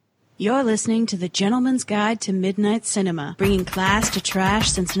You're listening to The Gentleman's Guide to Midnight Cinema, bringing class to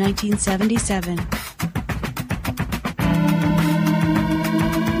trash since 1977.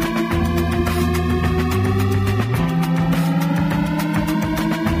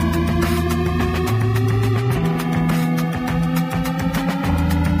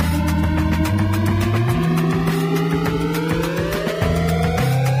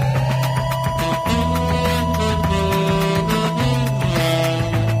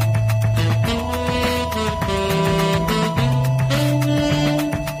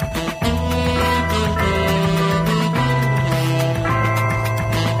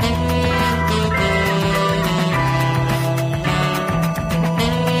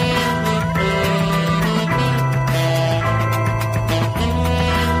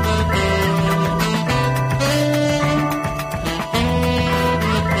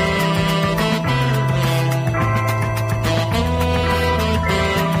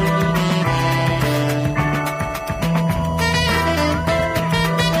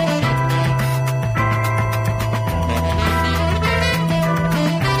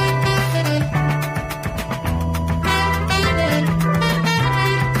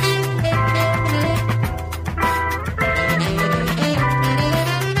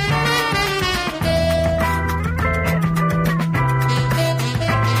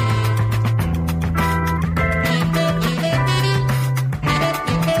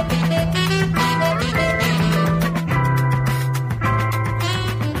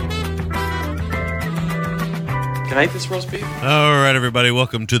 This roast beef? All right, everybody,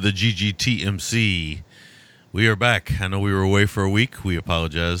 welcome to the GGTMC. We are back. I know we were away for a week. We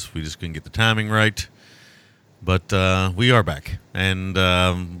apologize. We just couldn't get the timing right. But we are back. And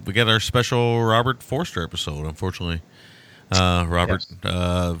we got our special Robert Forster episode, unfortunately. Robert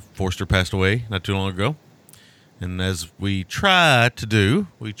Forster passed away not too long ago. And as we try to do,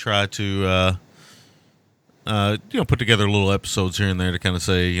 we try to put together little episodes here and there to kind of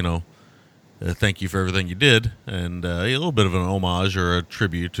say, thank you for everything you did, and a little bit of an homage or a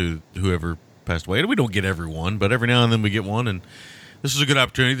tribute to whoever passed away. We don't get everyone, but every now and then we get one, and this is a good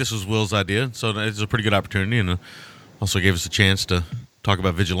opportunity. This was Will's idea, so it's a pretty good opportunity, and also gave us a chance to talk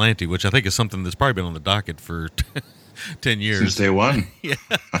about Vigilante, which I think is something that's probably been on the docket for 10 years. Since day one. Yeah,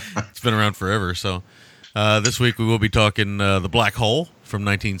 it's been around forever. So this week we will be talking The Black Hole from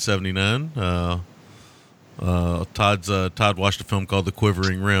 1979. Todd watched a film called The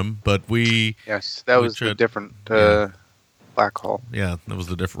Quivering Rim, but the different black hole. Yeah, that was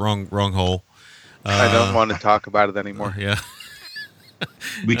the wrong hole. I don't want to talk about it anymore. Yeah,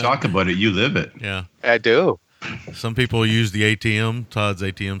 we talk about it. You live it. Yeah, I do. Some people use the ATM. Todd's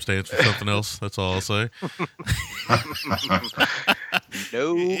ATM stands for something else. That's all I'll say.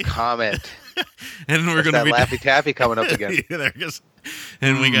 No comment. And we're going to be Laffy Taffy coming up again. Yeah, there it goes.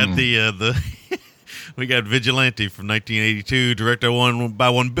 And we got the. We got Vigilante from 1982, directed by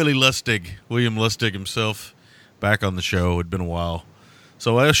one Billy Lustig, William Lustig himself, back on the show. It'd been a while.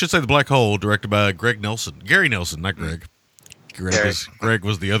 So I should say The Black Hole, directed by Gary Nelson, not Greg. Greg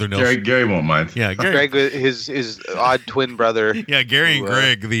was the other Nelson. Gary won't mind. Yeah, Gary. Greg, his odd twin brother. Yeah, Gary and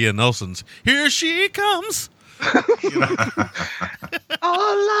Greg, the Nelsons. Here she comes. All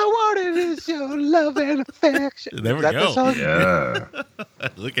I wanted is your love and affection. There we go. Yeah.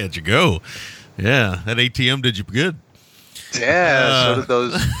 Look at you go. Yeah, that ATM did you good. Yeah, so did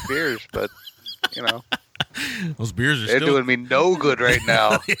those beers, but, Those beers they're doing me no good right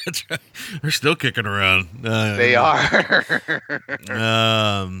now. Yeah, that's right. They're still kicking around. They are.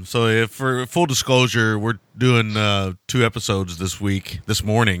 So for full disclosure, we're doing 2 episodes this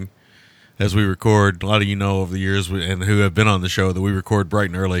morning, as we record. A lot of you know over the years and who have been on the show that we record bright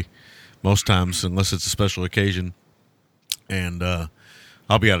and early most times, unless it's a special occasion. And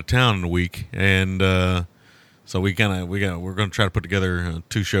I'll be out of town in a week, and so we're going to try to put together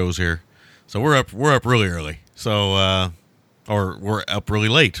 2 shows here. So we're up really early. So or we're up really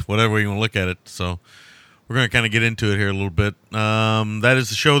late, whatever you want to look at it. So we're going to kind of get into it here a little bit. That is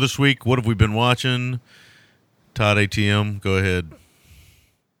the show this week. What have we been watching? Todd ATM, go ahead.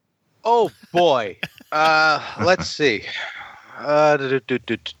 Oh boy. Let's see.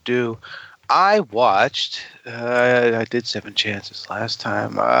 I watched, I did 7 Chances last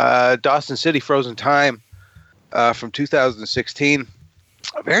time, Dawson City Frozen Time from 2016.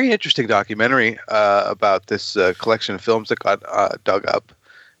 A very interesting documentary about this collection of films that got dug up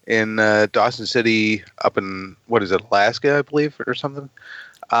in Dawson City up in, Alaska, I believe, or something.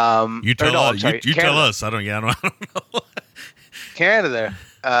 You tell us. I don't know. Canada.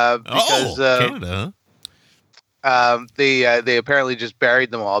 Because Canada, huh? They apparently just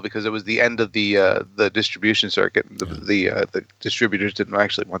buried them all because it was the end of the distribution circuit. The distributors didn't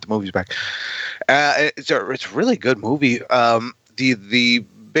actually want the movies back. It's a really good movie. The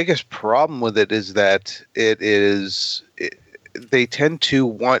biggest problem with it is that they tend to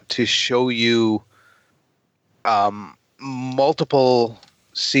want to show you multiple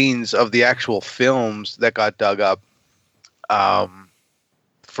scenes of the actual films that got dug up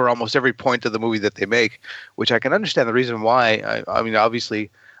for almost every point of the movie that they make, which I can understand the reason why. I mean,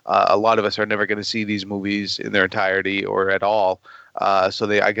 obviously, a lot of us are never going to see these movies in their entirety or at all. So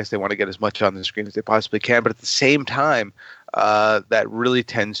I guess they want to get as much on the screen as they possibly can. But at the same time, that really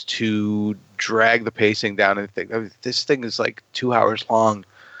tends to drag the pacing down. And this thing is like 2 hours long.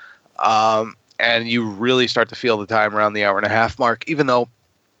 And you really start to feel the time around the hour and a half mark, even though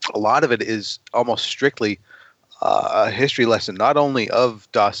a lot of it is almost strictly a history lesson, not only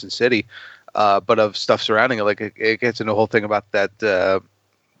of Dawson City, but of stuff surrounding it. Like it gets into a whole thing about that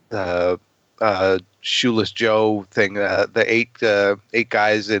Shoeless Joe thing, the eight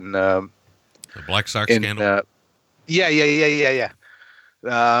guys in the Black Sox scandal. Yeah.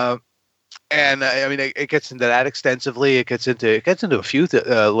 And I mean, it gets into that extensively. It gets into a few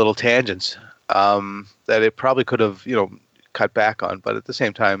little tangents that it probably could have, cut back on. But at the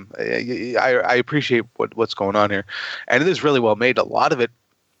same time, I appreciate what's going on here, and it is really well made. A lot of it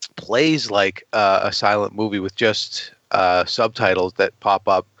plays like a silent movie with just subtitles that pop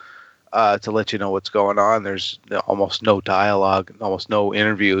up to let you know what's going on. There's almost no dialogue, almost no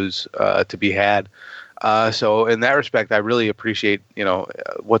interviews to be had. So in that respect, I really appreciate,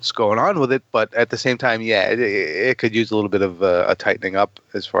 what's going on with it. But at the same time, it could use a little bit of a tightening up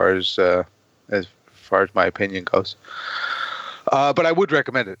as far as my opinion goes. But I would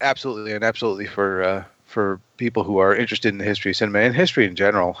recommend it absolutely for people who are interested in the history of cinema and history in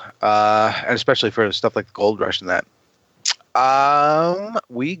general, and especially for stuff like the Gold Rush and that.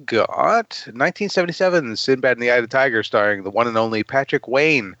 We got 1977 Sinbad and the Eye of the Tiger, starring the one and only Patrick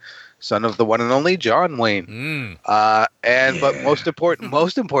Wayne, son of the one and only John Wayne. But most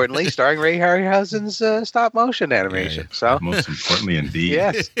importantly, starring Ray Harryhausen's stop motion animation. So most importantly, indeed.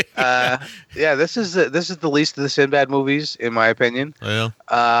 Yes. This is the least of the Sinbad movies, in my opinion. Well,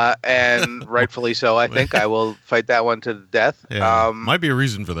 and rightfully so. I think I will fight that one to the death. yeah, might be a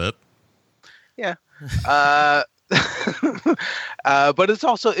reason for that. Yeah. But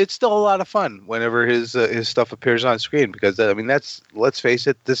it's still a lot of fun whenever his stuff appears on screen, because let's face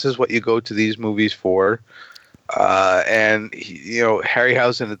it, this is what you go to these movies for. And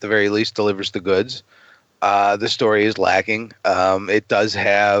Harryhausen at the very least delivers the goods. The story is lacking. It does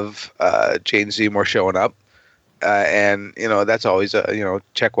have Jane Seymour showing up, and that's always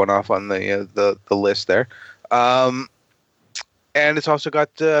check one off on the list there. And it's also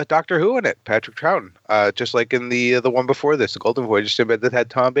got Doctor Who in it, Patrick Troughton, just like in the one before this, the Golden Voyage of Sinbad, that had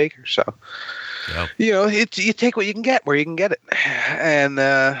Tom Baker. So, you take what you can get where you can get it. And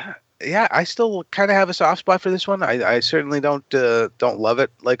I still kind of have a soft spot for this one. I certainly don't love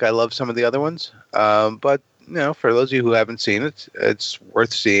it like I love some of the other ones. But for those of you who haven't seen it, it's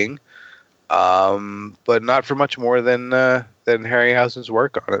worth seeing. But not for much more than Harryhausen's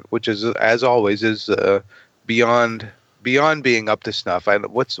work on it, which is, as always, is beyond being up to snuff.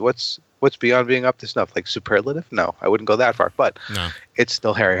 What's beyond being up to snuff? Like superlative? No, I wouldn't go that far. But it's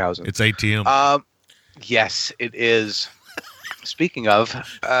still Harryhausen. It's ATM. Yes, it is. Speaking of,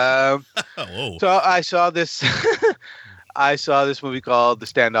 so I saw this. I saw this movie called The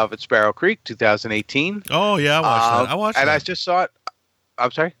Standoff at Sparrow Creek, 2018. Oh yeah, I watched that. I just saw it.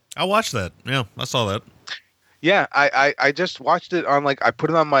 I'm sorry. I watched that. Yeah, I saw that. Yeah, I just watched it on I put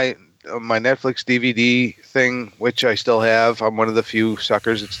it on my Netflix DVD thing, which I still have. I'm one of the few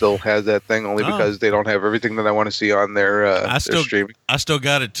suckers that still has that thing, only because they don't have everything that I want to see on their streaming. I still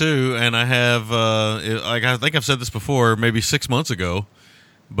got it too, and I have I think I've said this before, maybe 6 months ago.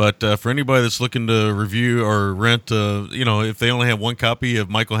 But for anybody that's looking to review or rent, if they only have one copy of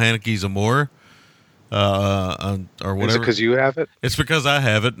Michael Haneke's Amore, or whatever. Is it because you have it? It's because I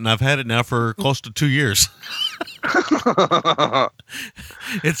have it, and I've had it now for close to 2 years. I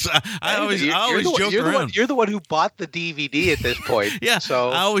always joke around. You're the one who bought the DVD at this point. Yeah,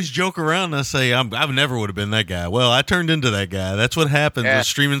 so I always joke around and I say I never would have been that guy. Well, I turned into that guy. That's what happens with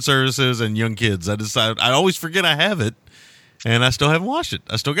streaming services and young kids. I always forget I have it. And I still haven't watched it.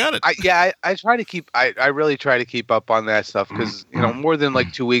 I still got it. I try to keep. I really try to keep up on that stuff because more than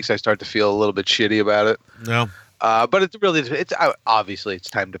 2 weeks, I start to feel a little bit shitty about it. No. But it's obviously it's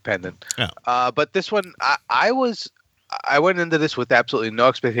time dependent. Yeah. But this one, I went into this with absolutely no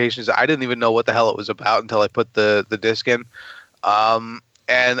expectations. I didn't even know what the hell it was about until I put the disc in.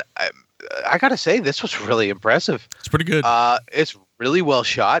 And I gotta say, this was really impressive. It's pretty good. It's really well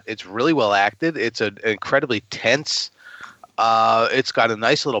shot. It's really well acted. It's an incredibly tense. It's got a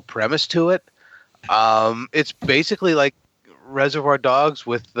nice little premise to it. It's basically like Reservoir Dogs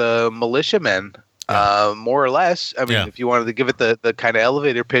with the militiamen, more or less. I mean, if you wanted to give it the kind of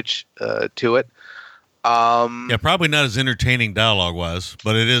elevator pitch to it. Probably not as entertaining dialogue wise,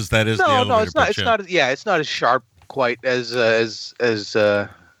 but it is. That is the elevator no, it's not. pitch, It's not. Yeah, it's not as sharp quite as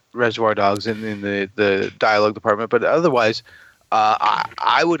Reservoir Dogs in the dialogue department, but otherwise.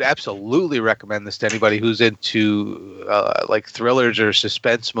 I would absolutely recommend this to anybody who's into like thrillers or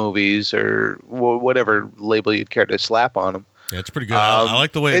suspense movies or whatever label you'd care to slap on them. Yeah, it's pretty good. I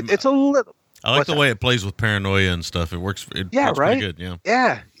like the way it's a little. I like the way it plays with paranoia and stuff. It works. It's right. Pretty good.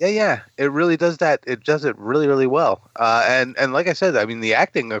 Yeah. Yeah. It really does that. It does it really, really well. And like I said, I mean, the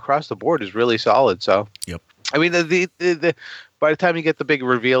acting across the board is really solid. So. Yep. I mean, the by the time you get the big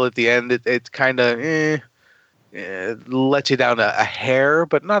reveal at the end, it's kind of. It lets you down a hair,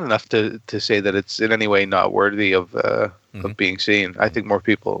 but not enough to say that it's in any way not worthy of being seen. I think more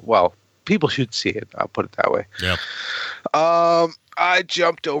people should see it. I'll put it that way. Yeah. I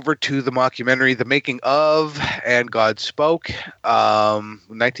jumped over to the mockumentary, The Making of and God Spoke,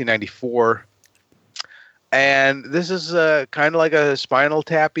 1994. And this is kind of like a Spinal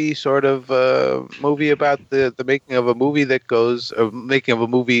Tappy sort of movie about the making of a movie that goes, making of a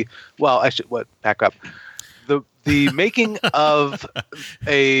movie. Well, I should back up. The making of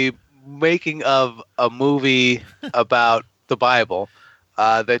a movie about the Bible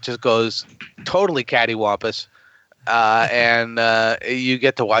that just goes totally cattywampus, and you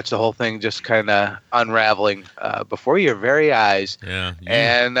get to watch the whole thing just kind of unraveling before your very eyes. Yeah,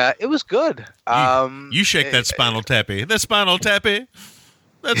 and it was good. You shake that spinal tappy. That spinal tappy.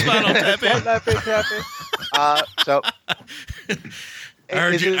 That spinal tappy. So. I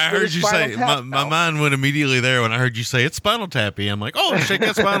heard you say. My mind went immediately there when I heard you say it's Spinal Tappy. I'm like, oh, shake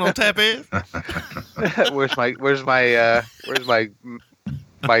that Spinal Tappy. where's my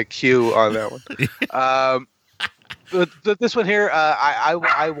cue on that one? But this one here,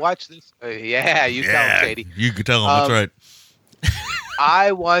 I watched this. Yeah, you tell him, Shady. You could tell him. That's right.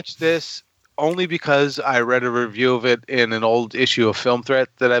 I watched this only because I read a review of it in an old issue of Film Threat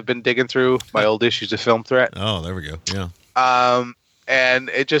that I've been digging through. My old issues of Film Threat. Oh, there we go. Yeah. And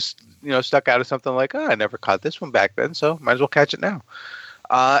it just, stuck out as something like, I never caught this one back then, so might as well catch it now.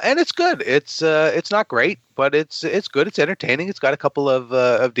 And it's good. It's not great, but it's good. It's entertaining. It's got a couple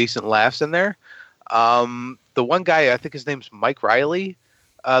of decent laughs in there. The one guy, I think his name's Mike Riley,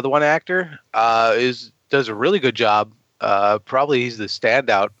 the one actor, does a really good job. Probably he's the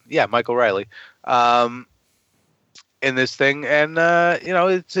standout. Yeah, Michael Riley. In this thing, and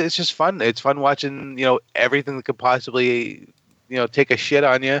it's just fun. It's fun watching everything that could possibly take a shit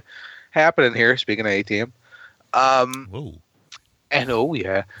on you happening here. Speaking of ATM, whoa, and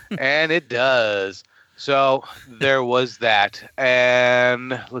and it does. So there was that,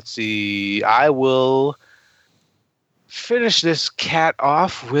 and let's see. I will finish this cat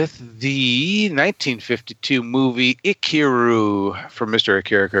off with the 1952 movie Ikiru from Mr.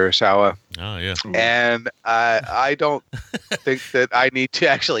 Akira Kurosawa. Oh, yeah. And I don't think that I need to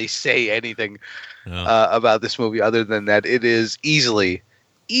actually say anything about this movie other than that it is easily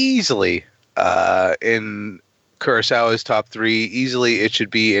in Kurosawa's top 3. Easily it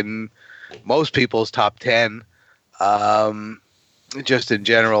should be in most people's top 10. Just in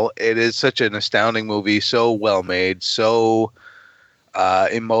general, it is such an astounding movie, so well made, so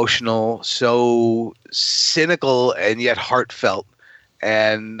emotional, so cynical, and yet heartfelt.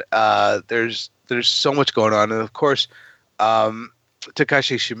 And there's so much going on, and of course,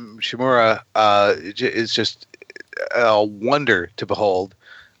 Takashi Shimura is just a wonder to behold.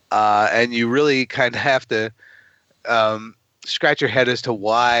 And you really kind of have to scratch your head as to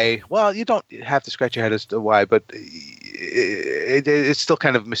why. Well, you don't have to scratch your head as to why, but it's still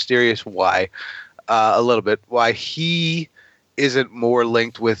kind of mysterious why, a little bit, why he isn't more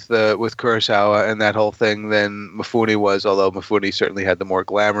linked with Kurosawa and that whole thing than Mifune was, although Mifune certainly had the more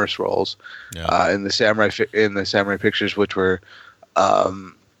glamorous roles in the samurai pictures, which were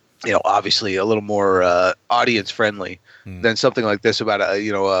obviously a little more audience friendly than something like this about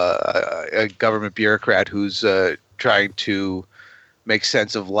a government bureaucrat who's trying to make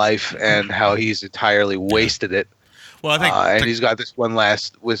sense of life and how he's entirely wasted it. Well, I think, and he's got this one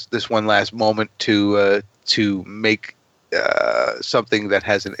last moment to make something that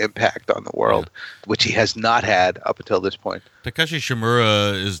has an impact on the world, which he has not had up until this point. Takashi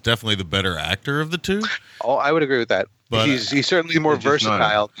Shimura is definitely the better actor of the two. Oh, I would agree with that. But he's certainly more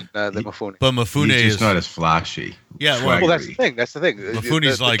versatile than Mifune. But Mifune He's just is not as flashy. Yeah, Well, that's the thing.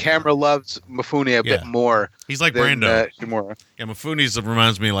 Mifune's the like- camera loves Mifune a bit more. he's like than, Brando. Shimura. Yeah, Mifune's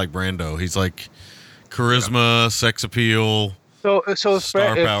reminds me like Brando. He's like charisma, sex appeal. So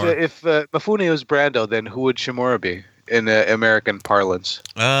Star power. if Mifune was Brando, then who would Shimura be in American parlance?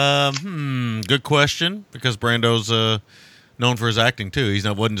 Good question. Because Brando's known for his acting too.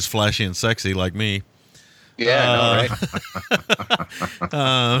 Wasn't just flashy and sexy like me. Yeah, I know, right?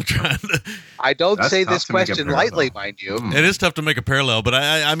 I'm trying to. I don't That's say tough this to make a question parallel. lightly, mind you. It is tough to make a parallel, but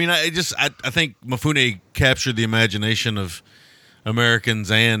I think Mifune captured the imagination of Americans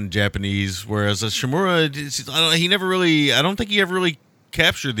and Japanese, whereas Shimura, I don't think he ever really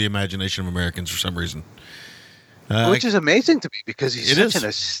captured the imagination of Americans for some reason. Which is amazing to me because he's such an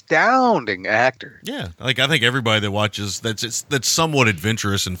astounding actor. Yeah, like I think everybody that watches that's somewhat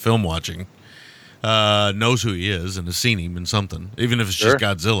adventurous in film watching knows who he is and has seen him in something, even if it's just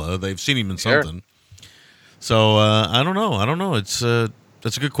Godzilla. They've seen him in something. So I don't know. It's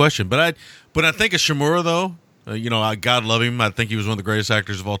that's a good question, but I think of Shimura though. God love him. I think he was one of the greatest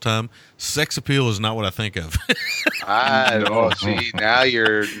actors of all time. Sex appeal is not what I think of. I know. See, now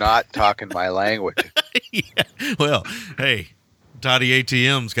you're not talking my language. Yeah. Well, hey, Toddy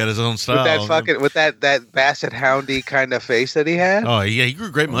ATM's got his own style. With that Basset Houndy kind of face that he had. Oh yeah, he grew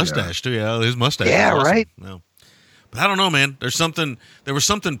a great mustache too. Yeah, his mustache. Yeah, was awesome. right. No. But I don't know, man. There was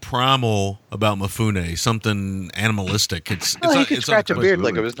something primal about Mifune, something animalistic. He could scratch a beard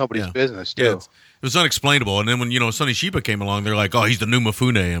like it was nobody's business, too. Yeah, it was unexplainable. And then when Sonny Shiba came along, they're like, "Oh, he's the new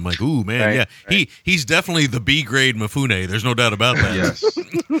Mifune." I'm like, "Ooh, man, yeah, he's definitely the B grade Mifune. There's no doubt about that."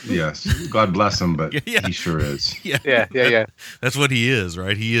 Yes. God bless him, but he sure is. Yeah. That's what he is,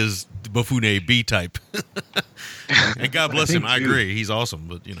 right? He is Mifune B type. And God bless him. I agree. He's awesome,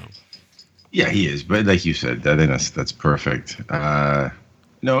 but Yeah, he is. But like you said, I think that's perfect.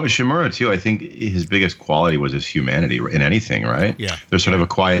 No, Shimura too. I think his biggest quality was his humanity in anything, right? Yeah. There's sort of a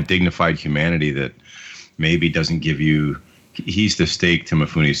quiet, dignified humanity that maybe doesn't give you. He's the steak to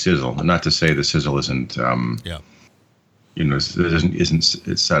Mifune's sizzle. Not to say the sizzle isn't. Isn't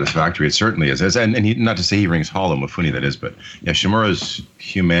satisfactory. It certainly is. And not to say he rings hollow, Mifune that is, but yeah, Shimura's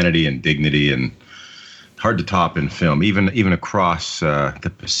humanity and dignity and hard to top in film, even across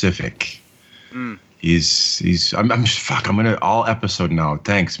the Pacific. I'm gonna all episode now.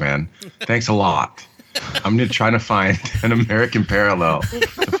 Thanks, man. Thanks a lot. I'm gonna try to find an American parallel to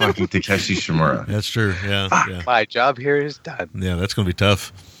fucking Takeshi Shimura. That's true. Yeah. My job here is done. Yeah, that's gonna be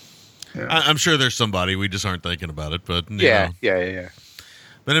tough. Yeah. I'm sure there's somebody, we just aren't thinking about it. But Yeah.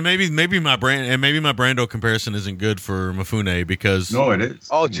 But then maybe my Brando comparison isn't good for Mifune because No, it is.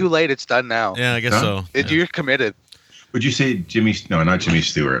 Oh, too late. It's done now. yeah, I guess Huh? so. You're committed. Would you say Jimmy? No, not Jimmy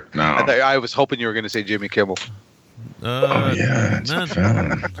Stewart. No. I was hoping you were going to say Jimmy Kimmel. That's a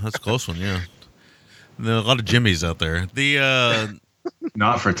fan. That's a close one. Yeah, there are a lot of Jimmys out there. The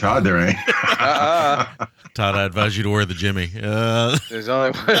Not for Todd, there ain't. Todd, I advise you to wear the Jimmy. There's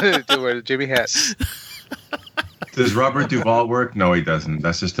only one to wear the Jimmy hat. Does Robert Duvall work? No, he doesn't.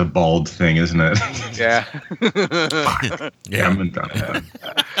 That's just a bald thing, isn't it? Yeah. Yeah. I'm done.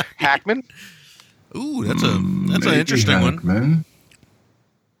 Hackman? Ooh, that's an interesting one. one.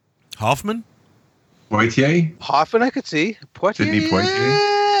 Hoffman? Poitier? Hoffman, I could see. Poitier. Sidney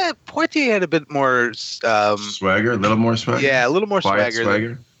Poitier? Poitier had a bit more. Swagger? A little more swagger? Yeah, a little more Quiet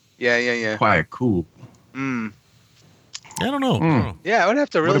swagger. Yeah. Quiet, cool. Mm. I don't know. Yeah, I would have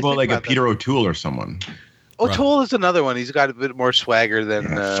to really. What about think like a about Peter O'Toole or someone? O'Toole is another one. He's got a bit more swagger than.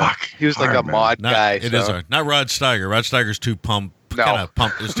 He was like a Hard, man. mod guy. It is hard. Not Rod Steiger. Rod Steiger's too pump. No. Kind of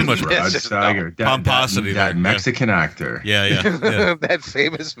pump. There's too much. Yes. Rod just Steiger. Pomposity That there, Mexican actor. Yeah. that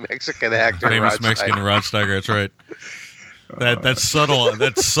famous Mexican actor. Famous Rod Mexican Steiger. Rod Steiger. That's right.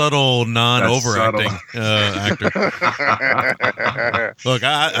 That subtle non-overacting actor. Look,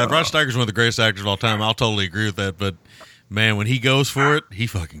 Rod Steiger's one of the greatest actors of all time. I'll totally agree with that. But man, when he goes for it, he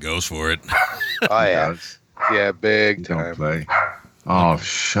fucking goes for it. Oh yeah, yeah, big Don't time. play. Oh,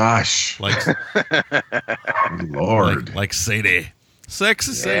 shush. Like Lord. like Sadie.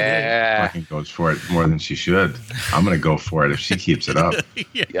 Sexy Sadie. Yeah. Fucking goes for it more than she should. I'm going to go for it if she keeps it up.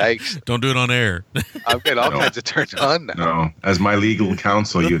 Yikes! Don't do it on air. I'm getting all kinds of turned on now. No. As my legal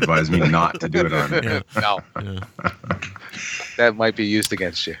counsel, you advise me not to do it on Yeah. No, that might be used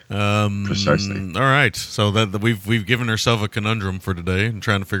against you. Precisely. All right. So that we've given ourselves a conundrum for today and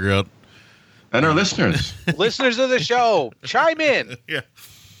trying to figure out. And our listeners. Listeners of the show, chime in.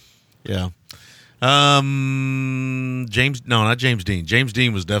 Yeah. James, no, not James Dean. James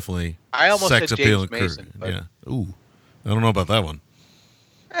Dean was definitely I almost sex said appeal. James Mason. But... Yeah. Ooh, I don't know about that one.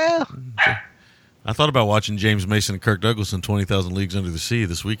 Eh. I thought about watching James Mason and Kirk Douglas in 20,000 Leagues Under the Sea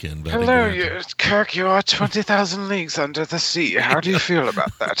this weekend. But Kirk. You are 20,000 leagues under the sea. How do you feel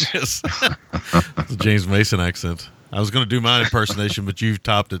about that? Yes. The James Mason accent. I was going to do my impersonation, but you've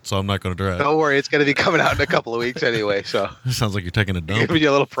topped it, so I'm not going to try it. Don't worry, it's going to be coming out in a couple of weeks anyway. So It sounds like you're taking a dump. giving you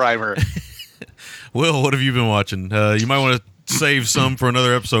a little primer. Will, what have you been watching? You might want to save some for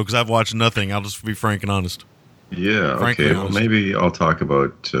another episode because I've watched nothing. I'll just be frank and honest. Yeah, Frankly okay. Well, honest. maybe I'll talk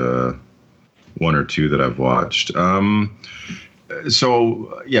about one or two that I've watched. I was in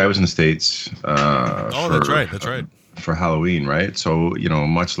the States. That's right. For Halloween, right? So,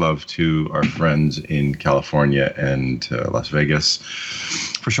 much love to our friends in California and Las Vegas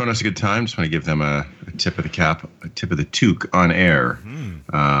for showing us a good time. Just want to give them a tip of the cap, a tip of the toque on air.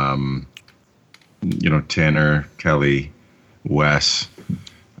 Tanner, Kelly, Wes,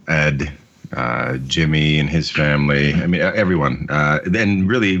 Ed, Jimmy and his family. I mean, everyone. And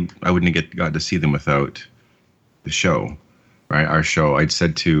really, I wouldn't have got to see them without the show, right? Our show. I'd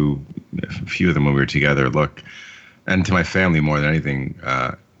said to a few of them when we were together, look, and to my family more than anything,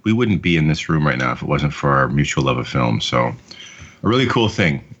 we wouldn't be in this room right now if it wasn't for our mutual love of film. So a really cool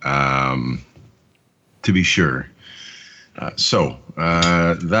thing, to be sure.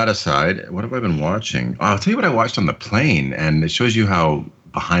 That aside, what have I been watching? I'll tell you what I watched on the plane, and it shows you how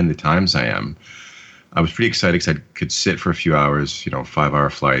behind the times I am. I was pretty excited because I could sit for a few hours,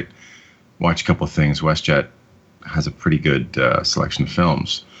 5-hour flight, watch a couple of things. WestJet has a pretty good selection of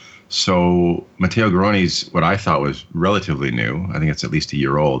films. So Matteo Garrone's, what I thought was relatively new, I think it's at least a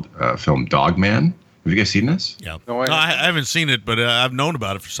year old, film Dogman. Have you guys seen this? Yeah. No, I haven't seen it, but I've known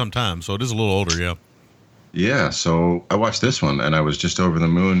about it for some time, so it is a little older, yeah. Yeah, so I watched this one, and I was just over the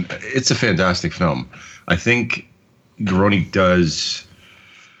moon. It's a fantastic film. I think Garrone does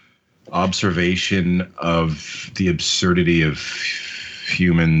observation of the absurdity of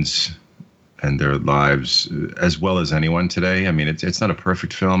humans and their lives as well as anyone today. I mean, it's not a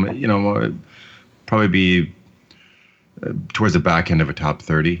perfect film. It'd probably be towards the back end of a top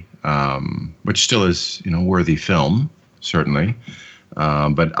 30, which still is, worthy film, certainly.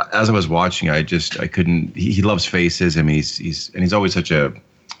 But as I was watching, I couldn't. He loves faces. I mean, he's always such a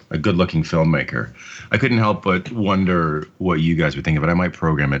good-looking filmmaker. I couldn't help but wonder what you guys would think of it. I might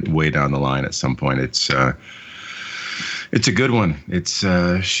program it way down the line at some point. It's a good one. It's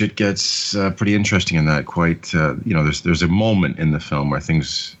shit gets pretty interesting in that. Quite, there's a moment in the film where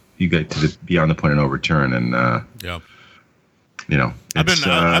things you get to beyond the point of no return, and I've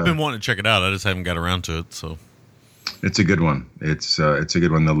been wanting to check it out. I just haven't got around to it. So it's a good one. It's a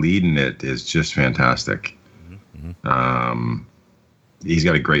good one. The lead in it is just fantastic. Mm-hmm. He's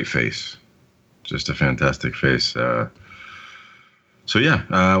got a great face, just a fantastic face. Watched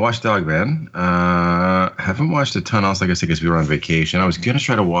Dogman. Haven't watched a ton else, like I said, because we were on vacation. I was going to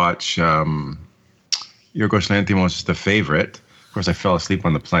try to watch Yorgos Lanthimos' The Favorite. Of course, I fell asleep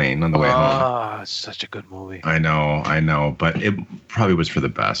on the plane on the way home. Oh, it's such a good movie. I know, but it probably was for the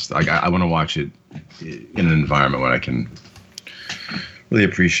best. I want to watch it in an environment where I can really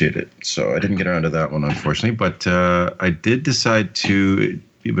appreciate it. So I didn't get around to that one, unfortunately. But I did decide to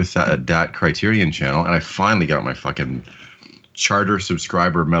be with that Criterion channel, and I finally got my fucking charter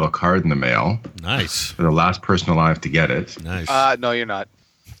subscriber metal card in the mail. Nice. For the last person alive to get it. Nice. No, you're not.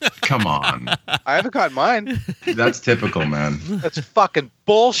 Come on. I haven't got mine. That's typical, man. That's fucking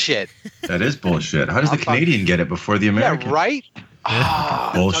bullshit. That is bullshit. How does the Canadian get it before the American? Yeah, right?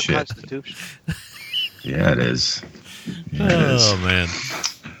 Oh, bullshit. Constitution. Yeah, it is. Man.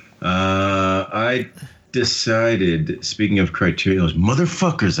 I decided, speaking of Criterion, those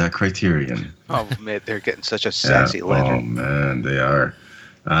motherfuckers at Criterion. Oh, man, they're getting such a sassy legend. Oh, man, they are.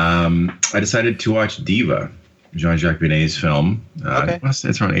 I decided to watch Diva, Jean-Jacques Benet's film. Okay.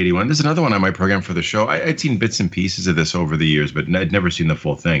 It's around 81. There's another one on my program for the show. I'd seen bits and pieces of this over the years, but I'd never seen the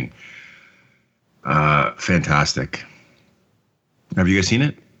full thing. Fantastic. Have you guys seen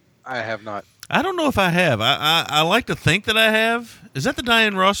it? I have not. I don't know if I have. I like to think that I have. Is that the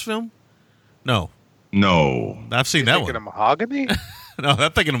Diane Ross film? No. I've seen that Thinking one. of Mahogany? No,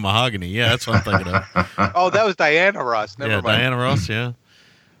 I'm thinking of Mahogany. Yeah, that's what I'm thinking of. Oh, that was Diana Ross. Never mind. Diana Ross, yeah.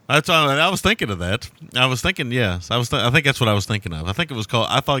 That's I was thinking of that. I was thinking, yes. I think that's what I was thinking of. I think it was called.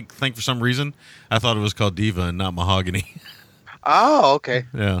 I think for some reason I thought it was called Diva and not Mahogany. Oh, okay.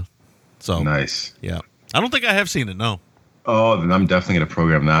 Yeah. So Nice. Yeah. I don't think I have seen it. No. Oh, then I'm definitely going to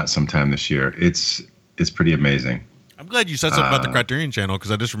program that sometime this year. It's pretty amazing. I'm glad you said something about the Criterion Channel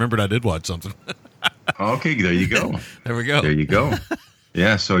because I just remembered I did watch something. Okay, there you go. There we go. There you go.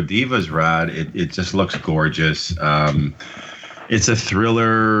 Yeah, so Diva's rad. It just looks gorgeous. It's a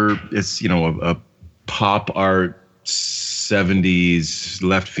thriller. It's a pop art 70s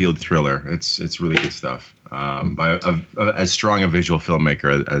left field thriller. It's really good stuff. By as strong a visual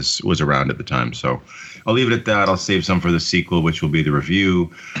filmmaker as was around at the time. So I'll leave it at that. I'll save some for the sequel, which will be the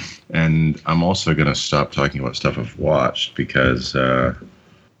review. And I'm also going to stop talking about stuff I've watched because, I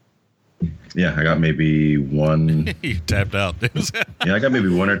got maybe one. You tapped out. I got maybe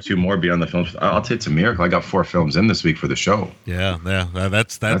one or two more beyond the films. I'll say it's a miracle. I got 4 films in this week for the show. Yeah.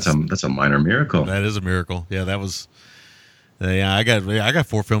 That's a minor miracle. That is a miracle. Yeah, that was. Yeah, I got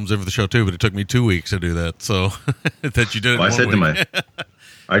 4 films in for the show too, but it took me 2 weeks to do that. So that you did. Well,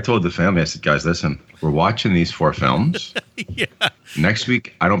 I told the family, I said, guys, listen, we're watching these 4 films. Yeah. Next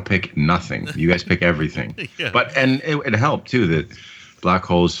week, I don't pick nothing. You guys pick everything. Yeah. And it helped too that Black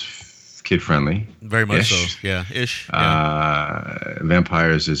Hole's kid friendly. Very much so. Yeah, ish. Yeah.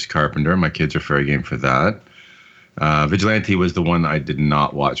 Vampires is Carpenter. My kids are fair game for that. Vigilante was the one I did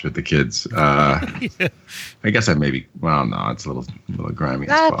not watch with the kids. I guess I maybe. Well, no, it's a little grimy.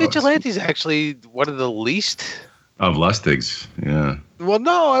 Vigilante's actually one of the least of Lustig's. Yeah. Well,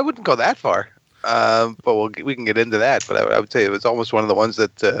 no, I wouldn't go that far. But we can get into that. But I would say it was almost one of the ones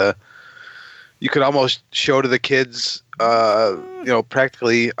that you could almost show to the kids,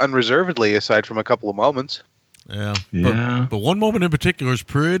 practically unreservedly, aside from a couple of moments. Yeah. Yeah. But one moment in particular is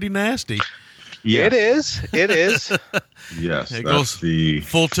pretty nasty. Yeah. It is. Yes. It goes the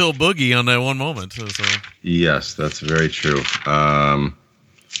full tilt boogie on that one moment. So. Yes, that's very true.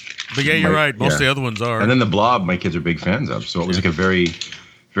 But yeah, you're right. Most of the other ones are. And then the Blob, my kids are big fans of. So it was like a very,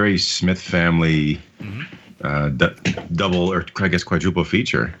 very Smith family double or I guess quadruple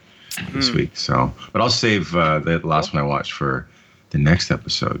feature this week. So, but I'll save the last one I watched for the next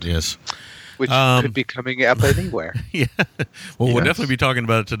episode. Yes. Which could be coming up anywhere. Yeah. Well, we'll definitely be talking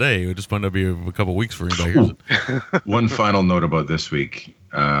about it today. It just might not be a couple of weeks for anybody hears it. One final note about this week.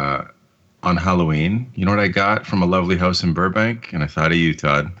 On Halloween, you know what I got from a lovely house in Burbank? And I thought of you,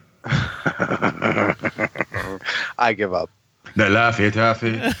 Todd. I give up. The Laffy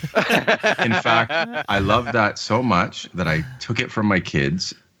Taffy. In fact, I love that so much that I took it from my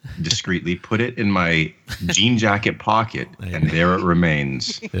kids, discreetly put it in my jean jacket pocket, and there it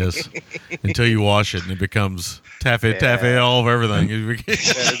remains. Yes. Until you wash it and it becomes taffy all over everything. Then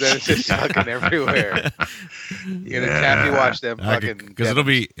it's just fucking everywhere. You're gonna taffy wash them fucking. Because it'll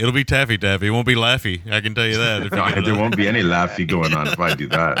be taffy. It won't be laffy. I can tell you that. No, there won't be any laffy going on if I do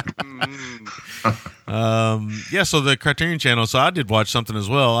that. So the Criterion Channel. So I did watch something as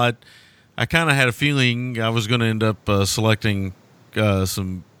well. I kind of had a feeling I was going to end up selecting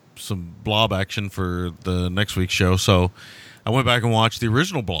some Blob action for the next week's show. So I went back and watched the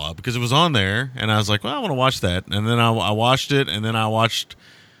original Blob because it was on there, and I was like, well, I want to watch that. And then I watched it, and then I watched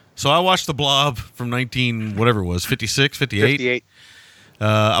the Blob from 56, 58. 58.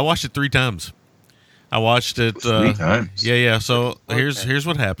 I watched it 3 times. I watched it 3 times. Yeah. So here's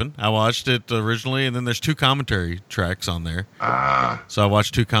what happened. I watched it originally, and then there's 2 commentary tracks on there. So I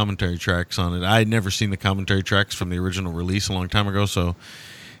watched 2 commentary tracks on it. I had never seen the commentary tracks from the original release a long time ago, so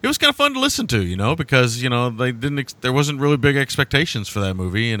it was kind of fun to listen to, because there wasn't really big expectations for that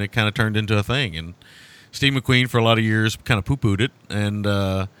movie, and it kind of turned into a thing. And Steve McQueen for a lot of years kind of poo-pooed it, and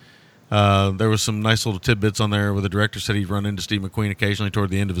there was some nice little tidbits on there where the director said he'd run into Steve McQueen occasionally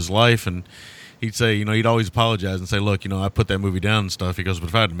toward the end of his life, and he'd say, he'd always apologize and say, look, I put that movie down and stuff. He goes, but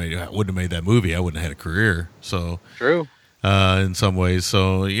if I wouldn't have made that movie, I wouldn't have had a career. So true. In some ways.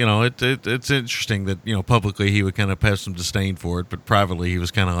 So, it's interesting that, publicly he would kind of have some disdain for it, but privately he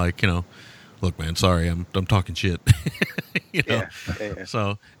was kind of like, look, man, sorry, I'm talking shit. Yeah.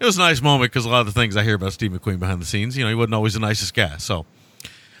 So it was a nice moment because a lot of the things I hear about Steve McQueen behind the scenes, he wasn't always the nicest guy. So,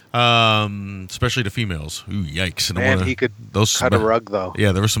 especially to females. Ooh, yikes. And he could cut a rug, though.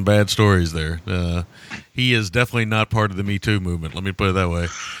 Yeah, there were some bad stories there. He is definitely not part of the Me Too movement. Let me put it that way.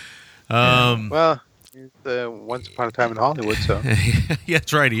 Well, Once Upon a Time in Hollywood, so yeah,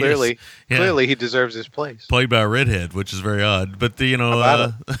 that's right. Clearly, he deserves his place. Played by a redhead, which is very odd. But hey,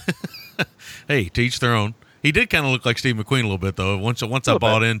 to each their own. He did kind of look like Steve McQueen a little bit, though. Once I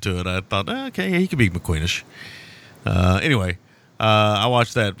bought into it, I thought, okay, he could be McQueenish. Anyway, I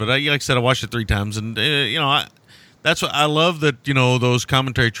watched that, but like I said, I watched it 3 times, and that's what I love that those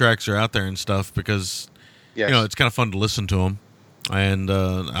commentary tracks are out there and stuff because it's kind of fun to listen to them. And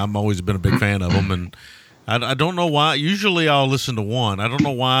I've always been a big fan of them, and I don't know why. Usually I'll listen to one. I don't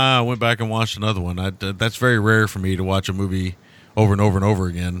know why I went back and watched another one. That's very rare for me to watch a movie over and over and over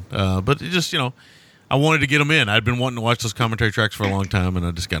again. But it just, I wanted to get them in. I'd been wanting to watch those commentary tracks for a long time, and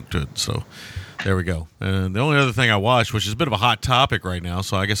I just got to it. So there we go. And the only other thing I watched, which is a bit of a hot topic right now,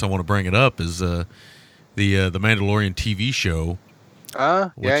 so I guess I want to bring it up, is the Mandalorian TV show.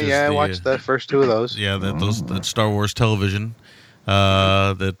 I watched the first two of those. Yeah, that Star Wars television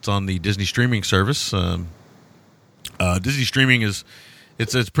that's on the Disney streaming service. Disney streaming it's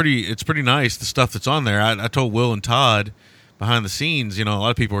pretty nice, the stuff that's on there. I told Will and Todd behind the scenes, a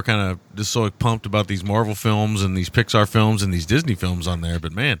lot of people are kind of just so pumped about these Marvel films and these Pixar films and these Disney films on there,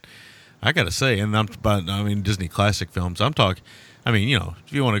 but man, I gotta say, and Disney classic films. I'm talking.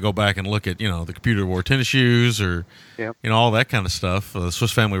 If you want to go back and look at, the Computer Wore Tennis Shoes or, all that kind of stuff, the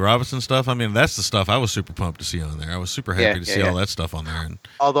Swiss Family Robinson stuff. That's the stuff I was super pumped to see on there. I was super happy to see all that stuff on there. And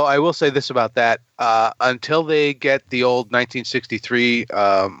although I will say this about that, until they get the old 1963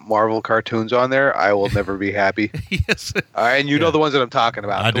 Marvel cartoons on there, I will never be happy. Yes. And you know the ones that I'm talking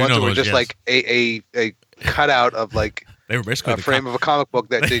about. I the do ones know that were those, just yes. like a cutout of like they were basically a frame of a comic book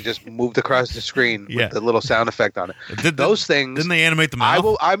that they just moved across the screen with the little sound effect on it. Those things. Didn't they animate the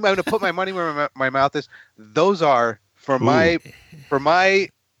mouth? I'm going to put my money where my mouth is. Those are for my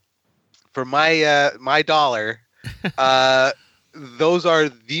dollar. Those are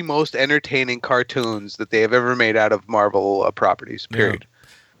the most entertaining cartoons that they have ever made out of Marvel properties. Period. Yeah.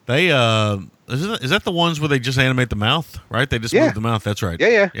 They is that the ones where they just animate the mouth, right? They just move the mouth. That's right.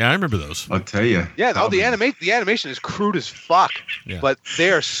 Yeah. I remember those. I'll tell you. Yeah, the animation is crude as fuck, but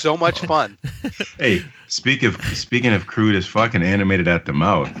they are so much fun. Hey, speaking of crude as fuck and animated at the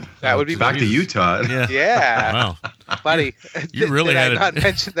mouth, that would be back to Utah. Yeah. Wow, buddy. You really had I not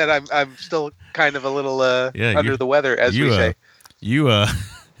mention that I'm still kind of a little under the weather, as we say. You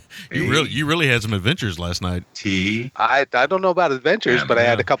really had some adventures last night. I don't know about adventures, but I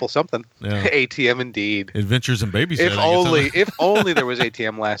had a couple something. Yeah. ATM indeed. Adventures and babysitting. If only there was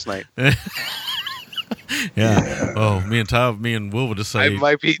ATM last night. Yeah. Oh, me and Will would just say I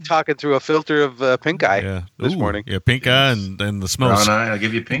might be talking through a filter of pink eye this morning. Yeah, pink eye and the smell. Brown eye. I'll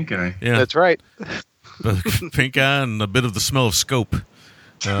give you pink eye. Yeah, that's right. Pink eye and a bit of the smell of scope.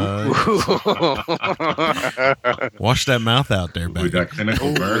 Wash that mouth out there, baby. We got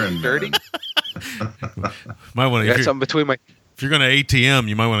clinical burn. Dirty. Might want to. Got something between my. If you're going to ATM,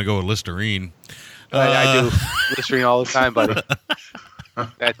 you might want to go with Listerine. I do Listerine all the time, buddy.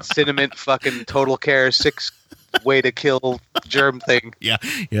 That cinnamon fucking Total Care 6 way to kill germ thing. Yeah.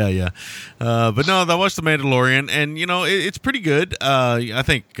 But no, I watched The Mandalorian, and it's pretty good. I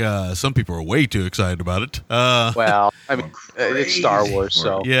think some people are way too excited about it. Well, it's Star Wars,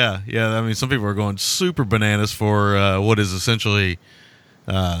 so yeah. Some people are going super bananas for what is essentially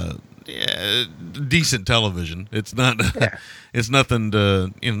decent television. It's not. It's nothing to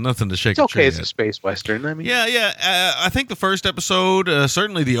nothing to shake. It's okay. It's at. A space western. I think the first episode,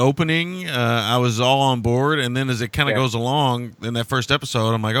 certainly the opening, I was all on board, and then as it kind of goes along in that first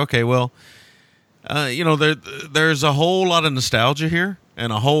episode, I'm like, okay, well, there's a whole lot of nostalgia here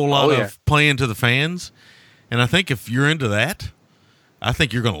and a whole lot of playing to the fans, and I think if you're into that, I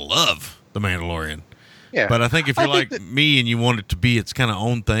think you're going to love The Mandalorian. Yeah. But I think if you're like me and you want it to be its kind of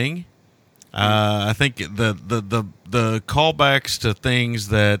own thing. I think the callbacks to things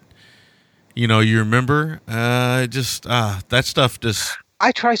that you remember, that stuff just.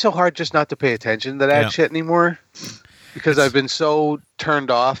 I try so hard just not to pay attention to that shit anymore, because I've been so turned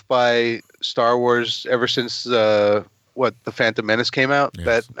off by Star Wars ever since The Phantom Menace came out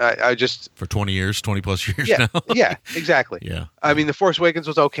that I just for 20 plus years now. Yeah, exactly. Yeah, The Force Awakens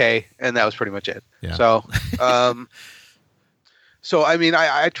was okay, and that was pretty much it. Yeah. So. So,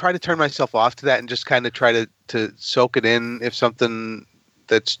 I try to turn myself off to that and just kind of try to soak it in if something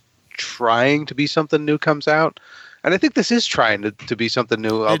that's trying to be something new comes out. And I think this is trying to be something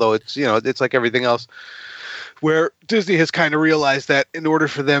new, although it's, it's like everything else, where Disney has kind of realized that in order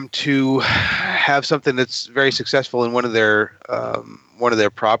for them to have something that's very successful in one of their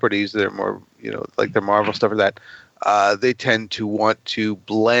properties, they're more, like their Marvel stuff or that, they tend to want to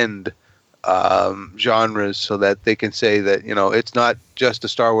blend genres so that they can say that it's not just a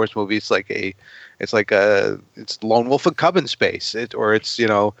Star Wars movie. It's Lone Wolf and Cub in space. Which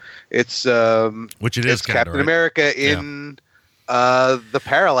it is Captain America in the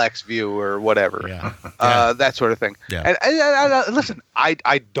parallax view or whatever. That sort of thing. Yeah. And listen,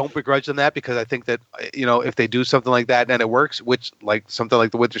 I don't begrudge them that, because I think that if they do something like that and it works, which like something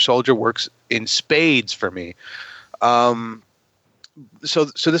like The Winter Soldier works in spades for me. So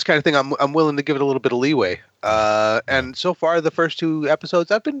this kind of thing, I'm willing to give it a little bit of leeway. And so far, the first two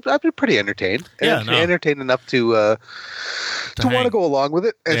episodes, I've been pretty entertained. Entertained enough to want to go along with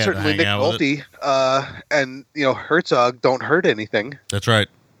it. And certainly Nick Nolte and Herzog don't hurt anything. That's right.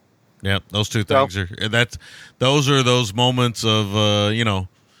 Yeah, those two things those are those moments of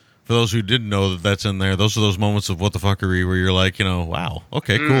for those who didn't know that's in there, those are those moments of what the fuckery where you're like, wow,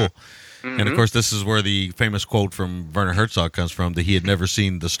 okay, cool. Mm-hmm. And of course, this is where the famous quote from Werner Herzog comes from, that he had never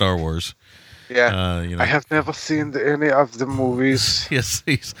seen the Star Wars. Yeah, I have never seen any of the movies. Yes,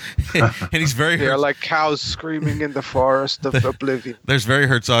 and he's very. They're like cows screaming in the forest of oblivion. There's very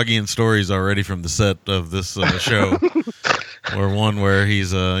Herzogian stories already from the set of this show, where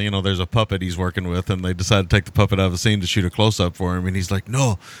he's there's a puppet he's working with, and they decide to take the puppet out of the scene to shoot a close up for him, and he's like,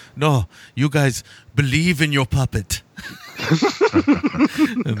 no, you guys believe in your puppet. And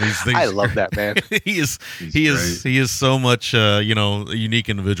these things, I love that man. he is so much a unique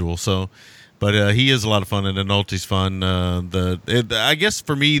individual. So. But he is a lot of fun, and Nolte's fun. I guess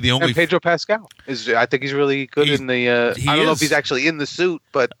for me, the only and Pedro Pascal I think he's really good in the. I don't know if he's actually in the suit,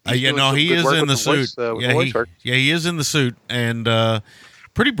 but he is in the suit. He is in the suit, and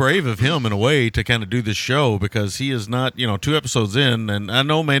pretty brave of him in a way to kind of do this show, because he is not 2 episodes in, and I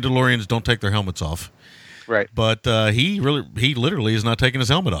know Mandalorians don't take their helmets off. Right, but he literally is not taking his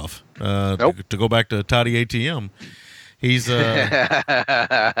helmet off. Nope. To go back to Toddy ATM. He's don't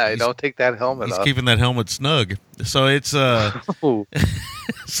take that helmet off. He's keeping that helmet snug. So it's so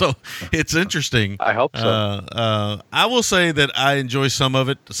it's interesting. I hope so. I will say that I enjoy some of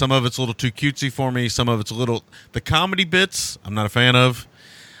it. Some of it's a little too cutesy for me. Some of it's the comedy bits I'm not a fan of.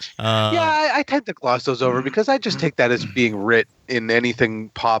 I tend to gloss those over because I just take that as being writ in anything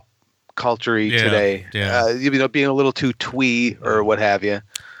pop culture-y today. Yeah. Being a little too twee or what have you.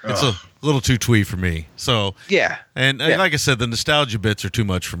 It's a little too twee for me. So yeah, and like I said, the nostalgia bits are too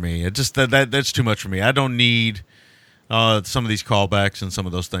much for me. It just that's too much for me. I don't need some of these callbacks and some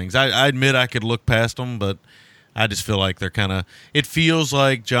of those things. I admit I could look past them, but I just feel like they're kind of. It feels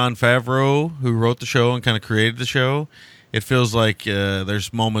like Jon Favreau, who wrote the show and kind of created the show. It feels like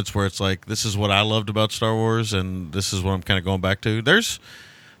there's moments where it's like, this is what I loved about Star Wars, and this is what I'm kind of going back to. There's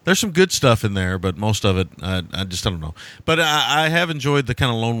some good stuff in there, but most of it, I don't know. But I have enjoyed the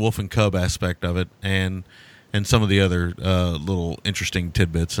kind of lone wolf and cub aspect of it, and some of the other little interesting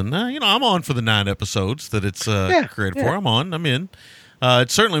tidbits. And I'm on for the 9 episodes that it's created for. I'm in.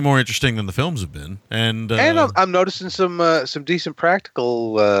 It's certainly more interesting than the films have been, and I'm noticing some decent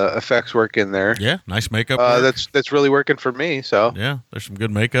practical effects work in there. Yeah, nice makeup. That's really working for me. So yeah, there's some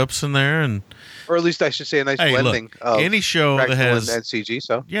good makeups in there, or at least I should say a nice blending of any show that has and CG.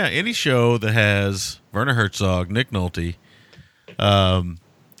 So yeah, any show that has Werner Herzog, Nick Nolte, and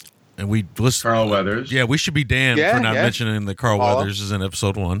we listen Carl Weathers. Yeah, we should be damned for not mentioning that Carl Weathers is in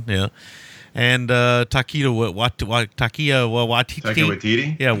episode 1. Yeah. And Taika Waititi.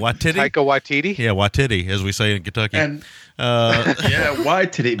 Yeah, Waititi. Taika Waititi. Yeah, Waititi, as we say in Kentucky. And why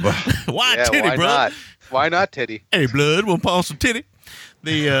titty, bro? Why titty, bro? Not? Why not titty? Hey, blood, want to paw some titty?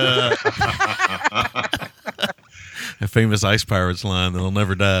 The a famous Ice Pirates line that'll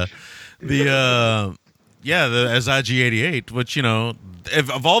never die. As IG-88, which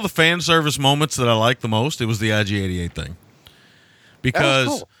of all the fan service moments that I like the most, it was the IG-88 thing, because.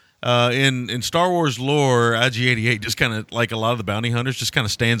 Cool. In Star Wars lore, IG-88 just kind of, like a lot of the bounty hunters, just kind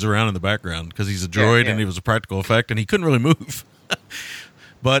of stands around in the background because he's a droid and he was a practical effect and he couldn't really move.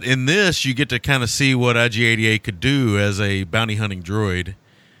 But in this, you get to kind of see what IG-88 could do as a bounty hunting droid,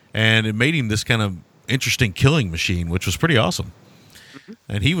 and it made him this kind of interesting killing machine, which was pretty awesome. Mm-hmm.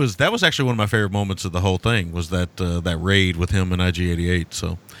 And that was actually one of my favorite moments of the whole thing, was that raid with him and IG-88.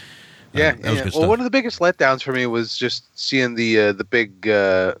 So. Well, one of the biggest letdowns for me was just seeing the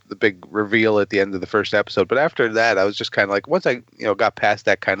big reveal at the end of the first episode. But after that, I was just kind of like, once I got past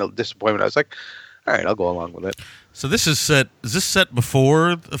that kind of disappointment, I was like, all right, I'll go along with it. So this is set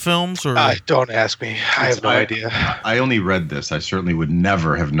before the films, or don't ask me. I have no idea. I only read this. I certainly would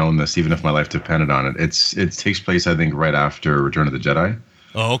never have known this, even if my life depended on it. It takes place, I think, right after Return of the Jedi.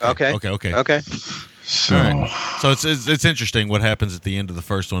 Oh, okay. So, right. So it's interesting what happens at the end of the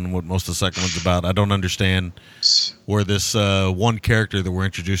first one and what most of the second one's about. I don't understand where this one character that we're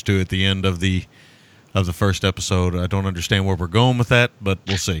introduced to at the end of the first episode. I don't understand where we're going with that, but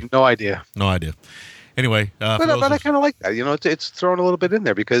we'll see. No idea. Anyway, but I kind of like that. It's thrown a little bit in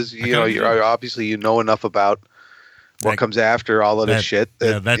there because you're obviously enough about what comes after all of this shit.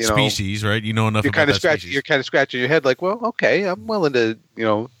 That species, right? You know enough. You're kind of scratching your head, like, well, okay, I'm willing to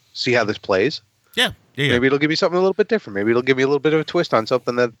see how this plays. Yeah. Maybe it'll give you something a little bit different. Maybe it'll give me a little bit of a twist on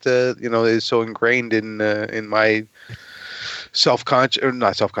something that is so ingrained in my not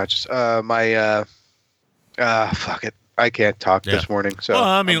self-conscious. Fuck it. I can't talk Yeah. this morning. So Well,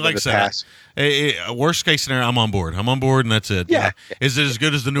 I mean, I'm like I gonna said, pass. worst case scenario, I'm on board. I'm on board, and that's it. Yeah. Is it as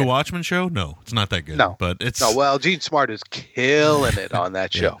good as the new Watchmen show? No, it's not that good. No. But it's No, well, Gene Smart is killing it on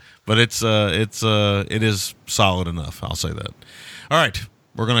that yeah. show. But it is solid enough. I'll say that. All right.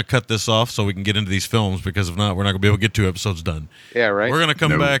 We're going to cut this off so we can get into these films, because if not, we're not going to be able to get 2 episodes done. Yeah, right. We're going to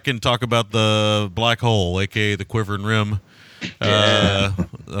come No. back and talk about the Black Hole, a.k.a. the Quivering Rim,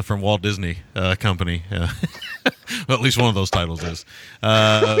 from Walt Disney Company. Well, at least one of those titles is.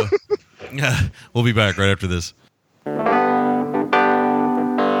 We'll be back right after this.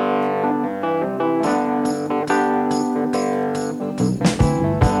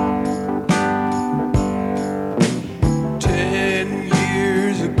 10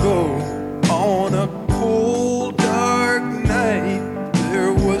 years ago, on a cold, dark night,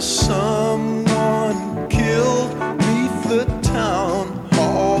 there was someone killed beneath the town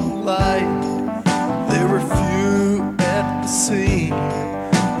hall light. There were few at the scene,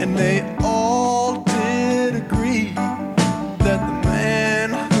 and they all did agree that the man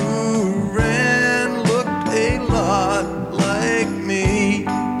who ran looked a lot like me.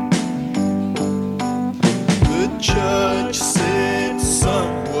 The judge said,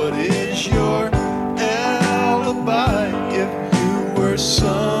 son, what is your alibi? If you were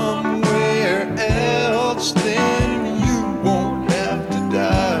somewhere else, then you won't have to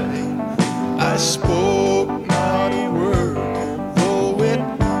die. I spoke not a word, though it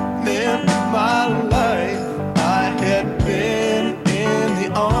meant my life. I had been in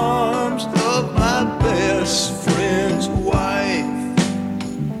the arms of my best friend's wife.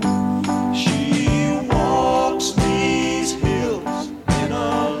 She walks these hills in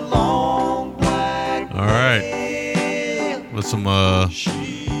a long black All right. With some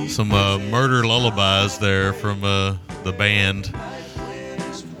murder lullabies there from the band.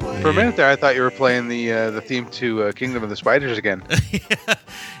 For a minute there, I thought you were playing the theme to Kingdom of the Spiders again.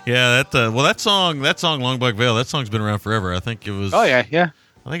 Yeah, that song, Long Black Veil, that song's been around forever. I think it was. Oh yeah, yeah.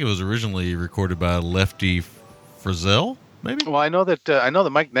 I think it was originally recorded by Lefty Frizzell, maybe. Well, I know that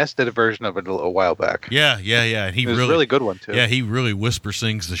Mike Ness did a version of it a while back. Yeah. And he It was a really good one too. Yeah, he really whisper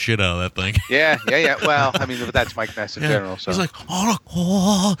sings the shit out of that thing. Yeah. Well, I mean, but that's Mike Ness in general. So He's like, on a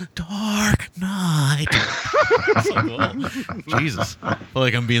cold, dark night. It's like, oh, Jesus. I feel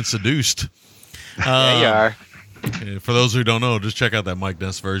like I'm being seduced. yeah, you are. For those who don't know, just check out that Mike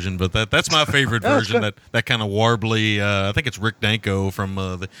Ness version. But that's my favorite Oh, it's version. good. That kind of warbly. I think it's Rick Danko from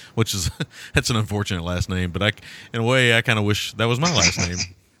which is that's an unfortunate last name. But in a way, I kind of wish that was my last name.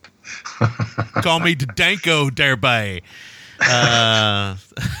 Call me Danko, derby. All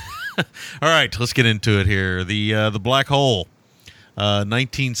right, let's get into it here. The Black Hole,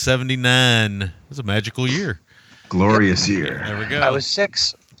 1979. It was a magical year. Glorious year. There we go. I was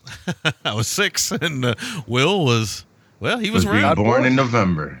 6. I was 6, and Will was. Well, he was being around. born in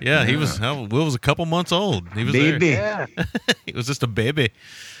November. Yeah, he was. Will was a couple months old. He was Baby. there. Yeah. He was just a baby.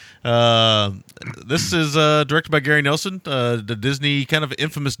 This is directed by Gary Nelson. The Disney, kind of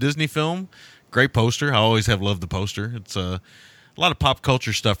infamous Disney film. Great poster. I always have loved the poster. It's a lot of pop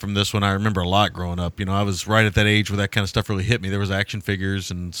culture stuff from this one. I remember a lot growing up. You know, I was right at that age where that kind of stuff really hit me. There was action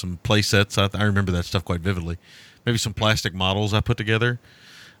figures and some play sets. I remember that stuff quite vividly. Maybe some plastic models I put together.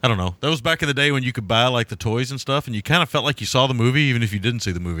 I don't know. That was back in the day when you could buy like the toys and stuff, and you kind of felt like you saw the movie even if you didn't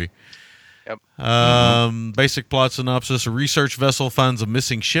see the movie. Yep. Basic plot synopsis: a research vessel finds a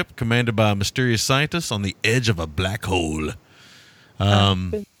missing ship commanded by a mysterious scientist on the edge of a black hole.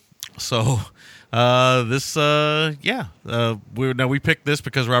 We picked this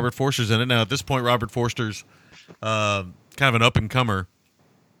because Robert Forster's in it. Now at this point, Robert Forster's kind of an up and comer,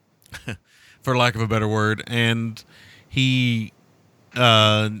 for lack of a better word, and he.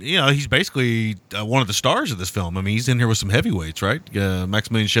 He's basically one of the stars of this film. I mean, he's in here with some heavyweights, right?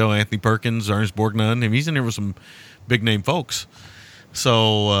 Maximilian Schell, Anthony Perkins, Ernest Borgnine. I mean, he's in here with some big name folks.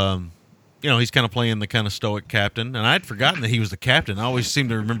 So, he's kind of playing the kind of stoic captain. And I'd forgotten that he was the captain. I always seem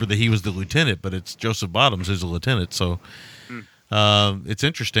to remember that he was the lieutenant, but it's Joseph Bottoms who's the lieutenant. So, it's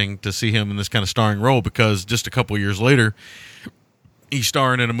interesting to see him in this kind of starring role because just a couple of years later, he's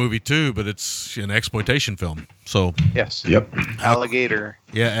starring in a movie too, but it's an exploitation film. So Yes. Yep. Alligator.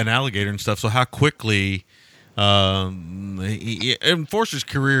 yeah, an alligator and stuff. So how quickly, and Forster's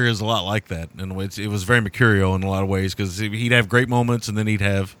career is a lot like that. And it was very mercurial in a lot of ways because he'd have great moments and then he'd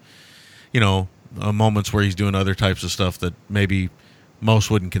have, moments where he's doing other types of stuff that maybe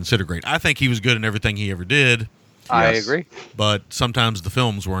most wouldn't consider great. I think he was good in everything he ever did, I Yes. agree. but sometimes the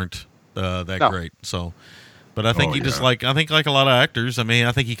films weren't that No. great. So. But I think Oh, he just yeah. like a lot of actors. I mean,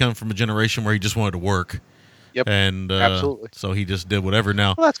 I think he comes from a generation where he just wanted to work, Yep. And Absolutely. so he just did whatever.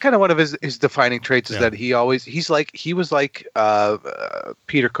 Now, Well, that's kind of one of his defining traits is Yeah. that he was like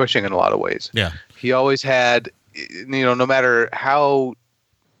Peter Cushing in a lot of ways. yeah, He always had, no matter how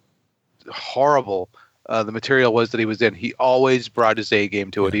horrible the material was that he was in, he always brought his A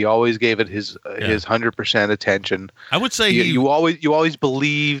game to it. He always gave it his 100% attention. I would say You always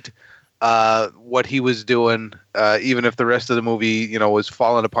believed what he was doing, even if the rest of the movie, was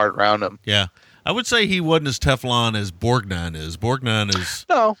falling apart around him. Yeah, I would say he wasn't as Teflon as Borgnine is. Borgnine is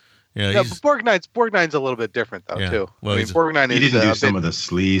No. yeah, Yeah, he's, but Borgnine's a little bit different though Yeah. too. Well, I mean, he's- Borgnine He is didn't do a some bit, of the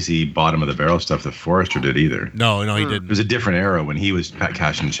sleazy bottom of the barrel stuff that Forrester did either. no, he It didn't. was a different era when he was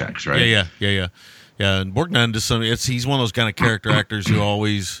cashing checks, right? Yeah. And Borgnine does some. He's one of those kind of character actors who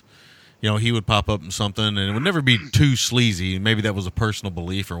always, he would pop up in something, and it would never be too sleazy. Maybe that was a personal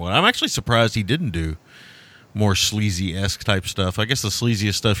belief or what. I'm actually surprised he didn't do more sleazy-esque type stuff. I guess the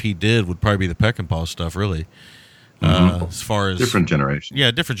sleaziest stuff he did would probably be the Peckinpah stuff, really. As far as Different generation. yeah,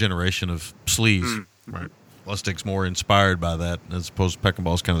 different generation of sleaze. Right, Lustig's more inspired by that, as opposed to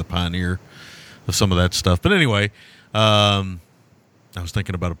Peckinpah's kind of the pioneer of some of that stuff. But anyway, I was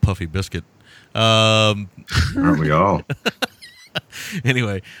thinking about a puffy biscuit. Aren't we all?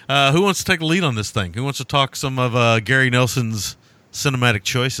 Anyway, who wants to take the lead on this thing? Who wants to talk some of Gary Nelson's cinematic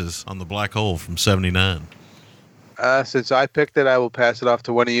choices on the Black Hole from '79? since I picked it, I will pass it off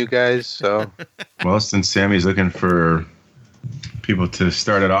to one of you guys. So Well, since Sammy's looking for people to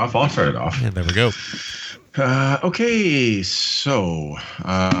start it off, I'll start it off. Yeah, there we go. Okay, so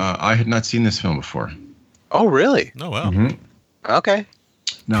I had not seen this film before. oh really? Oh wow. Mhm. Okay.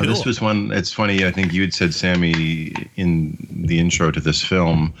 Now, this Cool. was one, it's funny, I think you had said, Sammy, in the intro to this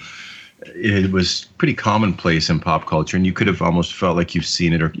film, it was pretty commonplace in pop culture, and you could have almost felt like you've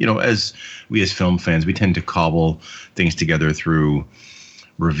seen it, or, you know, as we as film fans, we tend to cobble things together through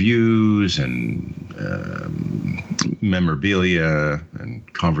reviews and memorabilia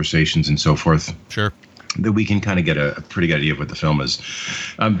and conversations and so forth, Sure. that we can kind of get a pretty good idea of what the film is.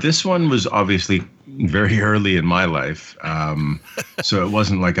 This one was obviously very early in my life, so it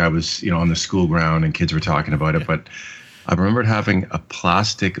wasn't like I was, on the school ground and kids were talking about it, but I remembered having a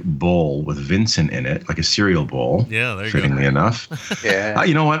plastic bowl with Vincent in it, like a cereal bowl. Yeah, there you fittingly go. enough. Yeah.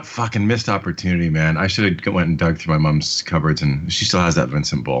 You know what? Fucking missed opportunity, man. I should have went and dug through my mom's cupboards, and she still has that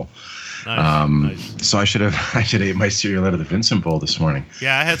Vincent bowl. Nice. Nice. So I should have ate my cereal out of the Vincent bowl this morning.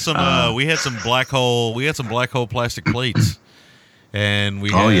 Yeah, I had some. We had some black hole. We had some black hole plastic plates, and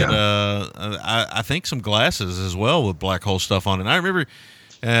we Oh, had. yeah. I think some glasses as well with black hole stuff on it. And I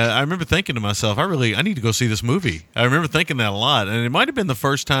remember thinking to myself, I need to go see this movie. I remember thinking that a lot, and it might have been the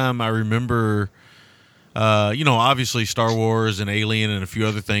first time I remember. Obviously Star Wars and Alien and a few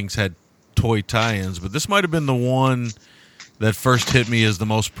other things had toy tie-ins, but this might have been the one that first hit me as the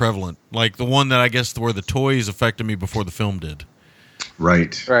most prevalent, like the one that I guess where the toys affected me before the film did.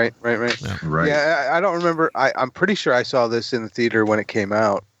 Right. Right. Right. Yeah, I don't remember. I'm pretty sure I saw this in the theater when it came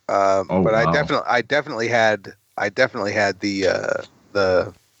out. But wow. I definitely had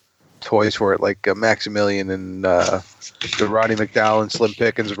the toys for it, like Maximilian and the Roddy McDowell and Slim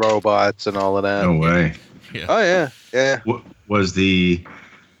Pickens robots and all of that. No way. Yeah. Oh yeah. What was the?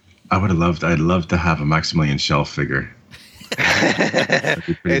 I'd love to have a Maximilian shelf figure. That'd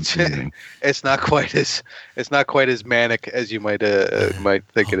be pretty It's amazing. it's not quite as manic as you might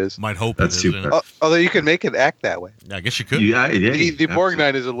think it is. Might hope That's it is. super. Yeah. Although you can make it act that way. I guess you could. Yeah, The absolutely.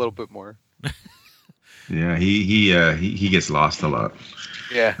 Borgnine is a little bit more. Yeah, he gets lost a lot.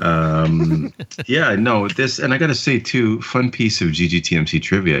 Yeah. Yeah, no, this, and I got to say too, fun piece of GGTMC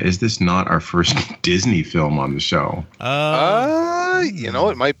trivia is this not our first Disney film on the show?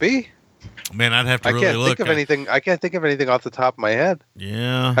 It might be. Man, I'd have to I really can't look. think of anything. I can't think of anything off the top of my head.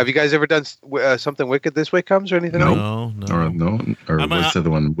 Yeah. Have you guys ever done something wicked this way comes or anything? No. No. Or I mean, what's the other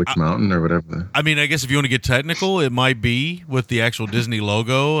one, Witch Mountain or whatever. I mean, I guess if you want to get technical, it might be with the actual Disney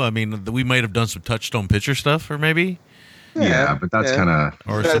logo. I mean, we might have done some Touchstone picture stuff, or maybe. Yeah, but that's yeah. kind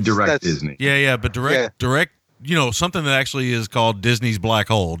Or of some direct that's- Disney. Yeah, but direct, something that actually is called Disney's Black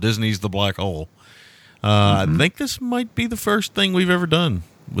Hole. Disney's the Black Hole. I think this might be the first thing we've ever done.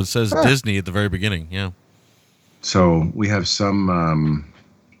 It says Disney at the very beginning. Yeah. So we have some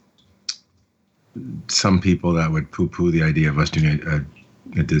people that would poo-poo the idea of us doing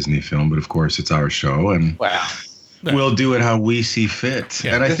a Disney film, but of course it's our show, and Wow. we'll do it how we see fit.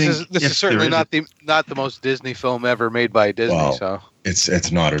 Yeah. And I This think is if certainly there not the most Disney film ever made by Disney. Well, So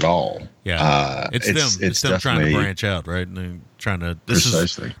it's not at all. Yeah. It's them trying to definitely- branch out, right? And they're trying to. This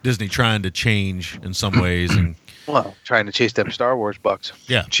Precisely. is Disney trying to change in some ways, and trying to chase them Star Wars bucks.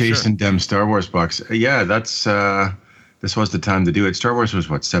 yeah, Chasing them Star Wars bucks. Yeah, that's this was the time to do it. Star Wars was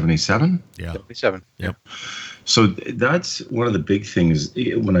what, 77? Yeah. 77. Yep. So that's one of the big things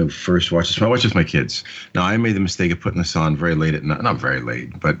when I first watched this. I watched this with my kids. Now, I made the mistake of putting this on very late at night. Not very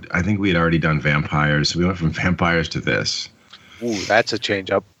late, but I think we had already done vampires. So we went from vampires to this. Ooh, that's a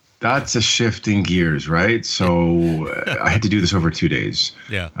change up. That's a shift in gears, right? So I had to do this over 2 days.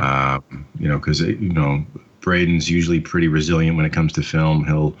 Yeah. Because, Braden's usually pretty resilient when it comes to film.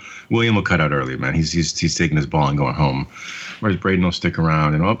 William will cut out early, man. He's taking his ball and going home. Whereas Braden will stick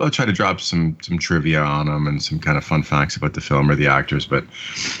around, and I'll try to drop some trivia on him and some kind of fun facts about the film or the actors. But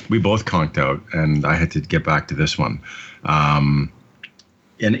we both conked out, and I had to get back to this one.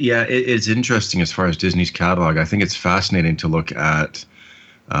 It's interesting as far as Disney's catalog. I think it's fascinating to look at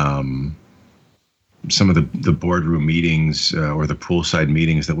some of the boardroom meetings or the poolside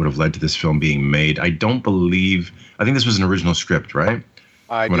meetings that would have led to this film being made. I think this was an original script, right?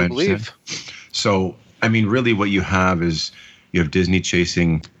 I do believe. So, I mean, really what you have is you have Disney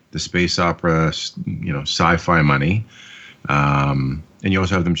chasing the space opera, sci-fi money. And you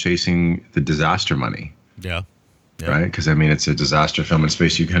also have them chasing the disaster money. Yeah. Right? Because, I mean, it's a disaster film in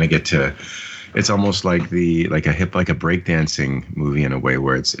space. You kind of get to... It's almost like a breakdancing movie in a way,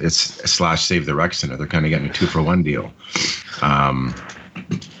 where it's / Save the Rec Center. They're kind of getting a 2-for-1 deal. And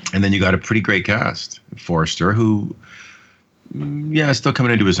then you got a pretty great cast. Forrester, who, is still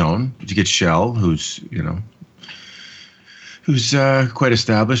coming into his own. You get Shell, who's quite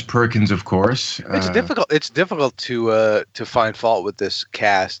established. Perkins, of course. It's difficult to find fault with this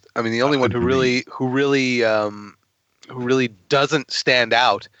cast. I mean, the only one who really doesn't stand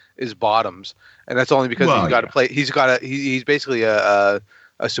out is Bottoms, and that's only because to play. He's basically a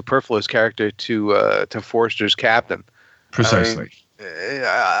superfluous character to Forrester's captain. Precisely.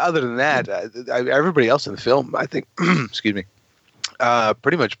 Other than that, everybody else in the film, I think, excuse me,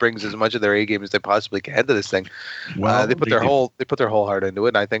 pretty much brings as much of their A game as they possibly can to this thing. Well, they put their whole heart into it,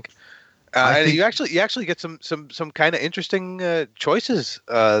 and I think. And you actually get some kind of interesting choices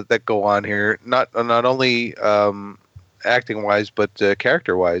that go on here. Not only acting wise, but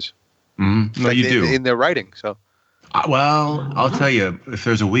character wise. Mm-hmm. No, you do in their writing. So, well, I'll tell you, if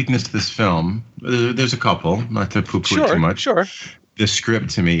there's a weakness to this film, there's a couple. Not to poo-poo too much. Sure. The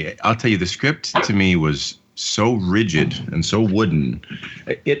script to me, I'll tell you, the script to me was so rigid and so wooden.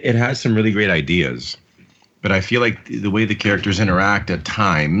 It has some really great ideas, but I feel like the way the characters interact at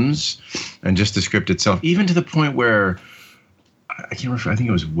times, and just the script itself, even to the point where I can't remember. I think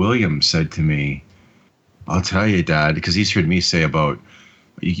it was William said to me, "I'll tell you, Dad," because he's heard me say about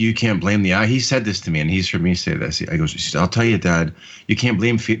you can't blame he said this to me, and he's heard me say this. I goes, "I'll tell you, Dad, you can't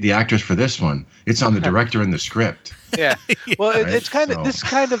blame the actors for this one. It's on the director and the script." Yeah. Well, right? It's kind of so. This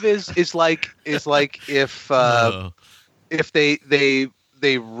kind of is like if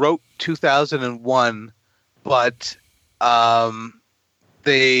they wrote 2001, but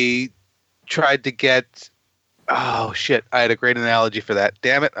they tried to get. Oh shit! I had a great analogy for that.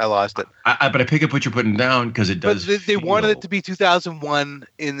 Damn it, I lost it. But I pick up what you're putting down because it does. But they wanted it to be 2001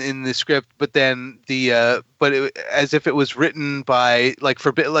 in the script, but then as if it was written by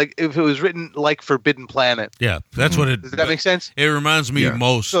if it was written like Forbidden Planet. Yeah, that's what it. Does that make sense? It reminds me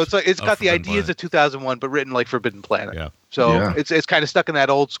most. So it's got the ideas of 2001, but written like Forbidden Planet. Yeah. So it's kind of stuck in that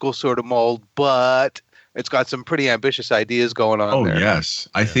old school sort of mold, but it's got some pretty ambitious ideas going on there. Oh, yes.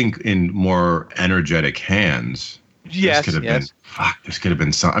 I think in more energetic hands, this could have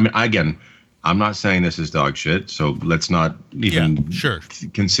been some. I mean, again, I'm not saying this is dog shit, so let's not even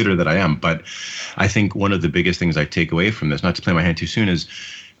consider that I am. But I think one of the biggest things I take away from this, not to play my hand too soon, is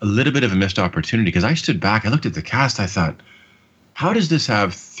a little bit of a missed opportunity. Because I stood back, I looked at the cast, I thought, how does this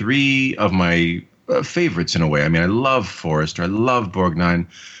have three of my favorites in a way? I mean, I love Forrester, I love Borgnine.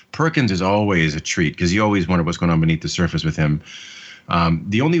 Perkins is always a treat because you always wonder what's going on beneath the surface with him.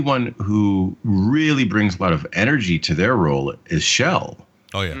 The only one who really brings a lot of energy to their role is Shell.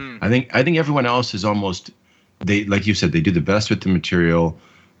 Oh yeah. I think everyone else is almost, they, like you said, they do the best with the material,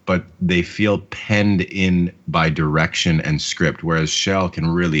 but they feel penned in by direction and script, whereas Shell can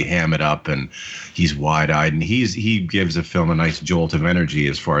really ham it up, and he's wide-eyed, and he gives a film a nice jolt of energy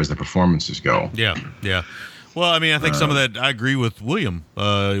as far as the performances go. Yeah. Well, I mean, I think some of that I agree with William,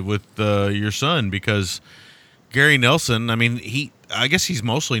 with your son, because Gary Nelson, I mean, I guess he's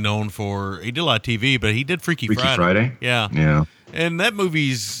mostly known for, he did a lot of TV, but he did Freaky Friday. Yeah. And that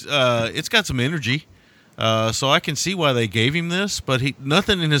movie's, it's got some energy. So I can see why they gave him this, but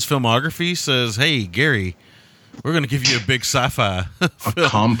nothing in his filmography says, hey, Gary, we're going to give you a big sci-fi A film.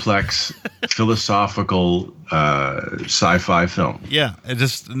 complex, philosophical sci-fi film. Yeah, it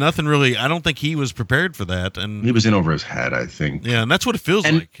just nothing really. I don't think he was prepared for that, and He was in over his head, I think. yeah, and that's what it feels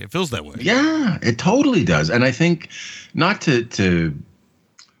And- like. It feels that way. Yeah, it totally does. And I think not to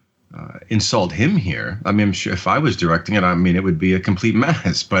insult him here. I mean, I'm sure if I was directing it, I mean, it would be a complete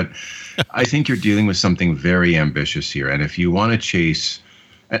mess. But I think you're dealing with something very ambitious here. And if you want to chase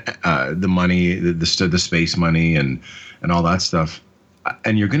the money, the space money, and all that stuff,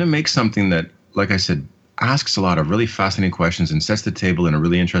 and you're going to make something that, like I said, asks a lot of really fascinating questions and sets the table in a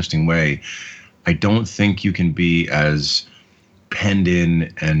really interesting way, I don't think you can be as penned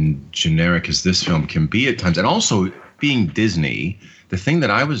in and generic as this film can be at times. And also, being Disney, the thing that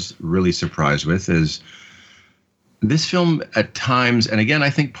I was really surprised with is this film at times, and again, I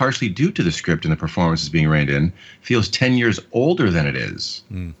think partially due to the script and the performances being reined in, feels 10 years older than it is.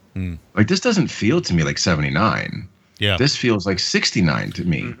 Like, this doesn't feel to me like 79. Yeah. This feels like 69 to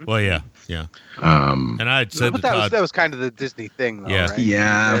me. Well, yeah. And I had said But to Todd, that was kind of the Disney thing, though, Yeah. right?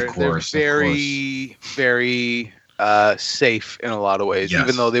 Yeah, They're- of course. They're very safe in a lot of ways, Yes.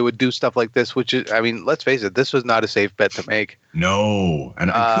 even though they would do stuff like this, which is, I mean, let's face it, this was not a safe bet to make. No.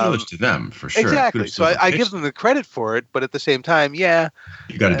 And kudos to them, for sure. Exactly. Kudos to So the I pitch. give them the credit for it, but at the same time, yeah,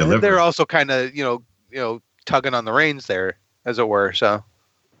 You got to deliver. they're also kind of, tugging on the reins there, as it were. So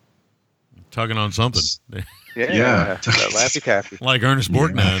tugging on something. Yeah. that Laffy Taffy. Like Ernest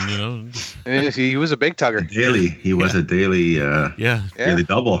Borgnine, you know. Yes, he was a big tugger. Daily. He was a daily Yeah. daily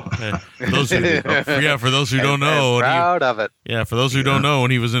double. For those who don't know, And proud of it. for those who don't know,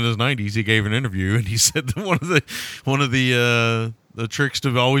 when he was in his 90s, he gave an interview and he said that one of the tricks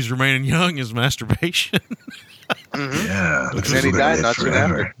to always remaining young is masturbation, Yeah. And then he died not soon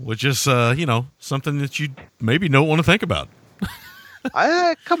after. which is something that you maybe don't want to think about.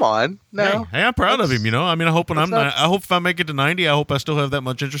 Come on, no. Hey, I'm proud of him. I mean, I hope not- I hope if I make it to 90, I hope I still have that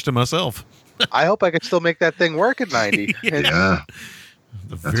much interest in myself. I hope I could still make that thing work at 90. Yeah.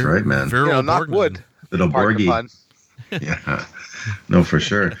 That's right, man. Virile knock Borgnine. wood. Little Pardon the Borgie. pun. Yeah. No, for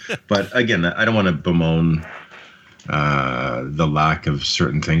sure. But again, I don't want to bemoan the lack of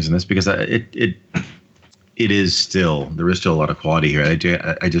certain things in this, because there is still a lot of quality here.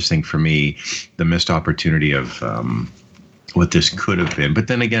 I just think, for me, the missed opportunity of what this could have been. But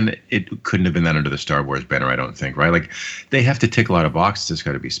then again, it couldn't have been that under the Star Wars banner, I don't think, right? Like, they have to tick a lot of boxes. It's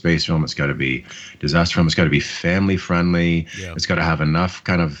got to be space film. It's got to be disaster film. It's got to be family friendly. Yeah. It's got to have enough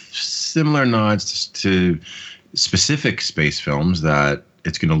kind of similar nods to specific space films that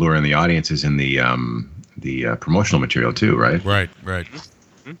it's going to lure in the audiences in the promotional material too, right? Right.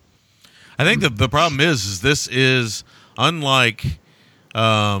 I think the problem is this is unlike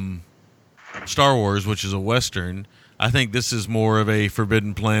Star Wars, which is a Western. I think this is more of a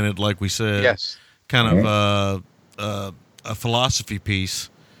Forbidden Planet, like we said. Yes. Kind of a philosophy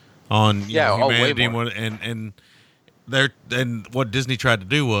piece on way humanity more. and what Disney tried to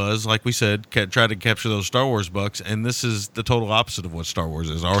do was, like we said, try to capture those Star Wars bucks, and this is the total opposite of what Star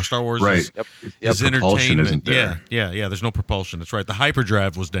Wars is. Our Star Wars Right. is, Yep. is Propulsion entertainment. isn't there. Yeah. There's no propulsion. That's right. The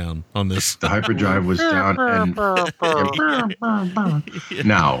hyperdrive was down on this. The hyperdrive was down, and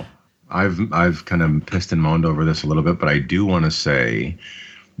now I've kind of pissed and moaned over this a little bit, but I do want to say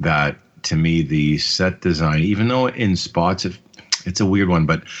that, to me, the set design, even though in spots it's a weird one,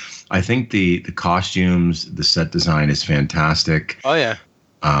 but I think the costumes, the set design is fantastic. Oh, yeah.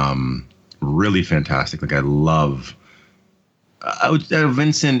 Really fantastic. Like, I love.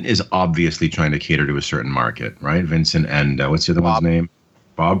 Vincent is obviously trying to cater to a certain market, right? Vincent and what's the other one's name?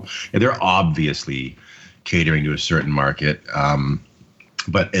 Bob. Yeah, they're obviously catering to a certain market.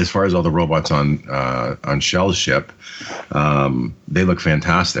 But as far as all the robots on Shell's ship, they look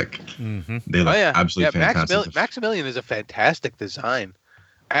fantastic. Mm-hmm. They look absolutely yeah, fantastic. Maximilian is a fantastic design.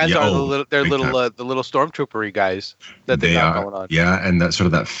 As Yeah, are big the time. little stormtroopery guys that they got going on. Yeah, and that sort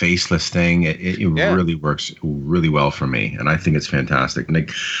of that faceless thing, it really works really well for me, and I think it's fantastic. And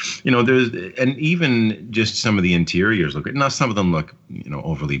and even just some of the interiors look. Not some of them look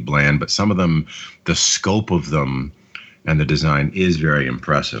overly bland, but some of them, the scope of them and the design is very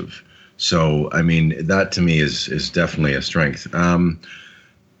impressive. So, I mean, that to me is definitely a strength.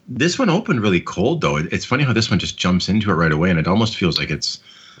 This one opened really cold, though. It's funny how this one just jumps into it right away, and it almost feels like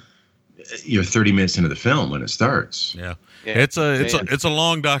you're 30 minutes into the film when it starts. Yeah. It's a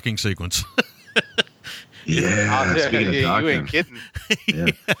long docking sequence. Yeah, speaking of you docking. ain't kidding. Yeah.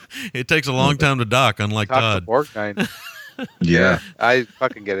 It takes a long time to dock, unlike Talk Todd. to Borgnine. Yeah. I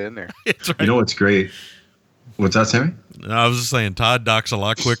fucking get in there. It's right. You know what's great? What's that, Sammy? I was just saying, Todd docks a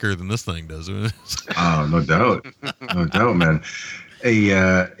lot quicker than this thing does. Oh, no doubt. No doubt, man.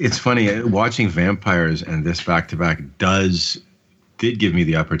 It's funny watching vampires and this back to back did give me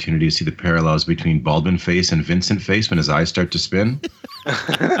the opportunity to see the parallels between Baldwin Face and Vincent Face when his eyes start to spin.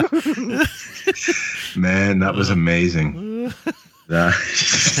 Man, that was amazing.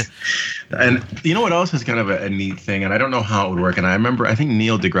 And you know what else is kind of a neat thing, and I don't know how it would work, and I think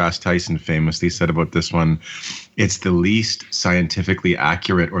Neil deGrasse Tyson famously said about this one, it's the least scientifically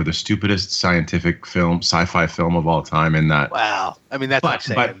accurate or the stupidest sci-fi film of all time in that. Wow. I mean, that's not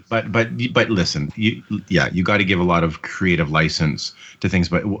saying. But listen, you got to give a lot of creative license to things.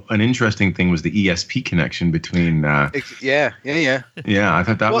 But an interesting thing was the ESP connection between. Yeah. Yeah, I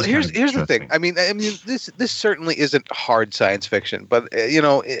thought that was. Well, here's the thing. I mean, this certainly isn't hard science fiction, but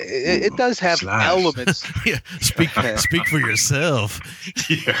it does have elements. Yeah, speak for yourself.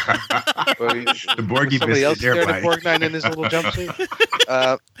 Yeah. The Borgie somebody else there, stared at Borgnine in his little jumpsuit.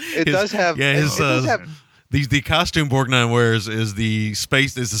 It does have. The costume Borgnine wears is the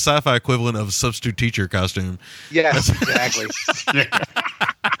sci-fi equivalent of a substitute teacher costume. Yes, exactly.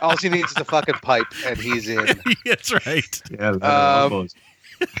 All he needs is a fucking pipe, and he's in. That's right. Yeah.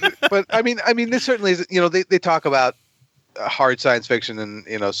 But I mean, this certainly is. They talk about hard science fiction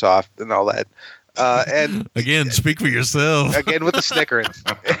and soft and all that. And again, speak for yourself. Again with the snickering.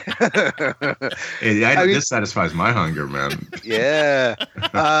 This satisfies my hunger, man. Yeah.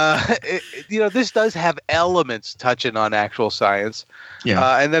 This does have elements touching on actual science.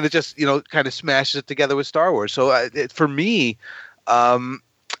 Yeah. And then it just kind of smashes it together with Star Wars. So for me,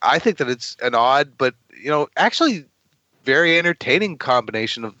 I think that it's an odd but actually very entertaining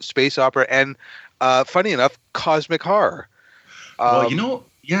combination of space opera and funny enough, cosmic horror.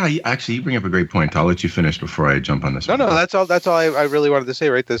 Yeah, actually, you bring up a great point. I'll let you finish before I jump on this. No, that's all. That's all I really wanted to say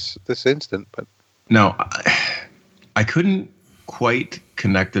right this instant. But no, I couldn't quite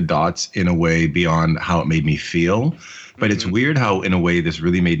connect the dots in a way beyond how it made me feel. But it's weird how, in a way, this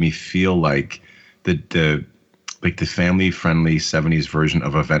really made me feel like the family-friendly '70s version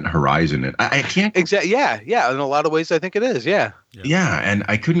of Event Horizon. I can't exactly. Yeah. In a lot of ways, I think it is. Yeah. And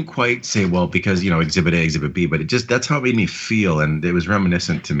I couldn't quite say, well, because Exhibit A, Exhibit B, but that's how it made me feel, and it was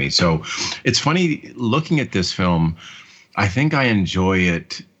reminiscent to me. So it's funny looking at this film. I think I enjoy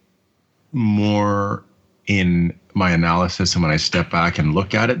it more in my analysis and when I step back and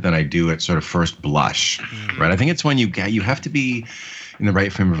look at it than I do at sort of first blush. Right? I think it's when you have to be in the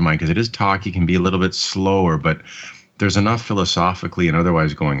right frame of mind, because it is talk. You can be a little bit slower, but there's enough philosophically and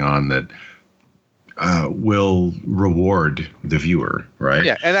otherwise going on that will reward the viewer, right?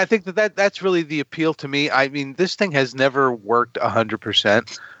 Yeah, and I think that's really the appeal to me. I mean, this thing has never worked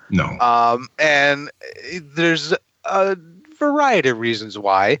 100%. No. And there's a variety of reasons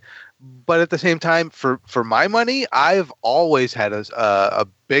why, but at the same time, for my money, I've always had a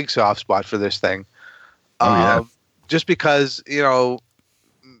big soft spot for this thing. Just because,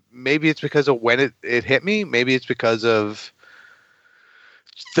 maybe it's because of when it hit me. Maybe it's because of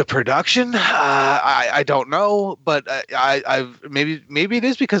the production. I don't know, but I've maybe it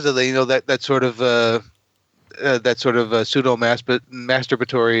is because of the that sort of pseudo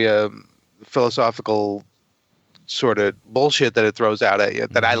masturbatory philosophical sort of bullshit that it throws out at you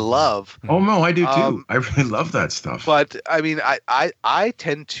that I love. Oh no, I do too. I really love that stuff. But I mean, I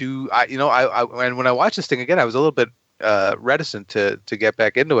tend to and when I watched this thing again, I was a little bit reticent to get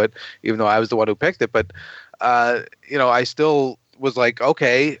back into it, even though I was the one who picked it. But I still was like,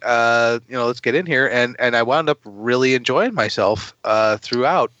 okay, let's get in here, and I wound up really enjoying myself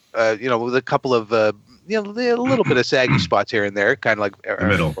throughout. With a couple of a little bit of saggy spots here and there, kind of like the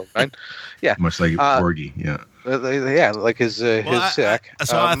middle, yeah, much like Borgie, yeah, like his sack.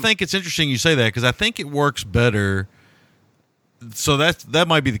 I think it's interesting you say that, because I think it works better. So that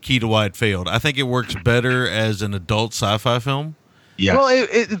might be the key to why it failed. I think it works better as an adult sci-fi film. Yeah. Well,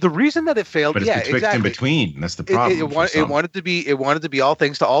 the reason that it failed, but it's betwixt exactly. in between. That's the problem. It wanted to be all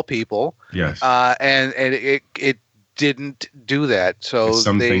things to all people. Yes. And it didn't do that. So it's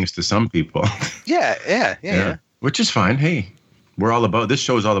things to some people. Yeah. Which is fine. Hey, this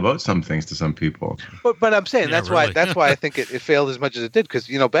show is all about some things to some people. But I'm saying that's why I think it failed as much as it did, because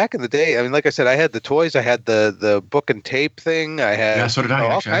back in the day, I mean, like I said, I had the toys, I had the book and tape thing, I had so did I.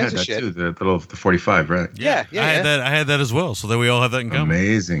 all Actually, I had kinds of that shit. too. The 45, right? Yeah. I had that as well. So that we all have that in common.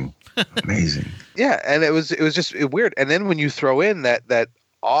 Amazing. Yeah, and it was just weird. And then when you throw in that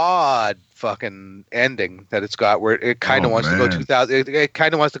odd fucking ending that it's got, where it kind of wants to go 2000, it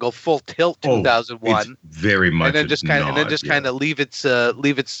kind of wants to go full tilt 2001. It's very much, and then just kind of leave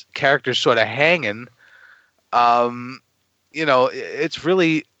its characters sort of hanging. It's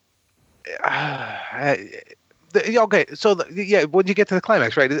really Okay, so yeah, when you get to the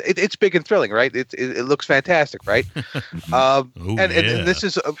climax, right? It's big and thrilling, right? It looks fantastic, right? And this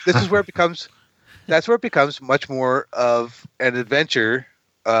is where it becomes much more of an adventure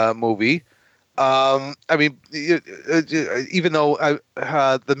movie. I mean, even though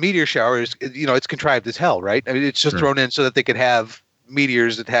the meteor shower is, it's contrived as hell, right? I mean, it's just thrown in so that they could have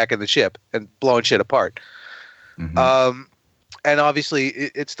meteors attacking the ship and blowing shit apart. Mm-hmm. And obviously,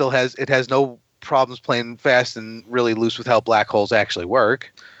 it still has no problems playing fast and really loose with how black holes actually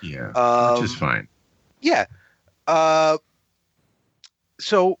work. Yeah, which is fine. Yeah.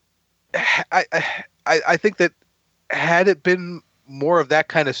 So I think that had it been more of that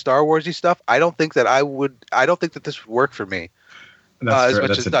kind of Star Warsy stuff, I don't think that this would work for me as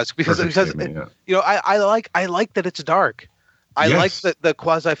much as it does, because I like that it's dark. I like the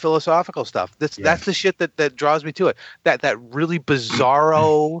quasi philosophical stuff. That's the shit that draws me to it. That really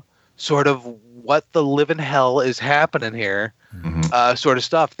bizarro sort of what the living hell is happening here, sort of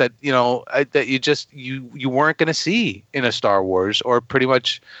stuff that that you weren't going to see in a Star Wars or pretty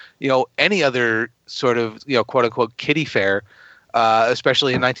much any other sort of quote unquote kiddie fare,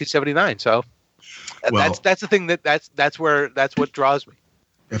 especially in 1979. So that's the thing that's what draws me.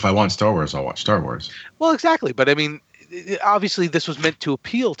 If I want Star Wars, I'll watch Star Wars. Well, exactly, but I mean, obviously this was meant to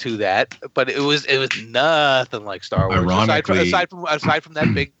appeal to that, but it was nothing like Star Wars. Ironically, aside from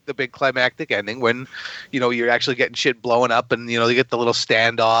the big climactic ending when you're actually getting shit blowing up and they get the little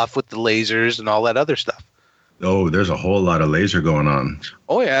standoff with the lasers and all that other stuff. Oh, there's a whole lot of laser going on.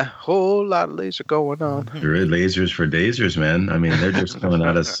 Oh yeah, whole lot of laser going on. There is lasers for dazers, man. I mean, they're just coming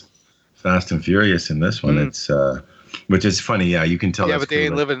at us fast and furious in this one. It's which is funny. Yeah, you can tell. Yeah, but they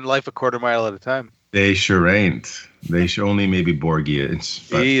ain't living life a quarter mile at a time. They sure ain't. They sure only maybe Borgie is.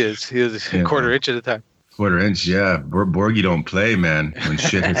 He is a quarter inch at a time. Quarter inch, yeah. Borgie don't play, man, when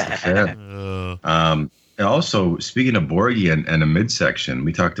shit hits the fan. And also, speaking of Borgie and a midsection,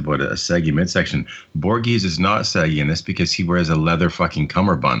 we talked about a saggy midsection. Borgie's is not saggy in this because he wears a leather fucking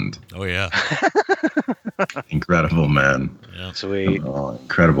cummerbund. Oh, yeah. Incredible, man. Yeah. Sweet. Oh,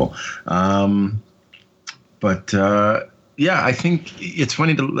 incredible. Yeah, I think it's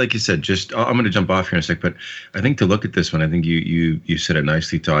funny to, like you said, just I'm going to jump off here in a sec, but I think to look at this one, I think you said it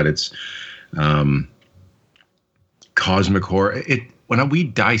nicely, Todd. It's cosmic horror. When we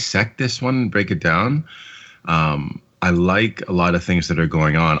dissect this one, break it down, I like a lot of things that are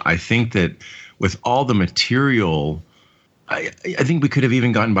going on. I think that with all the material, I think we could have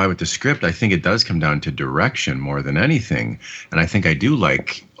even gotten by with the script. I think it does come down to direction more than anything, and I think I do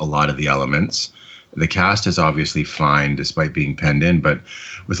like a lot of the elements. The cast is obviously fine despite being penned in, but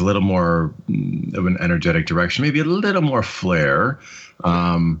with a little more of an energetic direction, maybe a little more flair,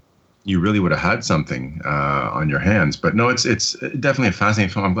 you really would have had something on your hands. But no, it's definitely a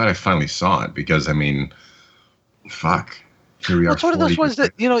fascinating film. I'm glad I finally saw it because, I mean, fuck. Here we are. It's one of those ones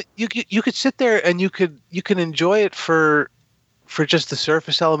that, you could sit there and you can enjoy it for just the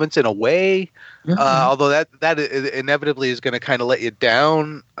surface elements in a way, although that inevitably is going to kind of let you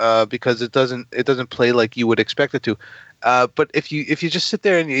down because it doesn't play like you would expect it to. But if you just sit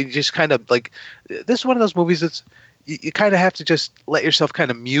there and you just kind of like, this is one of those movies that's you kind of have to just let yourself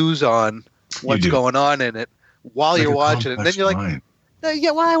kind of muse on what's going on in it while you're watching it, and then you're like,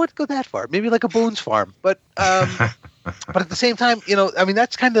 yeah, well, I wouldn't go that far. Maybe like a Boone's Farm, but but at the same time, I mean,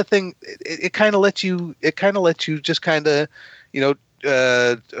 that's kind of the thing. It kind of lets you just kind of.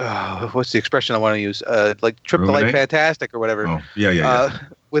 What's the expression I want to use? Like trip the light fantastic or whatever. Oh, yeah.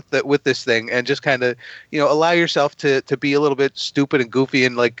 With this thing, and just kind of allow yourself to be a little bit stupid and goofy,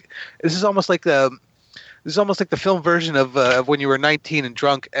 and like this is almost like the film version of when you were 19 and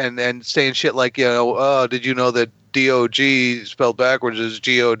drunk and saying shit like oh, did you know that DOG spelled backwards is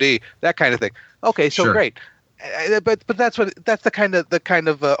GOD, that kind of thing. Okay, so sure. Great, but that's the kind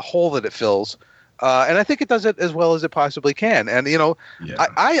of hole that it fills. And I think it does it as well as it possibly can. And,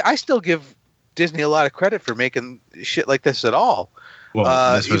 I still give Disney a lot of credit for making shit like this at all.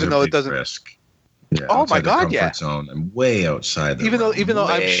 Well, this was even though it doesn't. Risk. Yeah, oh my God! Yeah. Zone and way outside. Even though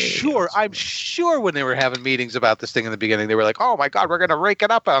I'm sure when they were having meetings about this thing in the beginning, they were like, "Oh my God, we're going to rake it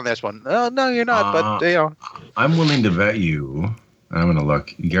up on this one." No, you're not. But I'm willing to bet you. I'm going to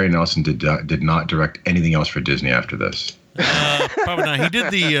look. Gary Nelson did not direct anything else for Disney after this. Probably not. He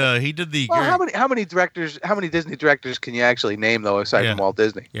did the. Well, how many Disney directors can you actually name though, aside from Walt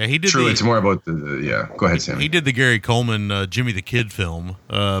Disney? Yeah, he did. True, it's more about the. Go ahead, Sam. He did the Gary Coleman Jimmy the Kid film,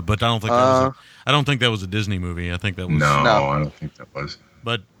 but I don't think that was a Disney movie. I think that was no. I don't think that was.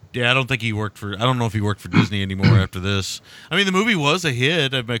 But yeah, I don't think he worked for. I don't know if he worked for Disney anymore after this. I mean, the movie was a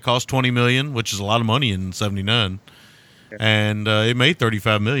hit. It cost $20 million, which is a lot of money in '79. and it made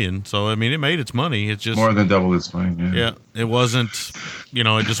 $35 million. So I mean, it made its money. It's just More than double its money. yeah. It wasn't,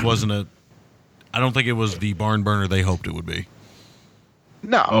 it just wasn't a. I don't think it was the barn burner they hoped it would be.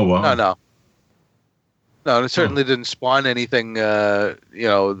 No. Oh, wow. No, it certainly didn't spawn anything. That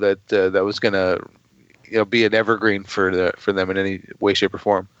was gonna, be an evergreen for them in any way, shape, or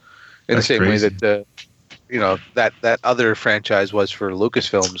form. In That's the same crazy. way that that other franchise was for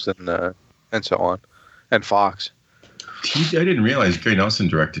Lucasfilms and so on, and Fox. I didn't realize Gary Nelson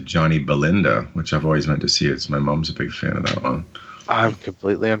directed Johnny Belinda, which I've always meant to see. It's my mom's a big fan of that one. I'm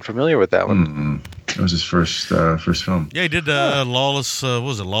completely unfamiliar with that one. It was his first film. Yeah, he did Lawless. What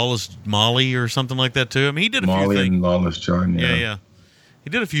was it, Lawless Molly or something like that too? I mean, he did a few Molly things. and Lawless John. Yeah. He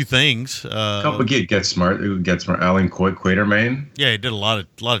did a few things. Couple Get Smart. Alan Quatermain. Yeah, he did a lot of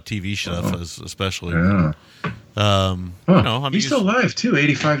TV stuff, especially. Yeah. He's still alive too.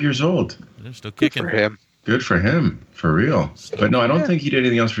 85 years old. They're still Good kicking. for him. Good for him, for real. But no, I don't think he did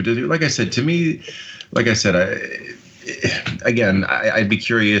anything else for Disney. Like I said, to me, I'd be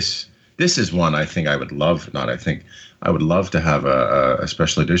curious. This is one I think I would love. I would love to have a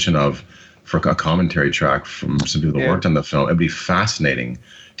special edition of for a commentary track from some people that worked on the film. It'd be fascinating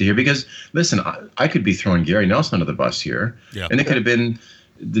to hear because listen, I could be throwing Gary Nelson under the bus here, and it could have been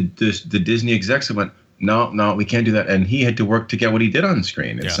the Disney execs that went, no, we can't do that, and he had to work to get what he did on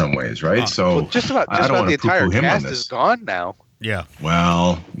screen in some ways, right? So just about the entire cast is gone now. Yeah.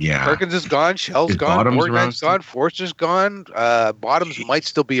 Well, yeah. Perkins is gone. Shell's gone. Morgan's gone. Forster's gone. Bottoms might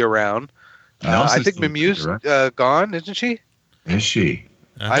still be around. I think Mimu's gone, isn't she? Is she?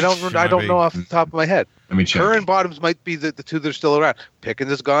 I don't know off the top of my head. Let me check. Her and Bottoms might be the two that are still around.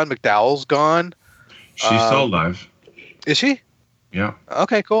 Pickens is gone. McDowell's gone. She's still alive. Is she? Yeah.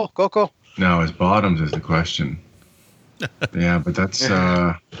 Okay, cool. Now, his Bottoms is the question. Yeah, but that's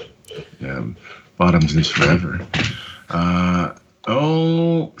Bottoms is forever.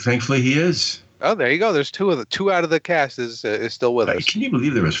 Thankfully he is. Oh, there you go. There's two out of the cast is still with us. Can you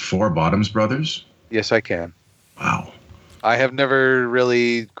believe there was 4 Bottoms brothers? Yes, I can. Wow. I have never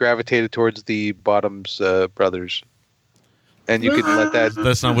really gravitated towards the Bottoms brothers. And you can let that...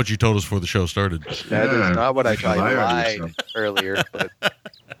 That's not what you told us before the show started. That is not what I lied earlier. But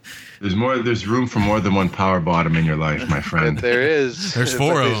there's room for more than one power bottom in your life, my friend. There is. There's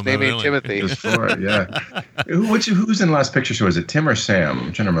 4 of them. His name ain't Timothy. There's 4, yeah. Who's in the last picture show? Is it Tim or Sam?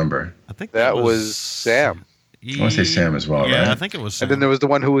 I'm trying to remember. I think that was Sam. I want to say Sam as well, right? Yeah, I think it was Sam. And then there was the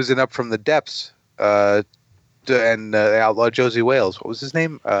one who was in Up from the Depths, and Outlaw Josie Wales. What was his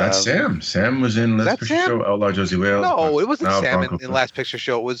name? That's Sam. Sam was in Last Picture Show, Outlaw Josie Wales. No, it wasn't Sam in Last Picture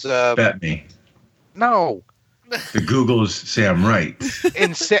Show. It was... Bet me. No. The Google's Sam Wright.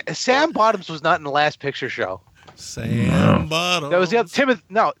 And Sam Bottoms was not in the Last Picture Show. Sam Bottoms. That was the other Timothy.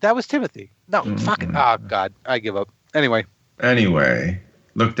 No, that was Timothy. No, fucking. Oh God, I give up. Anyway,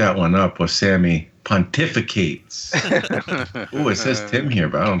 look that one up. Where Sammy pontificates. Ooh, it says Tim here,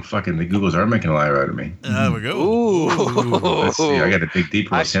 but I don't fucking. The Googles are making a liar out of me. There we go. Ooh. Let's see. I got to dig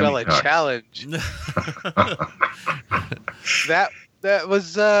deeper. I smell a challenge. That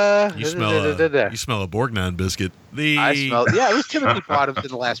was You smell a Borgnine biscuit. It was Timothy Bottoms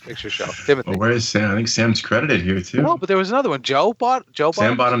in the Last Picture Show. Timothy. Well, where is Sam? I think Sam's credited here too. No, but there was another one. Joe Bottoms.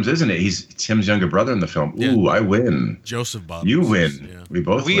 Sam Bottoms, isn't it? He's Tim's younger brother in the film. Ooh, I win. Joseph Bottoms. You win. Yeah. We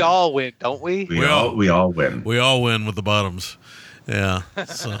both. We all win, don't we? We all win. We all win with the Bottoms. Yeah.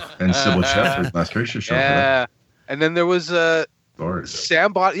 So. And Sybil Shepherd's Last Picture Show. Yeah. And then there was Lord.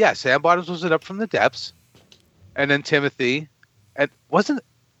 Sam Bottoms. Yeah, Sam Bottoms was in Up from the Depths, and then Timothy. And wasn't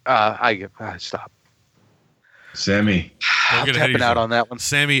stop. Sammy. I'm tapping out on that one.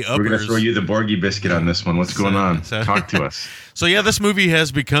 Sammy Uppers. We're going to throw you the Borgie biscuit on this one. What's going on? Talk to us. So yeah, this movie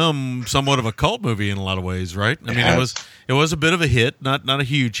has become somewhat of a cult movie in a lot of ways, right? I mean, it was a bit of a hit, not a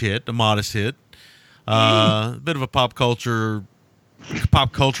huge hit, a modest hit. A bit of a pop cultural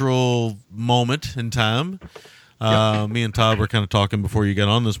moment in time. Me and Todd were kind of talking before you got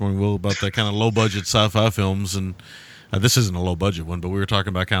on this morning, Will, about that kind of low budget sci-fi films, and this isn't a low budget one, but we were talking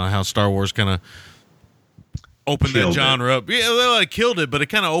about kind of how Star Wars kind of opened that genre up. Yeah, well, it killed it, but it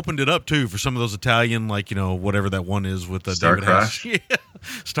kind of opened it up too for some of those Italian, whatever that one is with the Star David Crash. Yeah,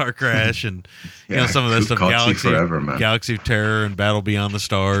 Star Crash, and some of that stuff. Galaxy of Terror, and Battle Beyond the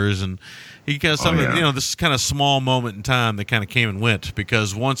Stars, and he got this kind of small moment in time that kind of came and went,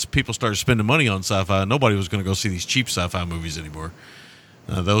 because once people started spending money on sci-fi, nobody was going to go see these cheap sci-fi movies anymore.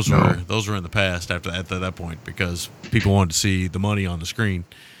 Those were in the past at that point, because people wanted to see the money on the screen,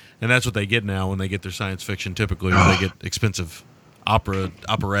 and that's what they get now when they get their science fiction. Typically, they get expensive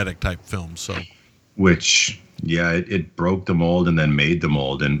operatic type films. So, which it broke the mold and then made the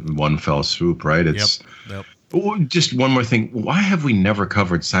mold in one fell swoop, right? It's yep. Oh, just one more thing. Why have we never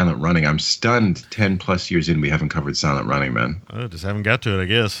covered Silent Running? I'm stunned 10 plus years in we haven't covered Silent Running, man. Just haven't got to it, I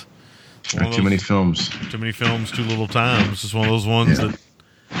guess. Too many films. Too many films, too little time. It's just one of those ones that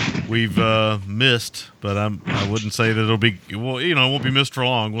we've missed, but I wouldn't say that it'll be, well, it won't be missed for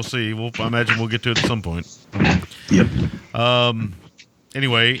long. We'll see. I imagine we'll get to it at some point. Yep.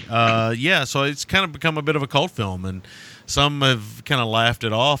 Anyway, so it's kind of become a bit of a cult film, and some have kind of laughed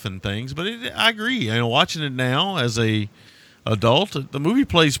it off and things, but I agree. Watching it now as a adult, the movie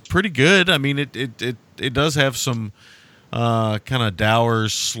plays pretty good. I mean, it does have some kind of dour,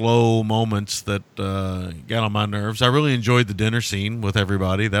 slow moments that got on my nerves. I really enjoyed the dinner scene with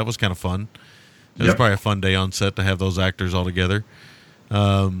everybody. That was kind of fun. It was probably a fun day on set to have those actors all together.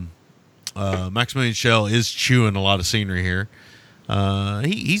 Maximilian Schell is chewing a lot of scenery here.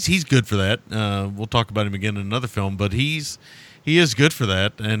 He's good for that. We'll talk about him again in another film, but he is good for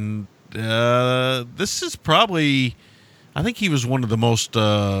that. And this is probably, I think he was one of the most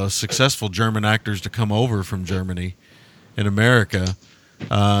successful German actors to come over from Germany in America.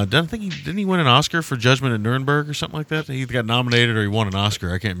 Didn't he win an Oscar for Judgment at Nuremberg or something like that? He got nominated or he won an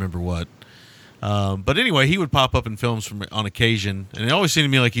Oscar. I can't remember what. But anyway, he would pop up in films on occasion, and it always seemed to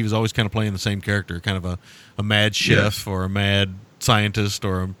me like he was always kind of playing the same character, kind of a mad chef or a mad scientist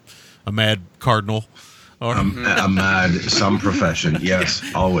or a mad cardinal. Or a mad some profession. Yes,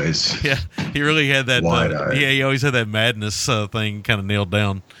 always. Yeah, he really had that. Wide-eyed. He always had that madness thing kind of nailed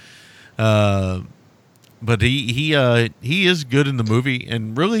down. But he is good in the movie,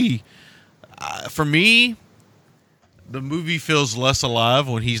 and really, for me, the movie feels less alive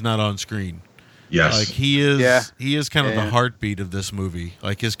when he's not on screen. Yes, like he is kind of the heartbeat of this movie.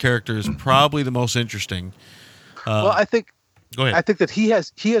 Like his character is probably the most interesting. Well, I think. Go ahead. I think that he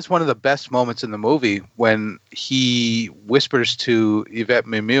has one of the best moments in the movie when he whispers to Yvette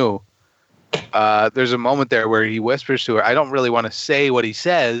Mimieux. There's a moment there where he whispers to her. I don't really want to say what he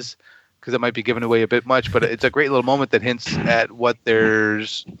says because it might be giving away a bit much, but it's a great little moment that hints at what there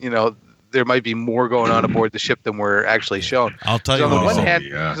might be more going on aboard the ship than we're actually shown. I'll tell you. On the one hand,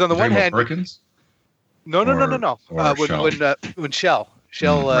 on the one hand, Perkins? No. When Shell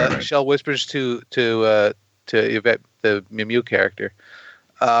whispers to Yvette, the Mimieux character,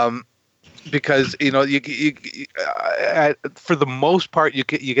 because for the most part you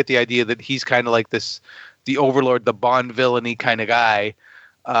get the idea that he's kind of like the overlord, the Bond villainy kind of guy,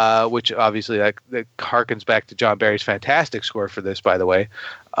 which obviously that harkens back to John Barry's fantastic score for this, by the way.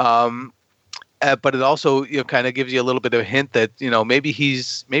 But it also kind of gives you a little bit of a hint that maybe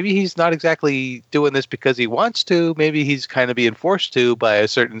he's not exactly doing this because he wants to. Maybe he's kind of being forced to by a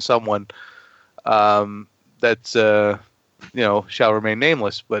certain someone. That's shall remain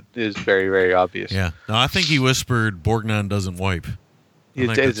nameless, but is very, very obvious. Yeah. No, I think he whispered Borgnine doesn't wipe.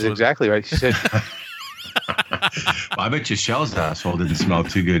 It's exactly right. He said. I bet you Shell's asshole didn't smell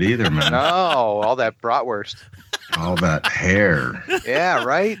too good either, man. No, all that bratwurst. All that hair. Yeah,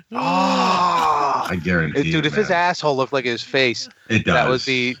 right? Oh, I guarantee dude, it, if his asshole looked like his face, it does. That would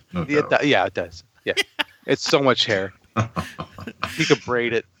be... No doubt. Yeah, it does. Yeah. It's so much hair. He could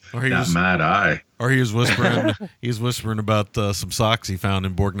braid it. Or he that was, mad eye. Or he was whispering. He was whispering about some socks he found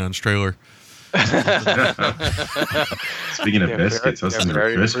in Borgnine's trailer. Speaking of biscuits, those things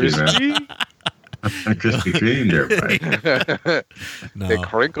are crispy, man. Krispy Kreme there, buddy. No, they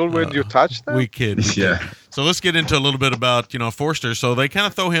crinkle when you touch them? We kid. Yeah. So let's get into a little bit about Forster. So they kind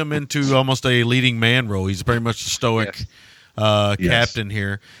of throw him into almost a leading man role. He's very much a stoic captain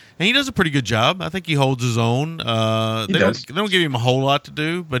here. And he does a pretty good job. I think he holds his own. They don't give him a whole lot to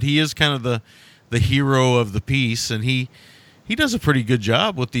do, but he is kind of the hero of the piece, and he does a pretty good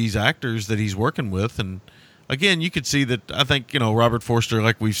job with these actors that he's working with. And again, you could see that. I think Robert Forster,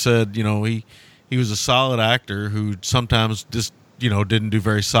 like we've said, he was a solid actor who sometimes just didn't do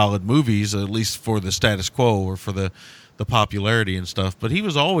very solid movies, at least for the status quo or for the popularity and stuff. But he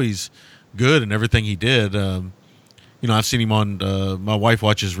was always good in everything he did. I've seen him on. My wife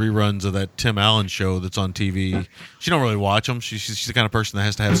watches reruns of that Tim Allen show that's on TV. She don't really watch them. She's the kind of person that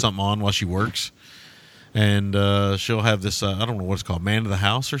has to have something on while she works, and she'll have this. I don't know what it's called, Man of the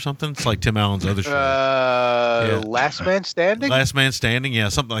House or something. It's like Tim Allen's other show. Last Man Standing. Last Man Standing, yeah,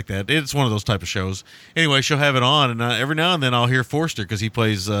 something like that. It's one of those type of shows. Anyway, she'll have it on, and every now and then I'll hear Forster because he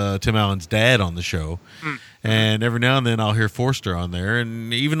plays Tim Allen's dad on the show. And every now and then I'll hear Forster on there,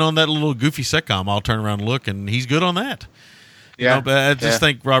 and even on that little goofy sitcom, I'll turn around and look, and he's good on that. Yeah, but I just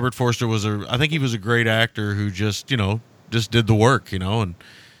think Robert Forster I think he was a great actor who just did the work, and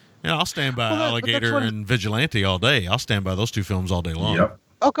I'll stand by Alligator and Vigilante all day. I'll stand by those two films all day long. Yep.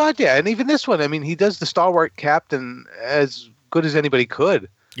 Oh God, yeah, and even this one. I mean, he does the stalwart captain as good as anybody could.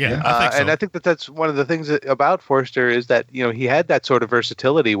 Yeah, I think so. And I think that's one of the things about Forster is that he had that sort of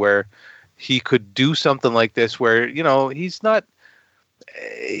versatility where he could do something like this, where he's not.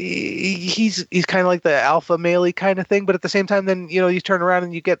 He's kind of like the alpha male kind of thing, but at the same time, then you turn around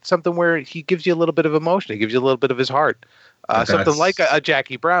and you get something where he gives you a little bit of emotion. He gives you a little bit of his heart, something like a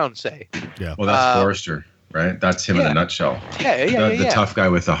Jackie Brown, say. Yeah. Well, that's Forrester, right? That's him in a nutshell. The tough guy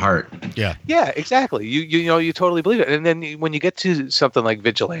with the heart. Yeah. Yeah, exactly. You totally believe it. And then when you get to something like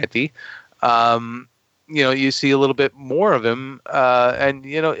Vigilante, you see a little bit more of him, and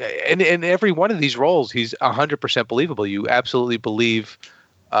in every one of these roles, he's 100% believable. You absolutely believe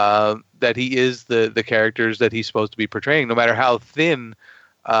that he is the characters that he's supposed to be portraying, no matter how thin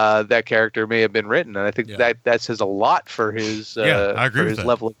that character may have been written. And I think that says a lot for his I agree with that.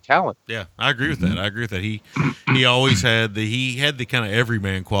 level of talent. Yeah, I agree with that. I agree with that. He always had the kind of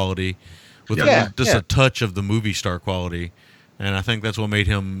everyman quality with just a touch of the movie star quality. And I think that's what made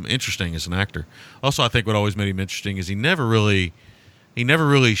him interesting as an actor. Also, I think what always made him interesting is he never really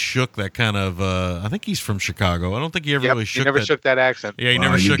shook that kind of. I think he's from Chicago. I don't think he ever really shook. He never shook that accent. Yeah, he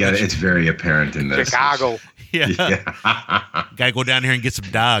never shook. It's very apparent in this. Chicago. Yeah. Gotta go down here and get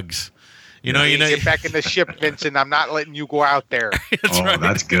some dogs. Get back in the ship, Vincent. I'm not letting you go out there.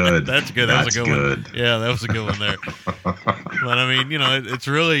 That's good. That's good. That was a good one. Yeah, that was a good one there. But I mean, it's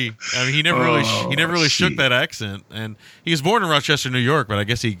really. I mean, he never really shook that accent. And he was born in Rochester, New York, but I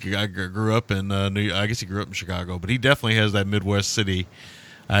guess he grew up in I guess he grew up in Chicago. But he definitely has that Midwest city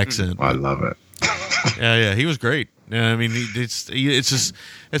accent. I love it. Yeah, he was great. Yeah, I mean, it's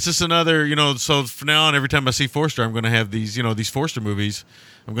just another. So from now on, every time I see Forster, I'm going to have these these Forster movies.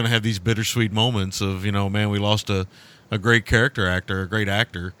 I'm going to have these bittersweet moments of, man, we lost a great character actor, a great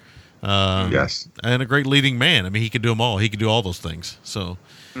actor. Yes. And a great leading man. I mean, he could do them all. He could do all those things. So,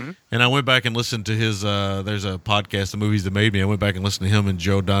 and I went back and listened to his, there's a podcast, The Movies That Made Me. I went back and listened to him and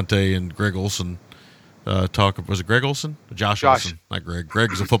Joe Dante and Greg Olson talk. Was it Greg Olson? Josh Olson. Not Greg.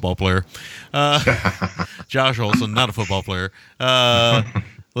 Greg is a football player. Josh Olson, not a football player.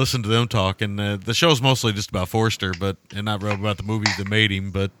 Listen to them talk, and the show's mostly just about Forster, and not really about the movies that made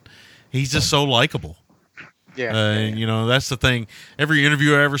him. But he's just so likable. Yeah, and that's the thing. Every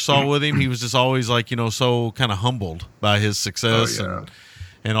interview I ever saw with him, he was just always like so kind of humbled by his success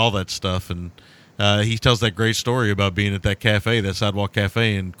and all that stuff. And he tells that great story about being at that cafe, that sidewalk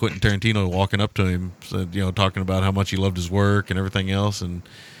cafe, and Quentin Tarantino walking up to him, talking about how much he loved his work and everything else, and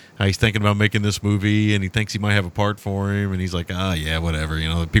how he's thinking about making this movie, and he thinks he might have a part for him, and he's like, yeah, whatever.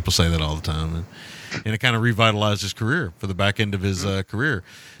 People say that all the time, and it kind of revitalized his career for the back end of his career.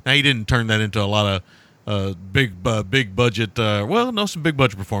 Now, he didn't turn that into a lot of big budget. Some big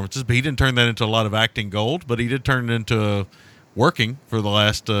budget performances, but he didn't turn that into a lot of acting gold. But he did turn it into working for the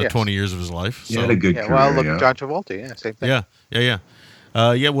last 20 years of his life. He had a good career. Well, look at John Travolta. Same thing. Yeah.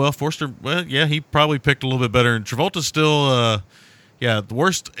 Forster. Well, yeah, he probably picked a little bit better, and Travolta's still. The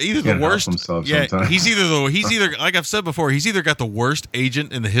worst. Either the worst. Yeah, sometimes. He's either like I've said before. He's either got the worst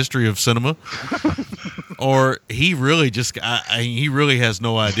agent in the history of cinema, or he really he really has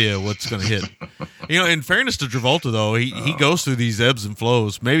no idea what's going to hit. In fairness to Travolta, though, he goes through these ebbs and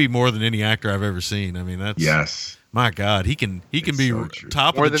flows, maybe more than any actor I've ever seen. I mean, that's my God. He can be so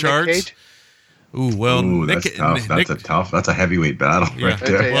top more of the charts. Nick Cage? That's tough. That's a heavyweight battle right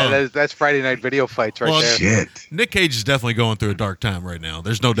there. That's Friday Night Video fights there. Shit. Nick Cage is definitely going through a dark time right now.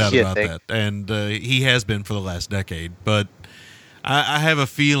 There's no doubt about that. And he has been for the last decade. But I have a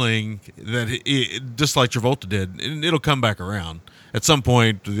feeling that just like Travolta did, it'll come back around. At some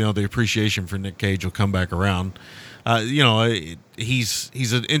point, the appreciation for Nick Cage will come back around.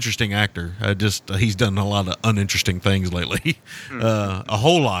 He's an interesting actor. He's done a lot of uninteresting things lately, a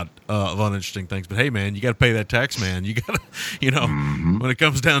whole lot of uninteresting things. But hey, man, you got to pay that tax, man. You got to, when it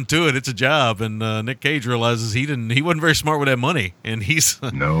comes down to it, it's a job. And Nick Cage realizes he wasn't very smart with that money, and he's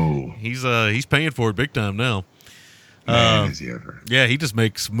paying for it big time now. Man, is he ever? Yeah, he just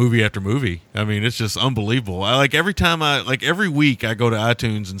makes movie after movie. I mean, it's just unbelievable. Every week I go to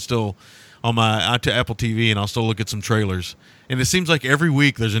iTunes and still on my Apple TV, and I'll still look at some trailers. And it seems like every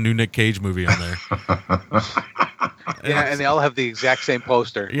week there's a new Nick Cage movie on there. And they all have the exact same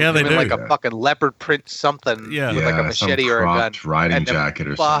poster. Yeah, they do. Like a fucking leopard print something with like a machete or a gun. Riding jacket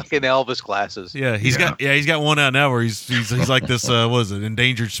or fucking something. Elvis glasses. Yeah, he's got one out now where he's like this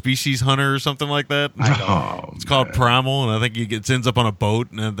endangered species hunter or something like that. It's called Primal, and I think he ends up on a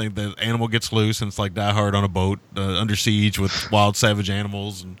boat, and I think the animal gets loose, and it's like Die Hard on a boat under siege with wild savage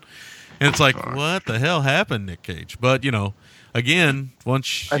animals, and it's like, what the hell happened, Nick Cage? But again,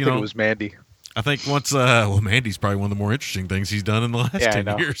 once I think it was Mandy. I think once, Mandy's probably one of the more interesting things he's done in the last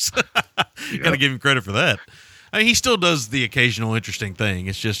 10 years. You got to give him credit for that. I mean, he still does the occasional interesting thing.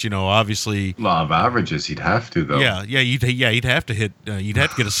 It's just, obviously. Law of averages, he'd have to though. Yeah, you'd have to hit. You'd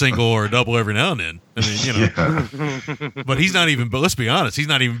have to get a single or a double every now and then. I mean, Yeah. But he's not even. But let's be honest, he's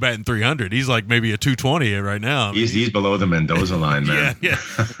not even batting 300. He's like maybe a 220 right now. I mean, He's below the Mendoza line, man. yeah.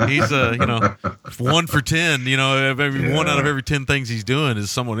 He's 1 for 10. One out of every 10 things he's doing is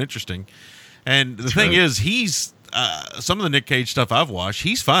somewhat interesting. And the thing is, he's some of the Nick Cage stuff I've watched.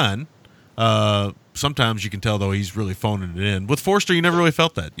 He's fine. Sometimes you can tell though he's really phoning it in. With Forster, you never really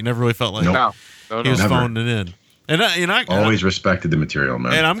felt that. You never really felt like Nope. No, he was never. phoning it in. And I Always respected the material,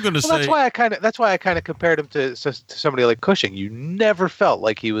 man. And I'm going to Well, say that's why I kind of compared him to somebody like Cushing. You never felt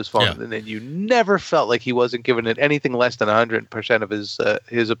like he was phoning it in. You never felt like he wasn't giving it anything less than 100% of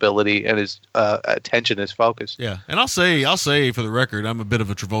his ability and his attention, his focus. yeah. And I'll say for the record, I'm a bit of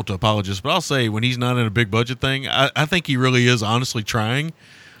a Travolta apologist, but I'll say when he's not in a big budget thing, I think he really is honestly trying.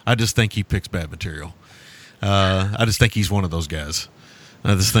 I just think he picks bad material. I just think he's one of those guys.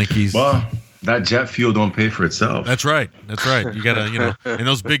 I just think he's. Well, that jet fuel don't pay for itself. That's right. You gotta, and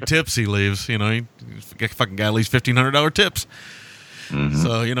those big tips he leaves, he fucking guy leaves $1,500 tips. Mm-hmm.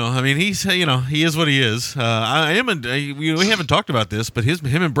 So I mean, he's he is what he is. We haven't talked about this, but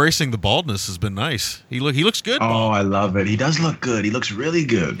him embracing the baldness has been nice. He looks good. Oh, Bald. I love it. He does look good. He looks really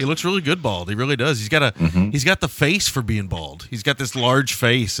good. He looks really good bald. He really does. He's got he's got the face for being bald. He's got this large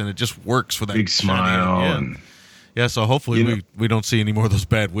face, and it just works for that Big shiny- smile. Yeah. And Yeah, so hopefully we don't see any more of those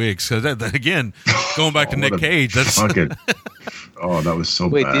bad wigs. Because again, going back to Nick Cage, that's fucking. Oh, that was so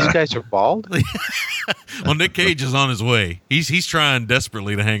Wait, bad. these guys are bald? well, Nick Cage is on his way. He's trying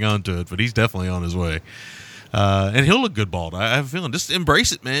desperately to hang on to it, but he's definitely on his way. And he'll look good bald. I have a feeling. Just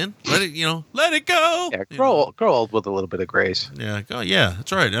embrace it, man. Let it go. Yeah, grow old with a little bit of grace. Yeah, yeah,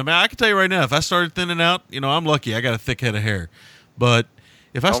 that's right. I mean, I can tell you right now, if I started thinning out, I'm lucky. I got a thick head of hair, but.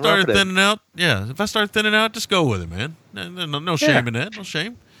 If I started thinning out, just go with it, man. No shame in that. No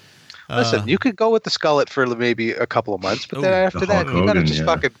shame. Listen, you could go with the skullet for maybe a couple of months, but then after the that, Hulk you gotta Hogan, just yeah.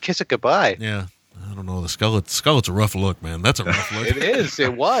 fucking kiss it goodbye. Yeah. I don't know. The skullet's a rough look, man. That's a rough look. It is.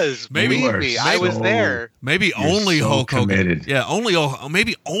 It was. Maybe- Believe me, I was there. Maybe You're only so Hulk committed. Hogan. Yeah,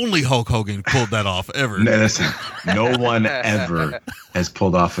 maybe only Hulk Hogan pulled that off ever. No, listen, no one ever has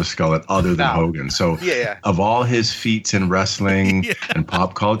pulled off a skullet other than No. Hogan. So, Yeah. of all his feats in wrestling Yeah. and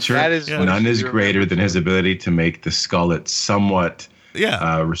pop culture, That is what none is you greater remember. than his ability to make the skullet somewhat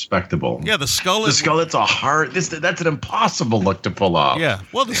respectable. Yeah, the skullet. The skullet's a hard. That's an impossible look to pull off. Yeah.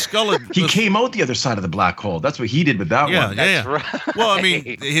 Well, the skullet. He came out the other side of the black hole. That's what he did with that Yeah, one. yeah. That's right. Well, I mean,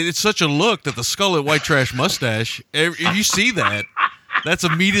 it's such a look that the skullet white trash mustache. If you see that, that's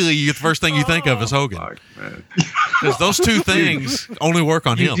immediately the first thing you think of is Hogan. Fuck, man. Because those two things only work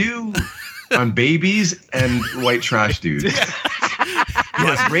on You him. do on babies and white trash dudes.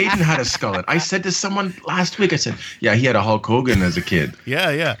 Yes, Raiden had a skullet. I said to someone last week, I said, yeah, he had a Hulk Hogan as a kid.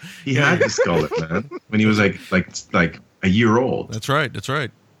 Yeah. He had the skullet, man, when he was like a year old. That's right.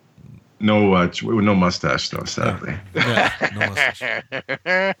 No, no mustache though, sadly. Yeah. No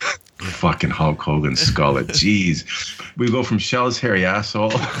mustache. Fucking Hulk Hogan skullet. Jeez, we go from Shell's hairy asshole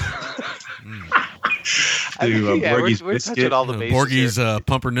to Borgie's we're touching biscuit. all the bases Borgie's here.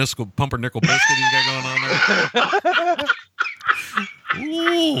 pumpernickel biscuit he's got going on there.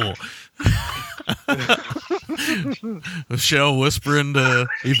 Ooh. Shell whispering to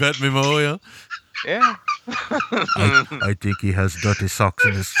Yvette Mimoya. Yeah. I think he has dirty socks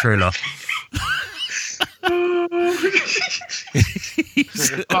in his trailer.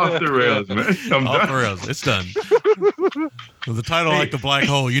 Off the rails, man. I'm Off done. the rails. It's done. With the title like the black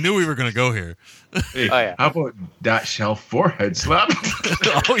hole, you knew we were going to go here. Hey, Oh, yeah. how about that Shell forehead slap?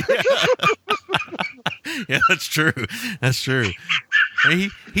 Oh yeah, yeah, that's true.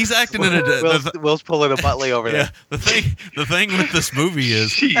 He's acting in a. Will's pulling a Butley over Yeah, there. the thing with this movie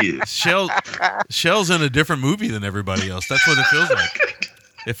is Jeez. Shell's in a different movie than everybody else. That's what it feels like.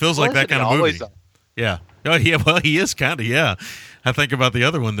 It feels like that kind of Always movie. so. Yeah. Oh, yeah. Well, he is kind of. Yeah. I think about the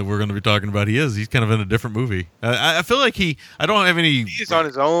other one that we're going to be talking about. He's kind of in a different movie. I feel like I don't have any. He's on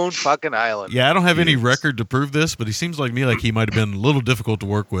his own fucking island. Yeah, I don't have any Yes. record to prove this, but he seems like me like he might have been a little difficult to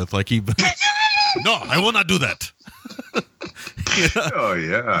work with. Like he. No, I will not do that. Oh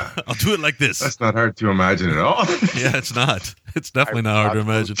yeah, I'll do it like this. that's not hard to imagine at all. Yeah, it's not. It's definitely not hard to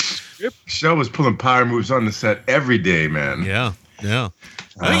imagine. Shell was pulling power moves on the set every day, man. Yeah.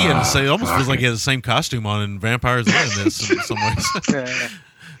 I think he had the same. It almost feels like he had the same costume on in Vampires and this in some ways.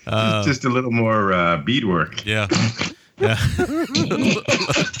 Just a little more beadwork. Yeah. Yeah.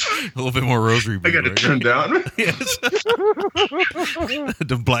 A little bit more rosary I bead. got to right? turn down. Yes.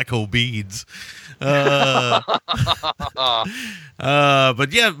 The black hole beads. But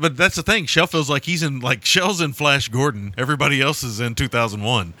that's the thing. Shell feels like he's in, like, Shell's in Flash Gordon. Everybody else is in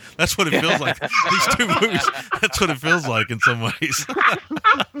 2001. That's what it feels like. These two movies. That's what it feels like in some ways.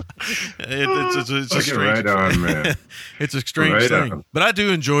 It's a Okay, strange. right on, man. It's a strange Right thing. on. But I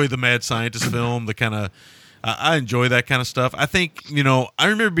do enjoy the mad scientist film. The kind of I enjoy that kind of stuff. I think, I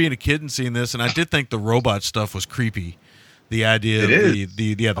remember being a kid and seeing this, and I did think the robot stuff was creepy. The idea It of is.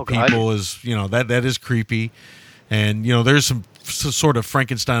 the Oh, God. people is, that is creepy. And, there's some sort of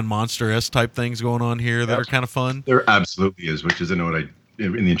Frankenstein monster-esque type things going on here that are kind of fun. There absolutely is, which is, I know what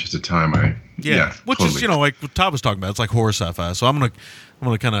in the interest of time, Which totally. is, like what Todd was talking about. It's like horror sci-fi. So I'm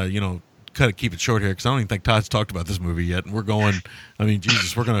gonna kind of, kind of keep it short here because I don't even think Todd's talked about this movie yet. And we're going,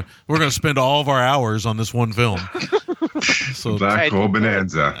 Jesus, we're gonna spend all of our hours on this one film. So Black Hole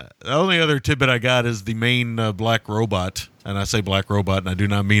Bonanza. the only other tidbit I got is the main black robot, and I say black robot, and I do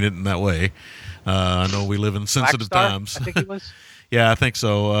not mean it in that way. I know we live in sensitive Black Star, times. I think he was. Yeah, I think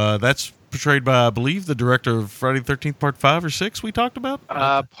so. That's portrayed by, I believe, the director of Friday the 13th, Part 5 or 6 we talked about?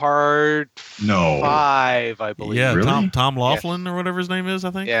 Part No. 5, I believe. Yeah, Really? Tom Laughlin or whatever his name is,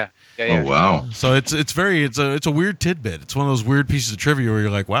 I think. Yeah. Oh, wow. So it's a weird tidbit. It's one of those weird pieces of trivia where you're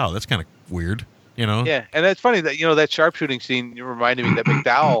like, wow, that's kind of weird, Yeah, and that's funny that that sharpshooting scene reminded me that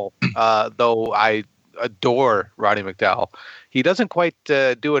McDowell, though I adore Roddy McDowell, he doesn't quite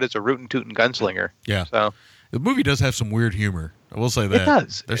do it as a rootin' tootin' gunslinger. Yeah. So The movie does have some weird humor. I will say that. It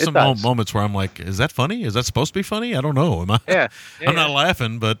does. There's It some does. moments where I'm like, is that funny? Is that supposed to be funny? I don't know. Am I? yeah, I'm not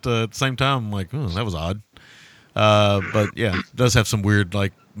laughing, but at the same time, I'm like, oh, that was odd. But yeah, it does have some weird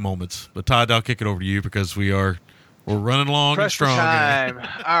moments. But Todd, I'll kick it over to you because we're running long and Press for strong. here. time.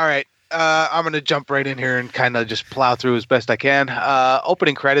 All right. I'm going to jump right in here and kind of just plow through as best I can.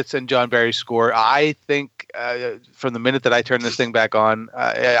 Opening credits and John Barry's score. I think from the minute that I turn this thing back on,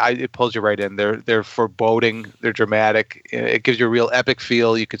 it pulls you right in. They're foreboding. They're dramatic. It gives you a real epic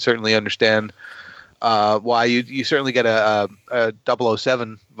feel. You could certainly understand why you certainly get a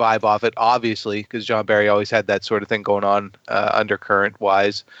 007 vibe off it, obviously, because John Barry always had that sort of thing going on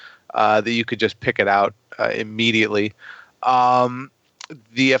undercurrent-wise, that you could just pick it out immediately.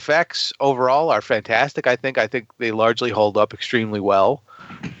 The effects overall are fantastic. I think they largely hold up extremely well.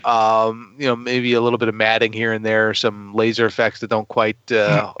 Maybe a little bit of matting here and there, some laser effects that don't quite,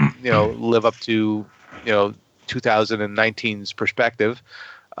 live up to, 2019's perspective.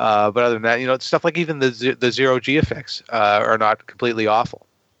 But other than that, stuff like even the zero-G effects are not completely awful.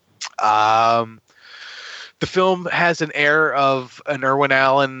 The film has an air of an Irwin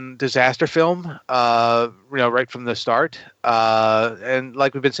Allen disaster film, right from the start. And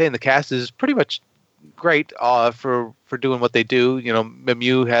like we've been saying, the cast is pretty much great for doing what they do.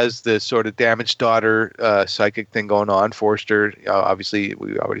 Mimu has this sort of damaged daughter psychic thing going on. Forster, obviously,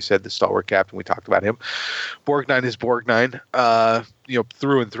 we already said the stalwart captain. We talked about him. Borgnine is Borgnine,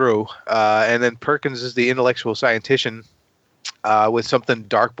 through and through. And then Perkins is the intellectual scientician with something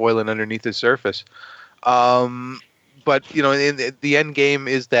dark boiling underneath his surface. But in the end game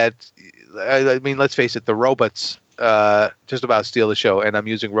is that, let's face it, the robots just about steal the show, and I'm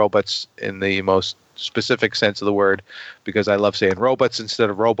using robots in the most specific sense of the word because I love saying robots instead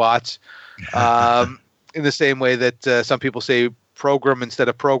of robots. In the same way that some people say program instead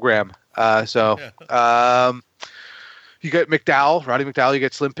of program. You get Roddy McDowell, you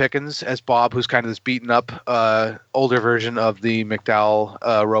get Slim Pickens as Bob, who's kind of this beaten up older version of the McDowell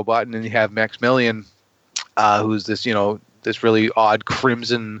robot, and then you have Maximilian, who's this this really odd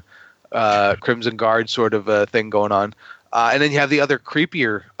crimson guard sort of thing going on, and then you have the other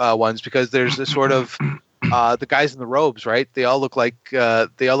creepier ones because there's this sort of the guys in the robes, right? They all look like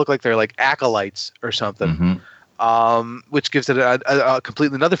they're like acolytes or something, which gives it a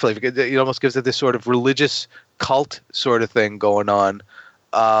completely another flavor. It almost gives it this sort of religious cult sort of thing going on,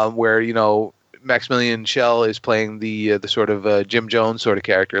 where Maximilian Schell is playing the sort of Jim Jones sort of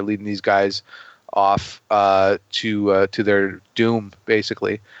character, leading these guys off to their doom,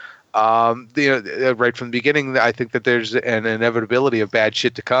 basically. Right from the beginning, I think that there's an inevitability of bad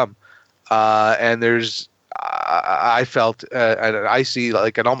shit to come, and I felt and I see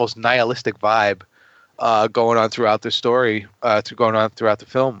like an almost nihilistic vibe going on throughout the story, going on throughout the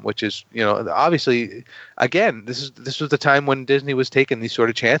film, which is obviously, again, this was the time when Disney was taking these sort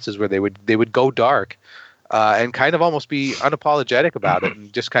of chances where they would go dark, and kind of almost be unapologetic about it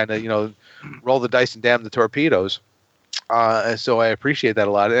and just kind of roll the dice and damn the torpedoes. So I appreciate that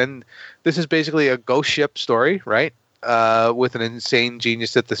a lot. And this is basically a ghost ship story, right? with an insane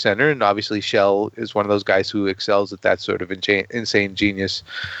genius at the center, and obviously Shell is one of those guys who excels at that sort of insane genius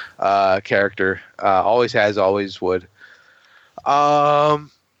character. Always has, always would.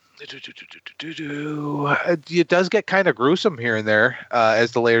 It does get kind of gruesome here and there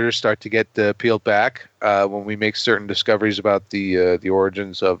as the layers start to get peeled back when we make certain discoveries about the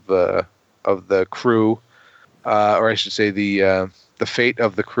origins of the crew, or I should say the fate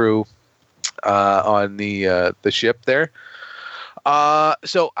of the crew on the ship there.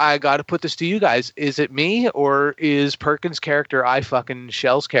 So I got to put this to you guys: is it me, or is Perkins' character I fucking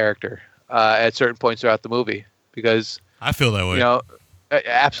Shell's character at certain points throughout the movie? Because I feel that way. You know,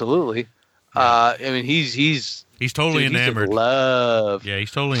 absolutely. I mean, he's totally enamored. He's in love. Yeah,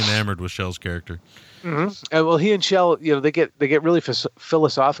 he's totally enamored with Shell's character. Mm-hmm. And well, he and Shell, they get really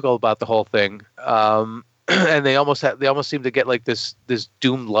philosophical about the whole thing, and they almost seem to get like this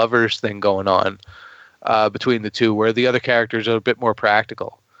doomed lovers thing going on between the two, where the other characters are a bit more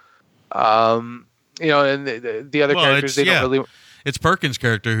practical. And the other characters they don't really. It's Perkins'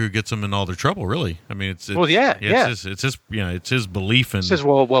 character who gets them in all their trouble, really. I mean, it's his belief in. It says,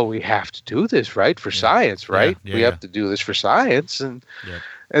 well, we have to do this, right, for science, right? We have to do this for science, and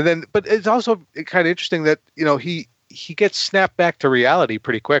then, but it's also kind of interesting that he gets snapped back to reality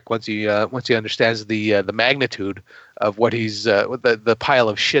pretty quick once he understands the magnitude of what he's the pile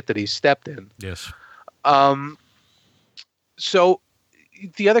of shit that he's stepped in. Yes. So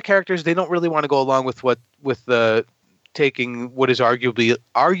the other characters, they don't really want to go along with the taking what is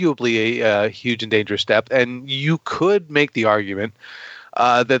arguably a huge and dangerous step, and you could make the argument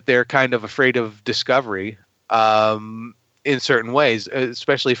that they're kind of afraid of discovery in certain ways,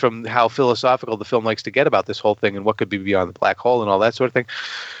 especially from how philosophical the film likes to get about this whole thing and what could be beyond the black hole and all that sort of thing.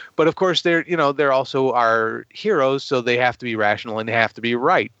 But of course, they're also our heroes, so they have to be rational and they have to be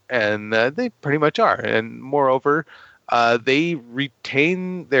right, and they pretty much are. And moreover, they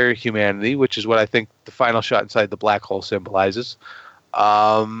retain their humanity, which is what I think the final shot inside the black hole symbolizes.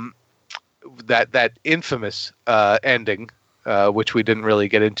 That infamous ending, which we didn't really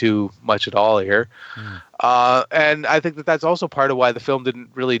get into much at all here. And I think that's also part of why the film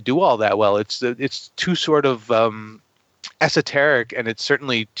didn't really do all that well. It's too sort of esoteric, and it's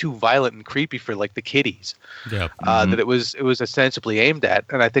certainly too violent and creepy for like the kiddies. Yeah. That it was ostensibly aimed at,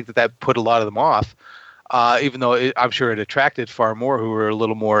 and I think that put a lot of them off. Even though I'm sure it attracted far more who were a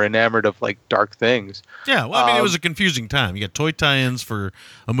little more enamored of like dark things. Yeah, well, I mean, it was a confusing time. You got toy tie-ins for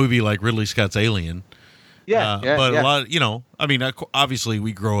a movie like Ridley Scott's Alien. But a lot, I mean, obviously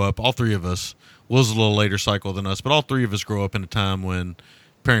we grow up. All three of us. Will's a little later cycle than us, but all three of us grow up in a time when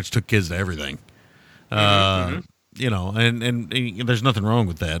parents took kids to everything. And there's nothing wrong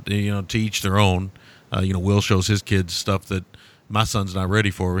with that. To each their own. Will shows his kids stuff that my son's not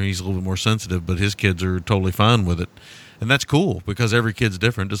ready for. He's a little bit more sensitive, but his kids are totally fine with it. And that's cool because every kid's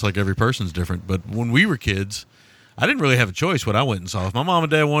different, just like every person's different. But when we were kids, I didn't really have a choice what I went and saw. If my mom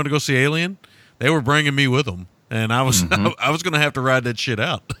and dad wanted to go see Alien, they were bringing me with them. And I was I was going to have to ride that shit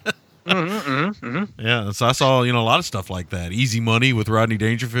out. Yeah, so I saw, a lot of stuff like that. Easy Money with Rodney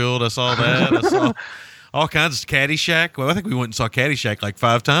Dangerfield. I saw that. I saw all kinds of Caddyshack. Well, I think we went and saw Caddyshack like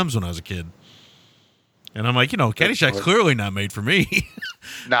 5 times when I was a kid. And I'm like, Caddyshack's clearly not made for me.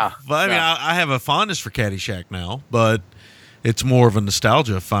 Nah. But I mean, I have a fondness for Caddyshack now, but it's more of a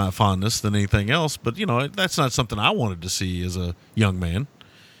nostalgia fondness than anything else. But, that's not something I wanted to see as a young man.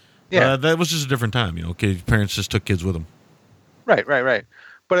 Yeah. That was just a different time, parents just took kids with them. Right.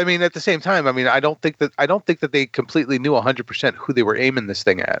 But I mean, at the same time, I don't think that they completely knew 100% who they were aiming this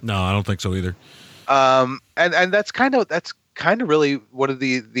thing at. No, I don't think so either. And that's kind of really one of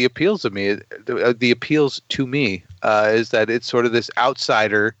the appeals of me. The appeals to me is that it's sort of this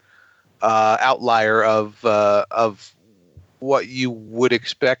outlier of what you would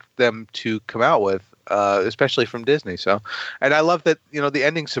expect them to come out with, especially from Disney. So, and I love that the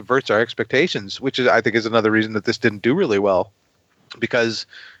ending subverts our expectations, which I think is another reason that this didn't do really well, because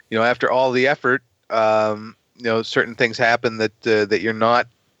after all the effort, certain things happen that you're not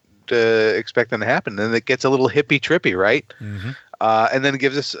expecting to happen, and it gets a little hippie trippy, right? Mm-hmm. And then it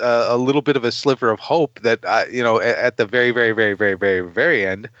gives us a little bit of a sliver of hope that at the very, very, very, very, very, very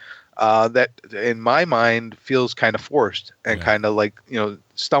end, that in my mind feels kind of forced and kind of like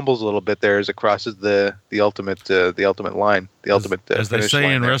stumbles a little bit there as it crosses the ultimate line, as they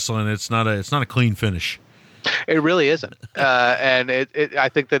say in wrestling. It's not a clean finish. It really isn't, and I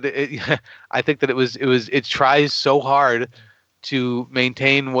think that it tries so hard to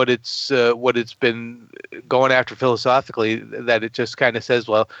maintain what it's been going after philosophically, that it just kind of says,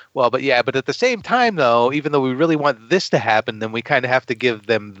 but at the same time, though, even though we really want this to happen, then we kind of have to give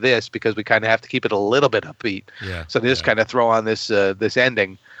them this because we kind of have to keep it a little bit upbeat. Yeah. So they just kind of throw on this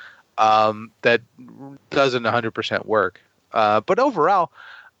ending that doesn't 100% work. But overall,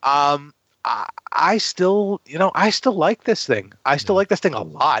 I still like this thing. I still like this thing a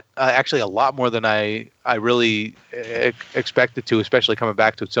lot. Actually, a lot more than I really expected to, especially coming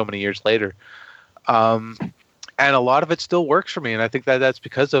back to it so many years later. And a lot of it still works for me, and I think that's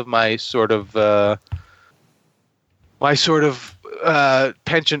because of my sort of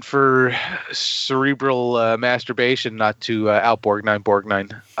penchant for cerebral masturbation, not to out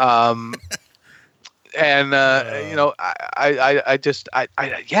Borgnine. And I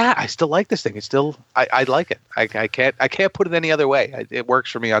still like this thing. It's still I like it. I can't put it any other way. It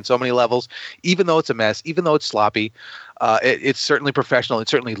works for me on so many levels. Even though it's a mess, even though it's sloppy, it's certainly professional. It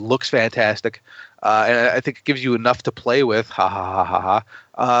certainly looks fantastic, and I think it gives you enough to play with. That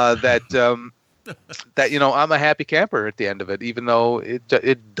I'm a happy camper at the end of it. Even though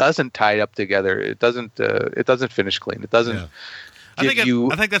it doesn't tie it up together. It doesn't finish clean. It doesn't. Yeah.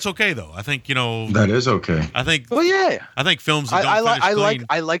 I think that's okay, though. I think that is okay. I think. Well, yeah. I think films that don't finish clean.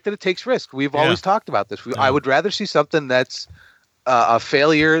 I like that it takes risk. We've always talked about this. I would rather see something that's a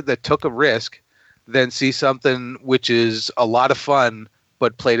failure that took a risk than see something which is a lot of fun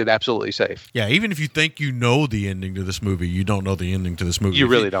but played it absolutely safe. Yeah, even if you think you know the ending to this movie, you don't know the ending to this movie. You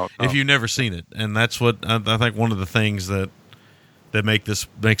really don't know. If you've never seen it, and that's what I think one of the things that makes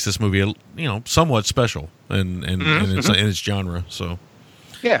this movie, somewhat special in its genre. So,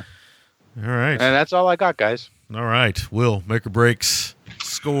 yeah. All right, and that's all I got, guys. All right, Will, make or breaks,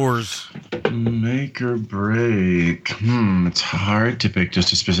 scores. Make or break. It's hard to pick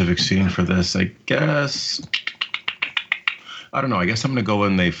just a specific scene for this. I guess. I don't know. I guess I'm going to go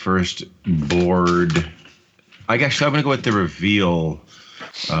when they first board. I'm going to go with the reveal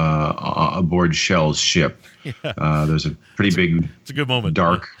aboard Shell's ship. Yeah. There's a pretty big, it's a good moment,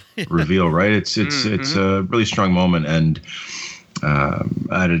 dark reveal, right? It's a really strong moment, and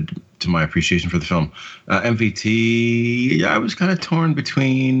added to my appreciation for the film. MVT, I was kind of torn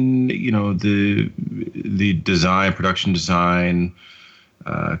between the design, production design,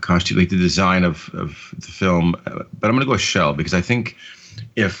 costume, like the design of the film, but I'm going to go with Shell because I think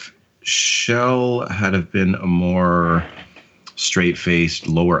if Shell had have been a more straight-faced,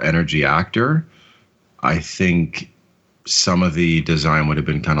 lower energy actor, I think some of the design would have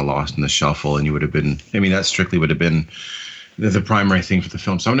been kind of lost in the shuffle, and you would have been. I mean, that strictly would have been the primary thing for the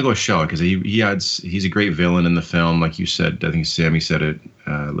film. So I'm going to go with Shell because he's a great villain in the film, like you said. I think Sammy said it,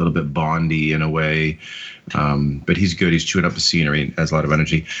 a little bit Bondy in a way, but he's good. He's chewing up the scenery, has a lot of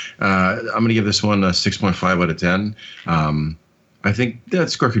energy. I'm going to give this one a 6.5 out of 10. I think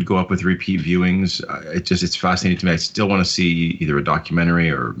that score could go up with repeat viewings. It's fascinating to me. I still want to see either a documentary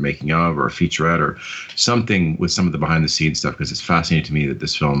or making of or a featurette or something with some of the behind the scenes stuff because it's fascinating to me that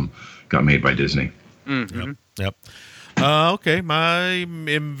this film got made by Disney. Mm-hmm. Yep. Okay, my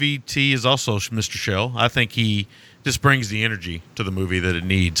MVT is also Mr. Shell. I think he just brings the energy to the movie that it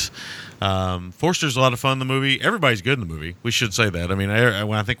needs. Forster's a lot of fun in the movie. Everybody's good in the movie. We should say that. I mean,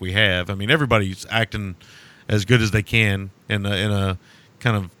 I think we have. I mean, everybody's acting as good as they can in a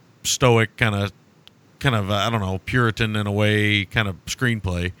kind of stoic, kind of I don't know, Puritan in a way, kind of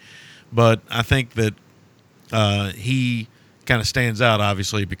screenplay. But I think that he kind of stands out,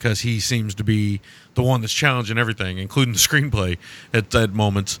 obviously, because he seems to be the one that's challenging everything, including the screenplay at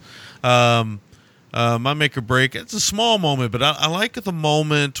moments. My make or break, it's a small moment, but I like the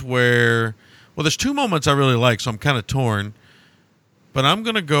moment where, well, there's two moments I really like, so I'm kind of torn. But I'm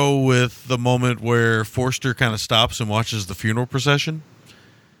going to go with the moment where Forster kind of stops and watches the funeral procession.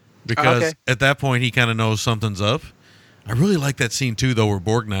 Because at that point, he kind of knows something's up. I really like that scene, too, though, where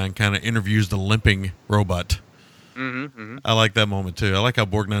Borgnine kind of interviews the limping robot. Mm-hmm. I like that moment, too. I like how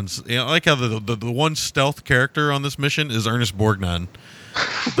Borgnine's... I like how the one stealth character on this mission is Ernest Borgnine.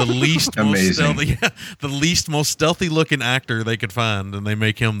 The least most stealthy... the least most stealthy-looking actor they could find, and they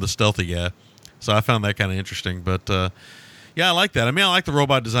make him the stealthy guy. So I found that kind of interesting, but... yeah, I like that. I mean, I like the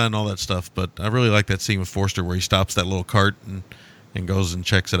robot design and all that stuff, but I really like that scene with Forster where he stops that little cart and goes and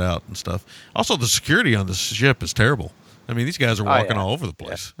checks it out and stuff. Also, the security on this ship is terrible. I mean, these guys are walking all over the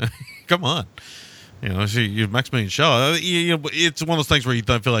place. Yeah. Come on. See, Maximilian Shaw, it's one of those things where you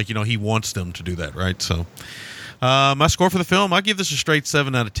feel like, he wants them to do that, right? So, my score for the film, I give this a straight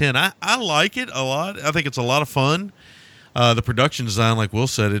 7 out of 10. I like it a lot. I think it's a lot of fun. The production design, like Will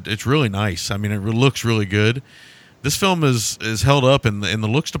said, it's really nice. I mean, it looks really good. this film is held up in the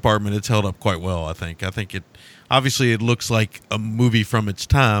looks department. It's held up quite well. I think it obviously it looks like a movie from its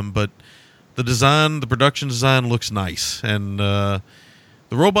time, but the production design looks nice, and the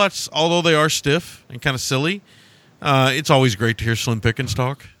robots, although they are stiff and kind of silly, it's always great to hear Slim Pickens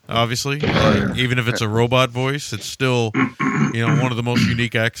talk. Obviously, even if it's a robot voice, it's still one of the most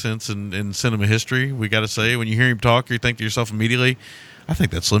unique accents in cinema history. We got to say, when you hear him talk, you think to yourself immediately, I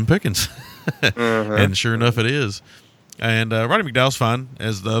think that's Slim Pickens. And sure enough, it is. And Roddy McDowall's fine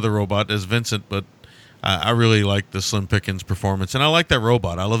as the other robot, as Vincent, but I really like the Slim Pickens performance. And I like that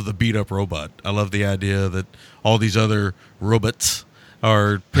robot. I love the beat-up robot. I love the idea that all these other robots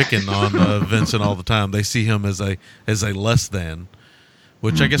are picking on Vincent all the time. They see him as a less than,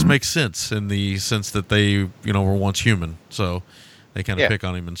 which I guess makes sense in the sense that they, were once human. So they kind of pick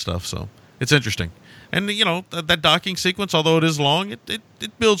on him and stuff. So it's interesting. And, that docking sequence, although it is long,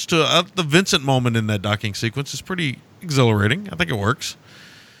 it builds to the Vincent moment in that docking sequence is pretty exhilarating. I think it works.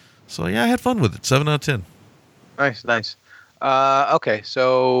 So, yeah, I had fun with it. 7 out of 10. Nice. Okay,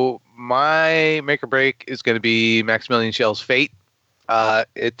 so my make or break is going to be Maximilian Schell's Fate.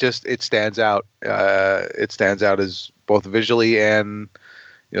 It stands out. It stands out as both visually and,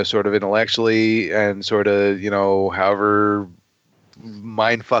 sort of intellectually and sort of, however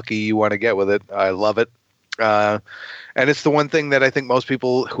mindfucky you want to get with it. I love it. And it's the one thing that I think most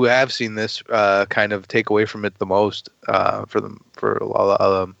people who have seen this kind of take away from it the most for a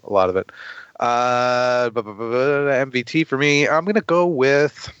lot of it. MVT for me, I'm going to go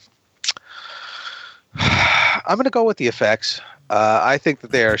with the effects. I think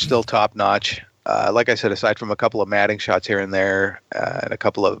that they are still top notch. Like I said, aside from a couple of matting shots here and there and a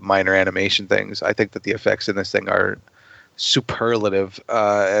couple of minor animation things, I think that the effects in this thing are superlative.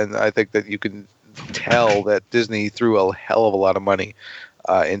 And I think that you can tell that Disney threw a hell of a lot of money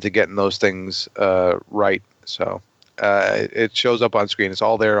into getting those things right. So it shows up on screen. It's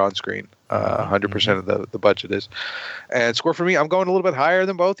all there on screen. 100% of the budget is. And score for me, I'm going a little bit higher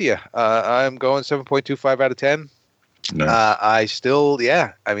than both of you. I'm going 7.25 out of 10. Nice.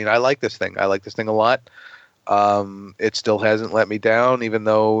 I like this thing. I like this thing a lot. It still hasn't let me down, even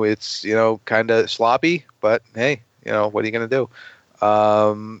though it's, kind of sloppy. But hey, what are you going to do?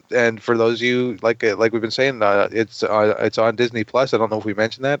 And for those of you, like we've been saying, it's on Disney Plus. I don't know if we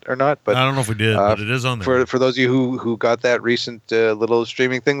mentioned that or not, but I don't know if we did, but it is on there. For those of you who got that recent little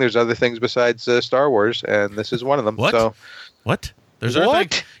streaming thing, there's other things besides Star Wars, and this is one of them. What? So, what? There's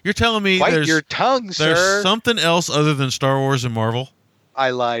what? You're telling me Bite your tongue, sir. There's something else other than Star Wars and Marvel?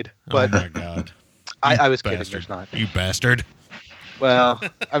 I lied, but oh my god, I was bastard. kidding. There's not. You bastard. Well,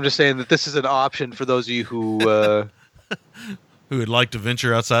 I'm just saying that this is an option for those of you who. Who would like to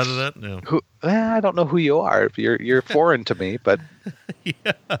venture outside of that? No. I don't know who you are. You're foreign to me, but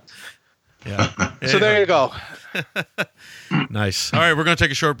yeah. So there you go. Nice. All right, we're going to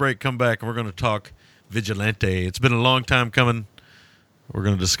take a short break. Come back, and we're going to talk Vigilante. It's been a long time coming. We're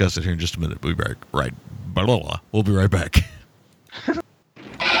going to discuss it here in just a minute. We'll be right. Blah, blah, blah. We'll be right back.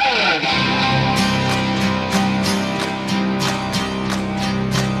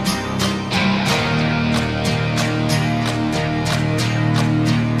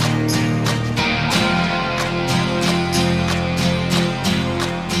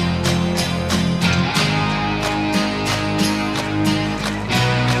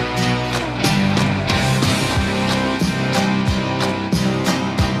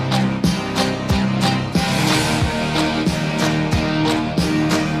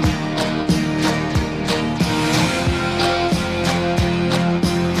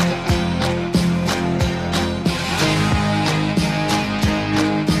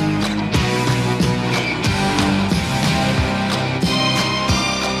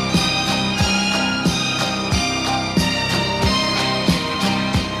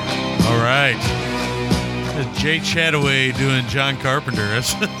 Jay Chataway doing John Carpenter.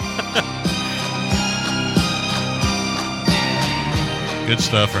 Good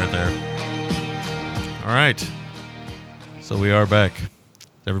stuff right there. All right. So we are back.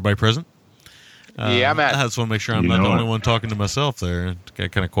 Is everybody present? Yeah, Matt. I just want to make sure I'm not the only one talking to myself there. It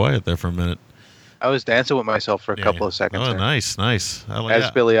got kind of quiet there for a minute. I was dancing with myself for a couple of seconds. Oh, there. Nice.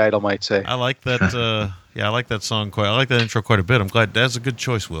 As Billy Idol might say. I like that. I like that song quite. I like that intro quite a bit. I'm glad. That's a good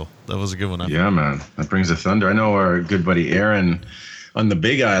choice, Will. That was a good one. Yeah, man. That brings the thunder. I know our good buddy Aaron on the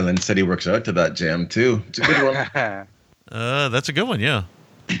Big Island said he works out to that jam too. It's a good one. That's a good one. Yeah.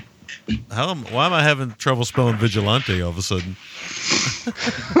 Why am I having trouble spelling Vigilante all of a sudden?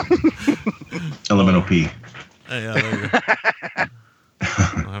 Elemental P. Yeah, there you go.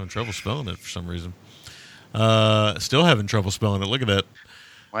 I'm having trouble spelling it for some reason. Still having trouble spelling it. Look at that.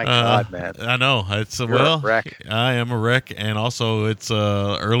 My God, man. I know it's You're a wreck. I am a wreck, and also it's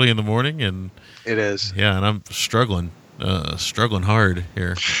early in the morning, and It is. yeah, and I'm struggling hard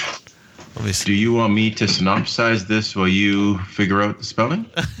here. Let me see. Do you want me to synopsize this while you figure out the spelling?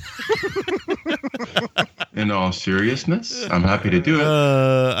 In all seriousness, I'm happy to do it.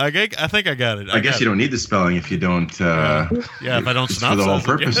 I think I got it. I guess you don't need the spelling if you don't. Yeah, if I don't it's synopsize for the whole it.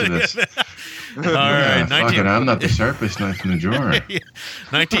 purpose of this. All right, Fuck it, I'm not the sharpest knife in the drawer.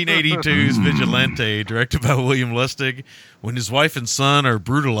 1982's Vigilante, directed by William Lustig. When his wife and son are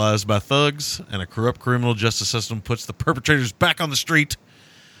brutalized by thugs and a corrupt criminal justice system puts the perpetrators back on the street,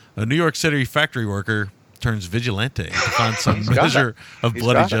 a New York City factory worker turns vigilante to find some measure of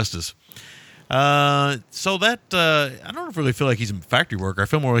bloody justice. So that I don't really feel like he's a factory worker. I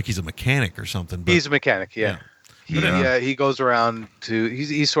feel more like he's a mechanic or something. But, He's a mechanic, yeah. Yeah. He goes around to.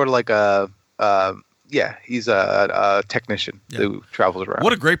 He's sort of like he's a technician who travels around.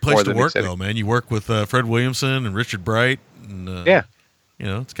 What a great place more to than work, exciting. though, man. You work with Fred Williamson and Richard Bright. And,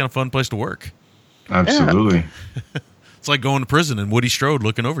 it's kind of a fun place to work. Absolutely. It's like going to prison and Woody Strode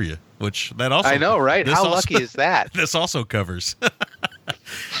looking over you, which that also. I know, right? How lucky is that? This also covers.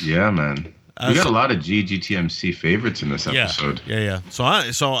 Yeah, man. We got a lot of GGTMC favorites in this episode. Yeah. So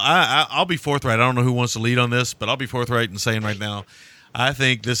I'll be forthright. I don't know who wants to lead on this, but I'll be forthright in saying right now, I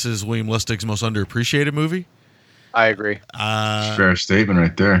think this is William Lustig's most underappreciated movie. I agree. Fair statement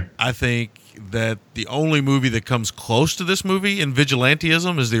right there. I think that the only movie that comes close to this movie in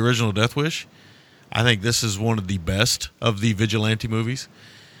vigilantism is the original Death Wish. I think this is one of the best of the vigilante movies.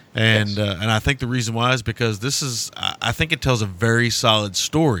 And and I think the reason why is because I think it tells a very solid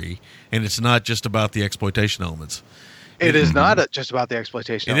story, and it's not just about the exploitation elements. It is not just about the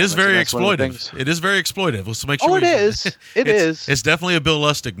exploitation. It is very elements, and that's one of the exploitive. things. It is very exploitive. Let's make sure. Oh, it is. It is. It's definitely a Bill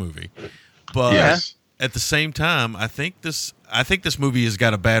Lustig movie, but Yes. at the same time, I think this movie has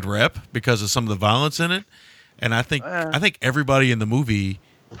got a bad rep because of some of the violence in it, and I think everybody in the movie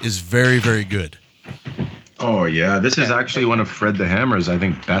is very, very good. Oh, yeah. This is actually one of Fred the Hammer's, I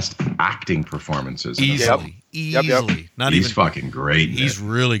think, best acting performances. Easily. Yep. Not He's even fucking great. in He's it.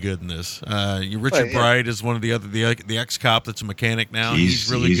 really good in this. Richard Bright is one of the ex-cop that's a mechanic now. He's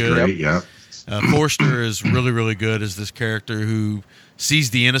really good. Great, yeah. Forster is really, really good as this character who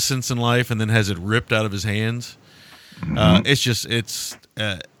sees the innocence in life and then has it ripped out of his hands. I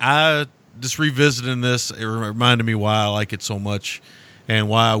just revisiting this, it reminded me why I like it so much and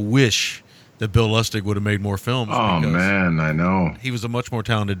why I wish that Bill Lustig would have made more films. Oh, because man, I know. he was a much more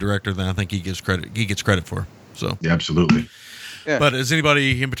talented director than I think he gets credit for. So, Yeah, absolutely. Yeah. But does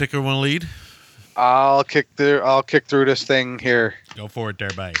anybody in particular want to lead? I'll kick through this thing here. Go for it, there,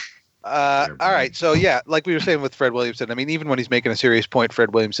 bye. All right. So yeah, like we were saying with Fred Williamson, I mean, even when he's making a serious point,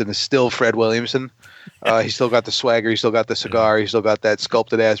 Fred Williamson is still Fred Williamson. He's still got the swagger. He's still got the cigar. He's still got that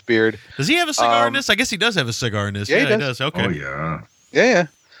sculpted ass beard. Does he have a cigar in this? I guess he does have a cigar in this. Yeah, he he does. does. Okay. Oh, yeah.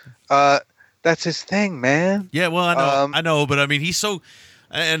 Yeah. That's his thing, man. Yeah, well, I know, but I mean, he's so,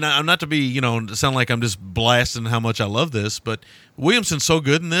 and I'm not to be, sound like I'm just blasting how much I love this, but Williamson's so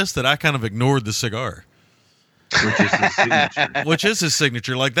good in this that I kind of ignored the cigar. Which is his signature. Which is his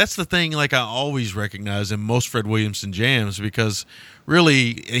signature. Like, that's the thing, like, I always recognize in most Fred Williamson jams, because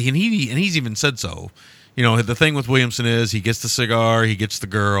really, and he's even said so, the thing with Williamson is he gets the cigar, he gets the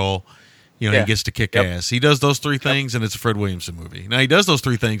girl, he gets to kick ass. He does those three things, and it's a Fred Williamson movie. Now, he does those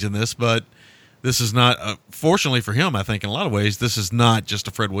three things in this, but this is not, fortunately for him, I think, in a lot of ways, this is not just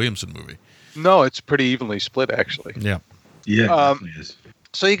a Fred Williamson movie. No, it's pretty evenly split, actually. Yeah. Yeah, it definitely is.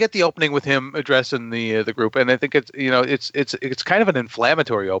 So you get the opening with him addressing the group, and I think it's kind of an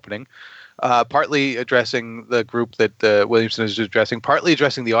inflammatory opening, partly addressing the group that Williamson is addressing, partly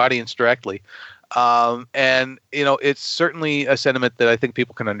addressing the audience directly, and it's certainly a sentiment that I think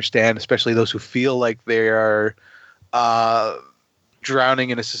people can understand, especially those who feel like they are drowning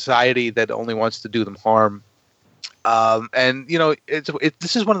in a society that only wants to do them harm. And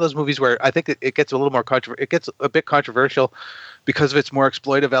this is one of those movies where I think it gets a little more it gets a bit controversial because of its more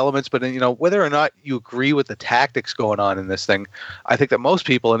exploitive elements. But whether or not you agree with the tactics going on in this thing, I think that most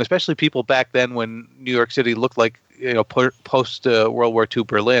people, and especially people back then when New York City looked like post World War II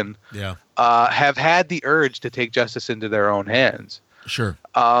Berlin, have had the urge to take justice into their own hands. Sure.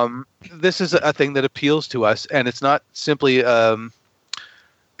 This is a thing that appeals to us, and it's not simply a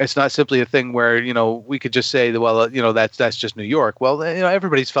thing where we could just say, well, that's just New York. Well,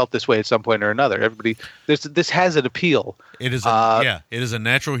 everybody's felt this way at some point or another. This has an appeal. It is it is a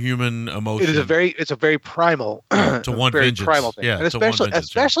natural human emotion. It's a very primal to one very vengeance. primal thing. Yeah, and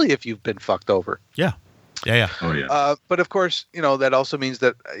especially if you've been fucked over. Yeah. Yeah. Oh yeah. But of course, that also means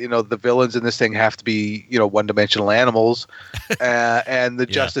that the villains in this thing have to be one-dimensional animals, and the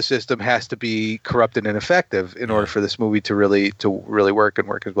justice system has to be corrupt and ineffective in order for this movie to really work and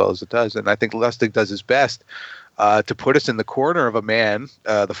work as well as it does. And I think Lustig does his best to put us in the corner of a man,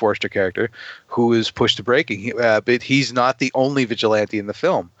 the Forrester character, who is pushed to breaking. But he's not the only vigilante in the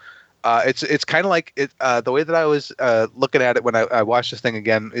film. It's kind of like the way that I was looking at it when I watched this thing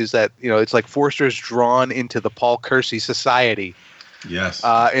again is that it's like Forster's drawn into the Paul Kersey society, Yes.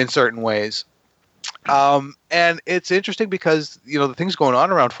 in certain ways, and it's interesting because the things going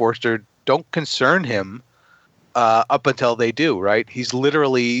on around Forster don't concern him up until they do. Right? He's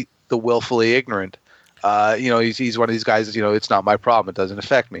literally the willfully ignorant. He's one of these guys. It's not my problem. It doesn't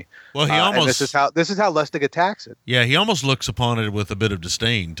affect me. Well, he almost. And this is how Lustig attacks it. Yeah, he almost looks upon it with a bit of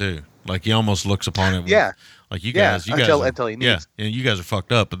disdain too. Like he almost looks upon it. With, like you guys, until he needs. Yeah, you guys are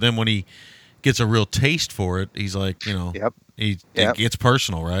fucked up. But then when he gets a real taste for it, he's like, it gets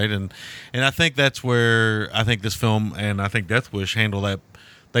personal, right? And I think that's where I think this film and I think Death Wish handle that.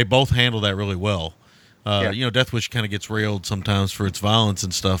 They both handle that really well. Death Wish kind of gets railed sometimes for its violence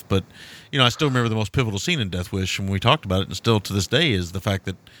and stuff, but I still remember the most pivotal scene in Death Wish, and we talked about it, and still to this day is the fact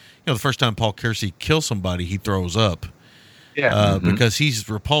that the first time Paul Kersey kills somebody, he throws up, because he's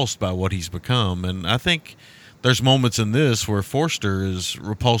repulsed by what he's become, and I think there's moments in this where Forster is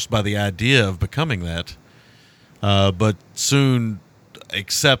repulsed by the idea of becoming that, but soon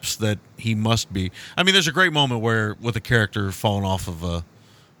accepts that he must be. I mean, there's a great moment where with a character falling off of a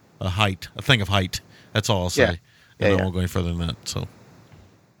thing of height. That's all I'll say. I won't go any further than that. So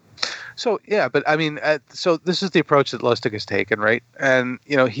but I mean, so this is the approach that Lustig has taken, right? And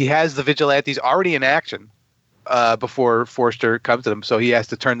he has the vigilantes already in action before Forster comes to them, so he has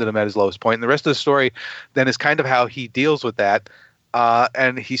to turn to them at his lowest point. And the rest of the story then is kind of how he deals with that.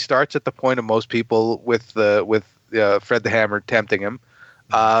 And he starts at the point of most people with Fred the Hammer tempting him.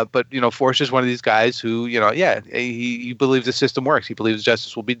 But Forster's one of these guys who, he believes the system works. He believes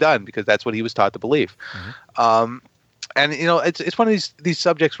justice will be done because that's what he was taught to believe. Mm-hmm. And it's one of these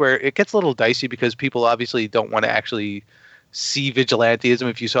subjects where it gets a little dicey because people obviously don't want to actually see vigilantism.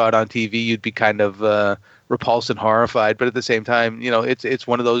 If you saw it on TV, you'd be kind of repulsed and horrified. But at the same time, it's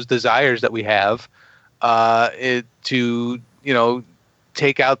one of those desires that we have to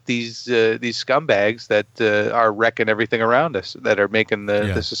take out these scumbags that are wrecking everything around us, that are making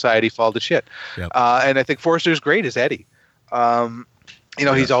the society fall to shit. Yep. And I think Forster's great as Eddie.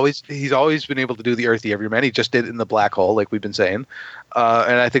 He's always been able to do the earthy everyman. He just did it in the Black Hole, like we've been saying.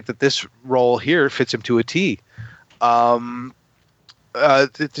 And I think that this role here fits him to a T. Let's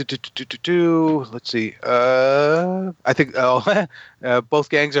see. I think both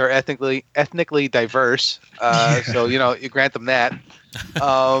gangs are ethnically diverse. So you grant them that.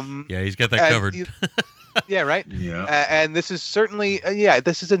 He's got that covered. Yeah, right. Yeah. And this is certainly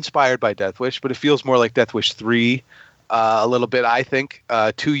this is inspired by Death Wish, but it feels more like Death Wish 3 a little bit. I think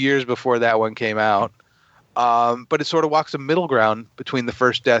 2 years before that one came out. But it sort of walks a middle ground between the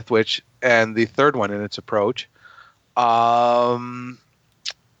first Death Wish and the third one in its approach.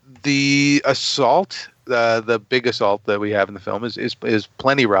 The assault, the big assault that we have in the film is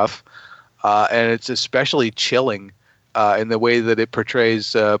plenty rough, and it's especially chilling in the way that it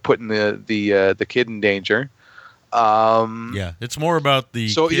portrays putting the kid in danger. It's more about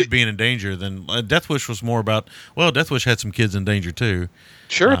the kid being in danger than Death Wish was more about. Well, Death Wish had some kids in danger too.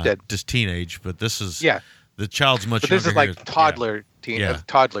 Sure, it did. Just teenage, but this is the child's much. But this younger is like toddler.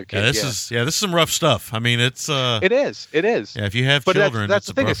 Toddler kid. This is some rough stuff. I mean, it's it is. Yeah, if you have but children, that's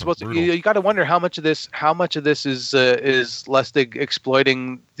the thing. It's supposed to, you got to wonder how much of this is Lustig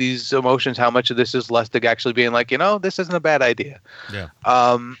exploiting these emotions. How much of this is Lustig actually being like, this isn't a bad idea. Yeah.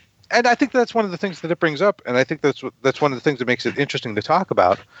 And I think that's one of the things that it brings up, and I think that's one of the things that makes it interesting to talk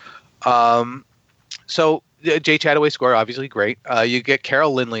about. So Jay Chataway score, obviously great. You get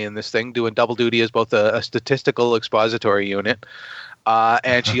Carol Lindley in this thing doing double duty as both a statistical expository unit.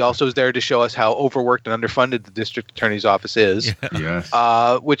 And she also is there to show us how overworked and underfunded the district attorney's office is. Yes.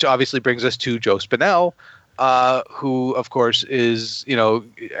 Which obviously brings us to Joe Spinell, who, of course, is,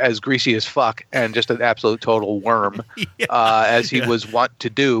 as greasy as fuck and just an absolute total worm, as he was wont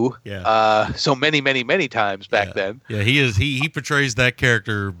to do so many, many, many times back then. Yeah, he is. He portrays that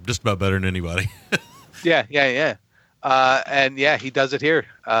character just about better than anybody. Yeah. And he does it here.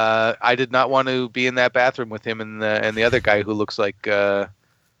 I did not want to be in that bathroom with him and the other guy who looks like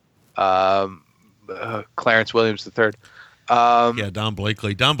Clarence Williams III. Don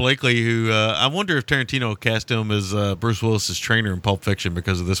Blakely. Don Blakely, who I wonder if Tarantino cast him as Bruce Willis's trainer in Pulp Fiction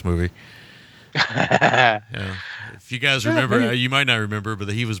because of this movie. If you guys remember, you might not remember, but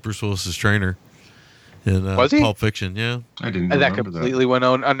he was Bruce Willis's trainer. in Was he? Pulp Fiction. Yeah, I didn't And that remember completely went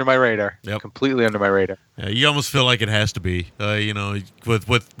on under my radar. Yep. Completely under my radar. yeah. You almost feel like it has to be. With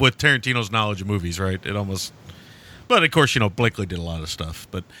Tarantino's knowledge of movies, right? It almost. But of course, Blakely did a lot of stuff.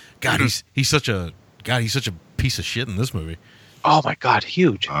 But God, he's such a piece of shit in this movie. Oh my God,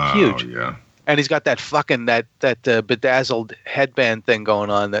 huge. Oh, yeah. And he's got that fucking that bedazzled headband thing going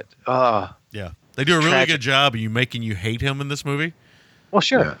on. Yeah, they do a really Tragic. good job of making you hate him in this movie. Well,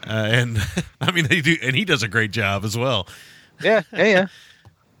 sure. Yeah. And I mean, they do, and he does a great job as well. Yeah.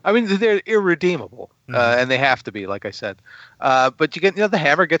 I mean, they're irredeemable, and they have to be, like I said. But you get, the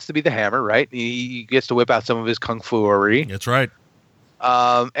Hammer gets to be the Hammer, right? He gets to whip out some of his kung fu-ery. That's right.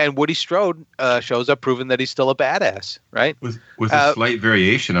 And Woody Strode shows up, proving that he's still a badass, right? With a slight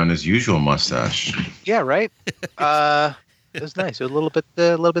variation on his usual mustache. Yeah, right. It was nice. It was a little bit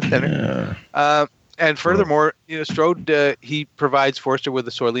thinner. Yeah. And furthermore, Strode he provides Forster with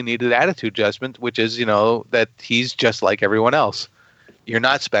a sorely needed attitude adjustment, which is that he's just like everyone else. You're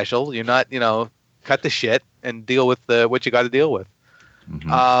not special. You're not cut the shit and deal with what you got to deal with.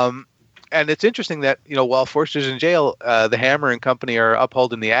 Mm-hmm. And it's interesting that while Forster's in jail, the Hammer and company are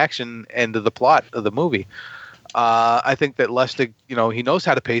upholding the action end of the plot of the movie. I think that Lustig, he knows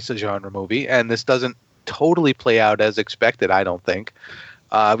how to pace a genre movie, and this doesn't totally play out as expected. I don't think.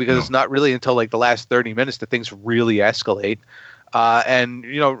 Because it's not really until like the last 30 minutes that things really escalate. And,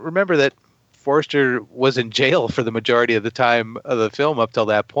 remember that Forster was in jail for the majority of the time of the film up till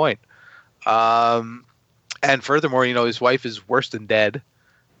that point. And furthermore, his wife is worse than dead.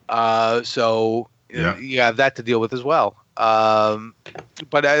 So you have that to deal with as well.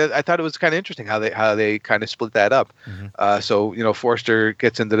 But I thought it was kind of interesting how they kind of split that up. Mm-hmm. So Forster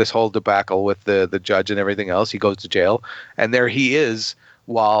gets into this whole debacle with the judge and everything else. He goes to jail, and there he is,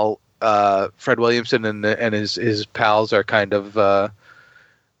 while Fred Williamson and his pals are kind of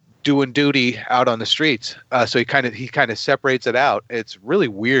doing duty out on the streets. So he kind of separates it out. It's really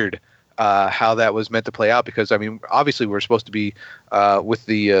weird how that was meant to play out, because I mean, obviously we're supposed to be with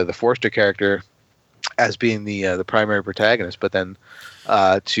the Forster character as being the primary protagonist, but then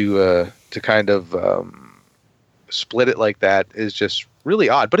to kind of split it like that is just really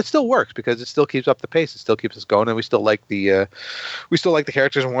odd. But it still works because it still keeps up the pace. It still keeps us going, and we still like the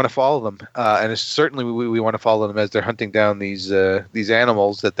characters and want to follow them. And it's certainly we want to follow them as they're hunting down these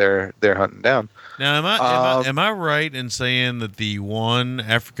animals that they're hunting down. Now, am I right in saying that the one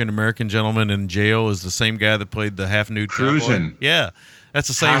African American gentleman in jail is the same guy that played the half nude Cruisin'? Yeah, that's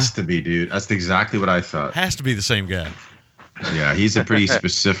the same. Has to be, dude. That's exactly what I thought. Has to be the same guy. Yeah, he's a pretty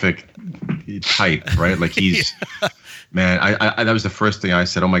specific type, right? Like he's, man. I that was the first thing I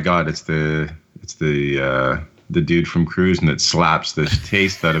said. Oh my God, it's the dude from Cruising that slaps the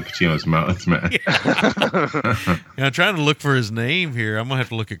taste out of Pacino's mouth, man. Yeah, I'm trying to look for his name here. I'm gonna have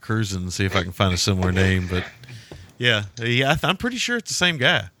to look at Cruising and see if I can find a similar name. But yeah, I'm pretty sure it's the same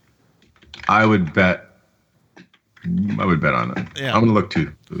guy. I would bet on it. Yeah. I'm gonna look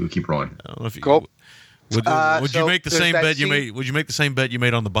too. We'll keep rolling. I don't know if you, Cool. Would you make the there's same that bet you scene- made? Would you make the same bet you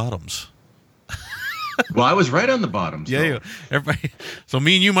made on the bottoms? Well, I was right on the bottom. So. Yeah. Everybody. So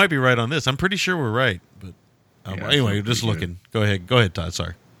me and you might be right on this. I'm pretty sure we're right. But Yeah, anyway, sounds just pretty looking. Go ahead, Todd.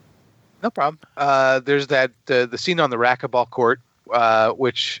 Sorry. No problem. There's that the scene on the racquetball court,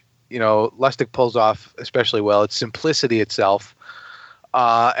 which Lustig pulls off especially well. It's simplicity itself,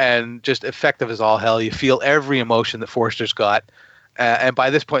 and just effective as all hell. You feel every emotion that Forster's got, and by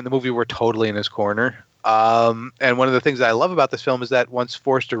this point in the movie, we're totally in his corner. And one of the things that I love about this film is that once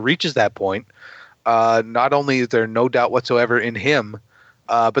Forster reaches that point, not only is there no doubt whatsoever in him,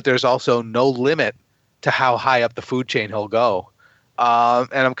 but there's also no limit to how high up the food chain he'll go.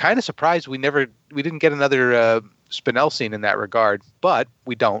 And I'm kind of surprised we didn't get another Spinell scene in that regard, but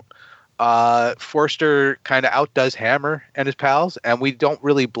we don't. Forster kind of outdoes Hammer and his pals, and we don't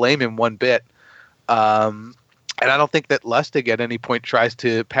really blame him one bit. And I don't think that Lustig at any point tries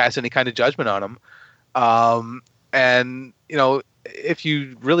to pass any kind of judgment on him. And if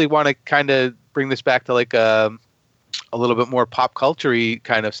you really want to kind of bring this back to like a little bit more pop culture-y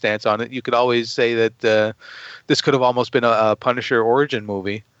kind of stance on it, you could always say that this could have almost been a Punisher origin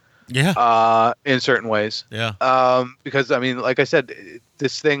movie. Yeah. In certain ways. Yeah. Because I mean, like I said,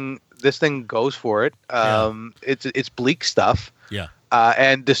 this thing goes for it. It's bleak stuff. Yeah.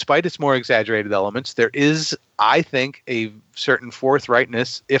 And despite its more exaggerated elements, there is, I think, a certain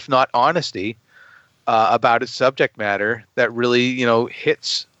forthrightness, if not honesty, about its subject matter that really,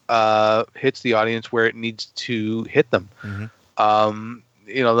 hits the audience where it needs to hit them. Mm-hmm.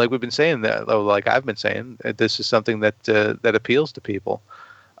 Like we've been saying that, like I've been saying, this is something that appeals to people.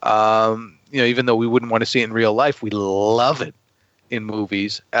 Even though we wouldn't want to see it in real life, we love it in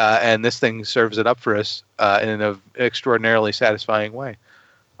movies, and this thing serves it up for us in an extraordinarily satisfying way.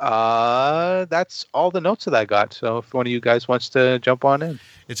 That's all the notes that I got. So if one of you guys wants to jump on in.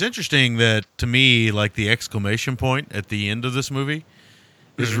 It's interesting that, to me, like the exclamation point at the end of this movie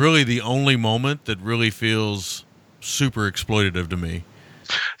is really the only moment that really feels super exploitative to me.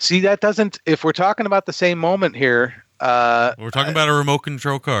 See, that doesn't. If we're talking about the same moment here, We're talking about a remote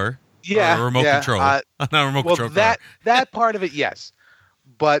control car. Yeah, or a remote control. Not a remote control car. That part of it, yes,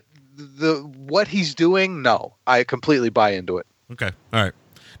 but what he's doing, no, I completely buy into it. Okay, all right.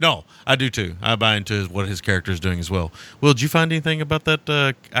 No, I do too. I buy into what his character is doing as well. Will, did you find anything about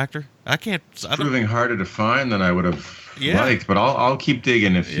that actor? It's proving harder to find than I would have liked, but I'll keep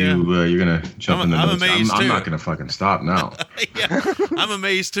digging if you're gonna jump in the notes. I'm not gonna fucking stop now. I'm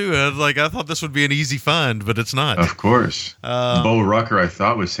amazed too. I thought this would be an easy find, but it's not. Of course, Bo Rucker I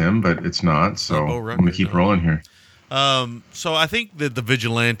thought was him, but it's not. So I'm gonna keep rolling here. So I think that the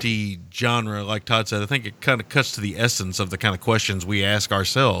vigilante genre, like Todd said, I think it kind of cuts to the essence of the kind of questions we ask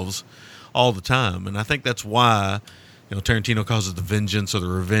ourselves all the time, and I think that's why Tarantino calls it the vengeance or the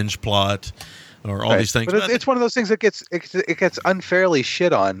revenge plot, or all these things. But it's one of those things that gets unfairly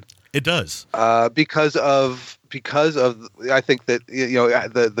shit on. It does because of I think that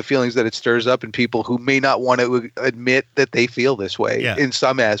the feelings that it stirs up in people who may not want to admit that they feel this way in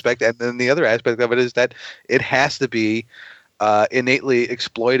some aspect, and then the other aspect of it is that it has to be innately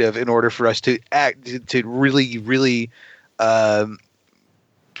exploitive in order for us to to really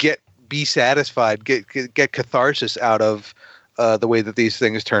be satisfied, get catharsis out of the way that these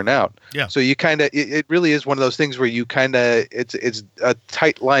things turn out. Yeah. So you kind of it really is one of those things where you kind of it's a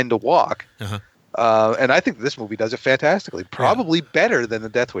tight line to walk. Uh-huh. And I think this movie does it fantastically, probably better than the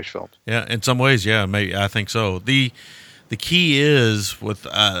Death Wish films. Yeah, in some ways, maybe I think so. The key is with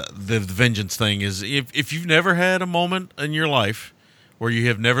the vengeance thing is if you've never had a moment in your life where you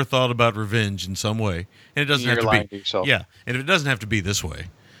have never thought about revenge in some way, and it doesn't have to be yourself. and if it doesn't have to be this way.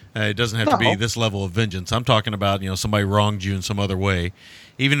 It doesn't have to be this level of vengeance. I'm talking about, somebody wronged you in some other way.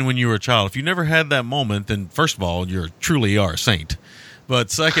 Even when you were a child, if you never had that moment, then first of all, you truly are a saint.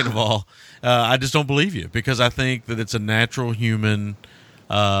 But second of all, I just don't believe you, because I think that it's a natural human.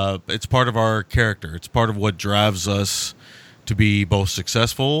 It's part of our character. It's part of what drives us to be both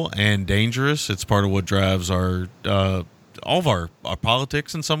successful and dangerous. It's part of what drives our all of our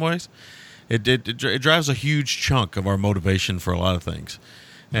politics in some ways. It drives a huge chunk of our motivation for a lot of things.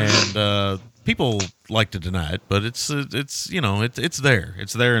 And people like to deny it, but it's there.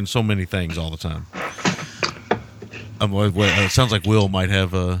 It's there in so many things all the time. It sounds like Will might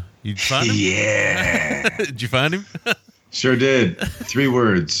have you find him? Yeah. Did you find him? Sure did. 3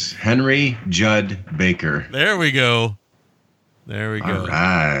 words: Henry Judd Baker. There we go. All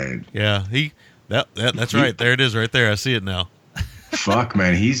right. Yeah, that's right. There it is, right there. I see it now. Fuck,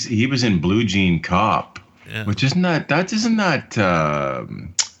 man, he was in Blue Jean Cop. Yeah. Which isn't that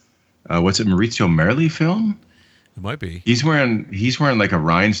what's it, Maurizio Merli film? It might be. He's wearing like a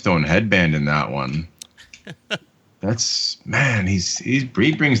rhinestone headband in that one. That's, man, he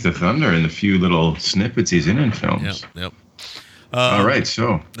brings the thunder in the few little snippets he's in films. Yep. All right,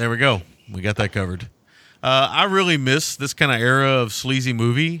 so there we go. We got that covered. I really miss this kind of era of sleazy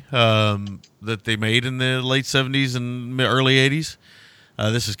movie that they made in the late 70s and early 80s.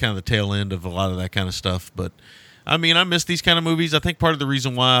 This is kind of the tail end of a lot of that kind of stuff. But, I mean, I miss these kind of movies. I think part of the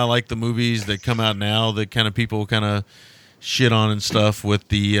reason why I like the movies that come out now that kind of people kind of shit on and stuff with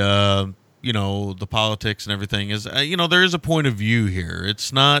the, the politics and everything is, there is a point of view here.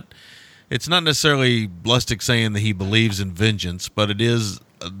 It's not necessarily Lustig saying that he believes in vengeance, but it is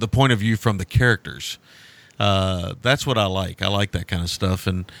the point of view from the characters. That's what I like. I like that kind of stuff.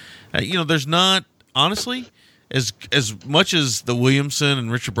 And, there's not, honestly, as much as the Williamson and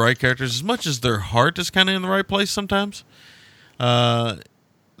Richard Bright characters, as much as their heart is kind of in the right place sometimes,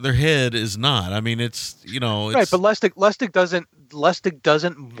 their head is not. I mean, it's. Right, but Lustig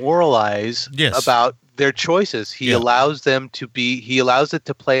doesn't moralize about their choices. He allows them to be. He allows it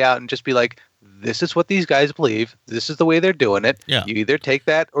to play out and just be like, this is what these guys believe. This is the way they're doing it. Yeah. You either take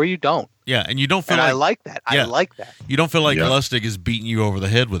that or you don't. Yeah, and you don't feel and like... I like that. Yeah. I like that. You don't feel like Lustig is beating you over the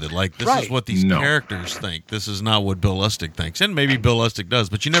head with it. Like, this is what these characters think. This is not what Bill Lustig thinks. And maybe Bill Lustig does,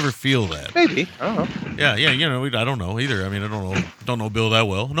 but you never feel that. Maybe. I don't know. Yeah, I don't know either. I mean, I don't know Bill that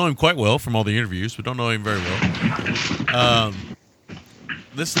well. I know him quite well from all the interviews, but don't know him very well.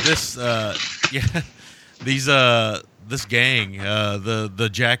 This gang, the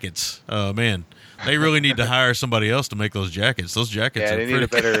jackets, man, they really need to hire somebody else to make those jackets. Those jackets, they need a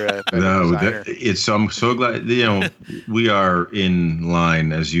better I'm so glad we are in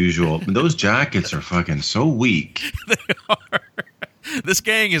line as usual. Those jackets are fucking so weak. They are. This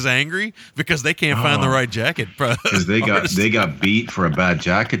gang is angry because they can't find the right jacket. Because they got beat for a bad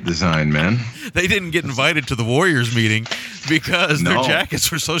jacket design, man. They didn't get invited to the Warriors meeting because their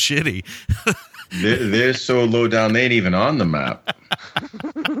jackets were so shitty. They're so low down, they ain't even on the map.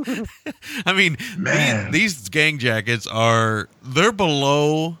 I mean, these gang jackets they're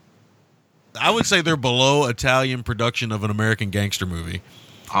below. I would say they're below Italian production of an American gangster movie.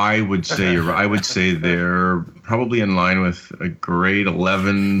 I would say you're right. I would say they're probably in line with a grade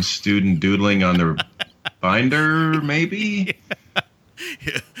 11 student doodling on their binder, maybe.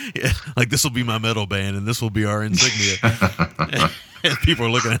 Yeah. Like, this will be my metal band, and this will be our insignia. And people are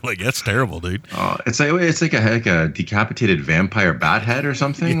looking at it like, that's terrible, dude. It's like a decapitated vampire bat head or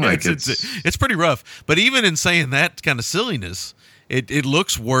something. Yeah, like it's pretty rough. But even in saying that kind of silliness, it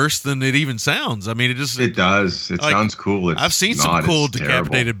looks worse than it even sounds. I mean, it does. It sounds cool. I've seen some cool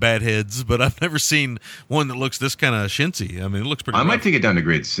decapitated bat heads, but I've never seen one that looks this kind of chintzy. I mean, it looks pretty rough. Might take it down to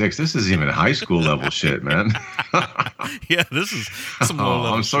grade 6. This is even high school level shit, man. Yeah, this is some low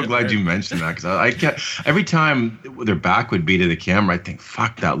level. I'm so glad you mentioned that, because I can't. Every time their back would be to the camera, I think,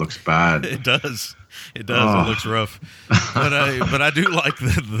 fuck, that looks bad. It does. It looks rough. But I do like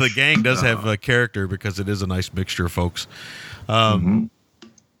that the gang does have a character, because it is a nice mixture of folks. I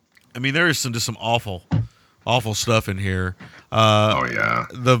mean, there is some awful stuff in here.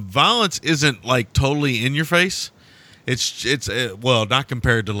 The violence isn't like totally in your face. It's not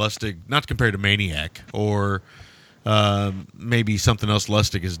compared to Lustig, not compared to Maniac, or maybe something else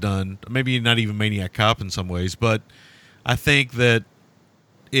Lustig has done. Maybe not even Maniac Cop in some ways, but I think that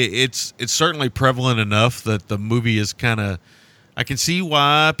it's certainly prevalent enough that the movie is kind of. I can see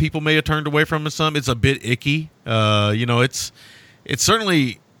why people may have turned away from it some. It's a bit icky. It's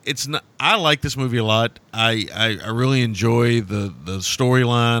certainly it's not. I like this movie a lot. I really enjoy the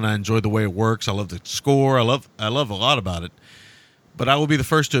storyline. I enjoy the way it works. I love the score. I love a lot about it. But I will be the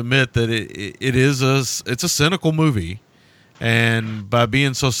first to admit that it's a cynical movie, and by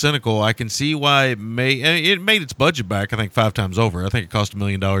being so cynical, I can see why it made its budget back. I think 5 times over. I think it cost $1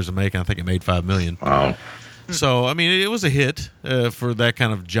 million to make, and I think it made $5 million. Wow. So, I mean, it was a hit for that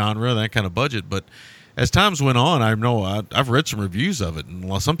kind of genre, that kind of budget. But as times went on, I know I've read some reviews of it, and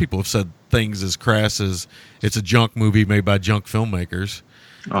while some people have said things as crass as it's a junk movie made by junk filmmakers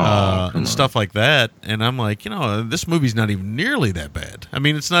and stuff like that. And I'm like, this movie's not even nearly that bad. I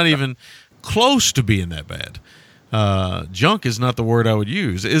mean, it's not even close to being that bad. Junk is not the word I would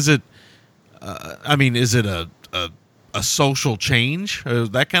use. Is it? Is it a social change,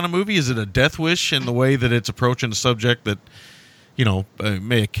 that kind of movie? Is it a death wish in the way that it's approaching a subject that,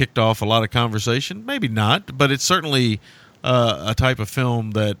 may have kicked off a lot of conversation? Maybe not, but it's certainly a type of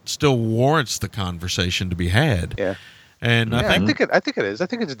film that still warrants the conversation to be had. Yeah. And I think it is. I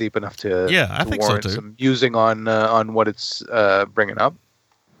think it's deep enough to I think warrant so too. Some using on what it's bringing up.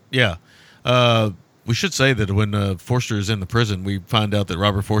 Yeah. We should say that when Forster is in the prison, we find out that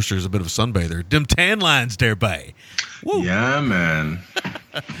Robert Forster is a bit of a sunbather. Dim tan lines there, bay. Woo. Yeah, man.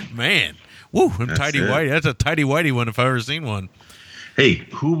 Man. Woo. Tidy whitey. That's a tidy whitey one if I've ever seen one. Hey,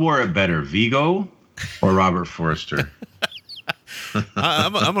 who wore it better, Vigo or Robert Forster?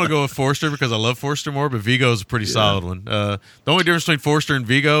 I'm going to go with Forster because I love Forster more, but Vigo is a pretty solid one. The only difference between Forster and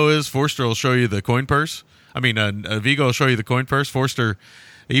Vigo is Forster will show you the coin purse. Vigo will show you the coin purse. Forster,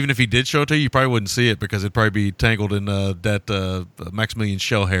 even if he did show it to you, you probably wouldn't see it because it'd probably be tangled in that Maximilian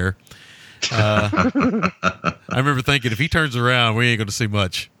Schell hair. I remember thinking, if he turns around, we ain't going to see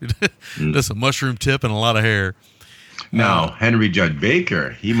much. Just a mushroom tip and a lot of hair. Now, Henry Judd Baker,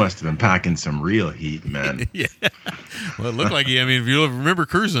 he must have been packing some real heat, man. Yeah. Well, it looked like he. I mean, if you remember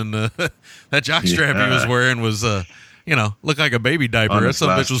Cruising, that jockstrap he was wearing was, looked like a baby diaper. That some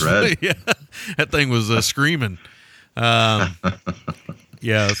bitch was, that thing was screaming.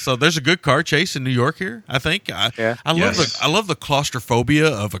 Yeah, so there's a good car chase in New York here, I think. I love the claustrophobia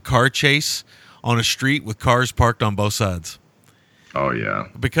of a car chase on a street with cars parked on both sides. Oh yeah.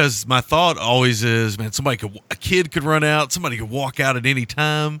 Because my thought always is, man, a kid could run out, somebody could walk out at any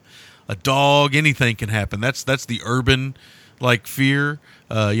time, a dog, anything can happen. That's the urban fear.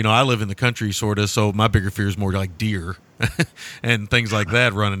 I live in the country sort of, so my bigger fear is more like deer and things like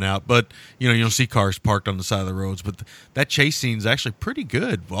that running out. But you don't see cars parked on the side of the roads. But that chase scene is actually pretty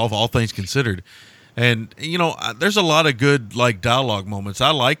good, all things considered. And there's a lot of good dialogue moments. I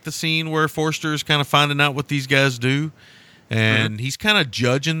like the scene where Forster's kind of finding out what these guys do, and he's kind of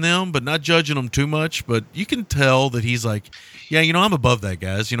judging them, but not judging them too much. But you can tell that he's like, yeah, I'm above that,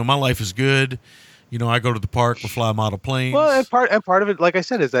 guys. My life is good. I go to the park, we fly model planes. Well, and part of it, like I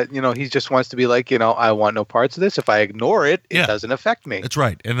said, is that he just wants to be like, I want no parts of this. If I ignore it, it doesn't affect me. That's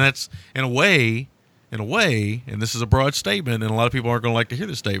right, and that's in a way, in a way, and this is a broad statement, and a lot of people aren't going to like to hear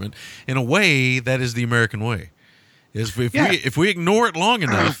this statement, in a way, that is the American way. If we ignore it long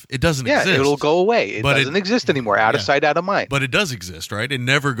enough, it doesn't exist. Yeah, it'll go away. It doesn't exist anymore. Out of sight, out of mind. But it does exist, right? It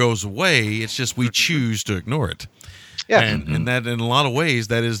never goes away. It's just we choose to ignore it. Yeah. And that, in a lot of ways,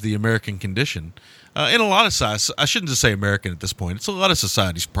 that is the American condition. In a lot of size, I shouldn't just say American at this point. It's a lot of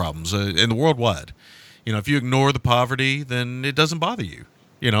society's problems in the worldwide. If you ignore the poverty, then it doesn't bother you.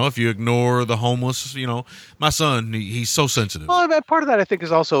 If you ignore the homeless, my son, he's so sensitive. Well, part of that I think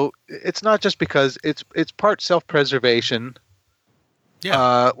is also, it's not just because it's part self-preservation, which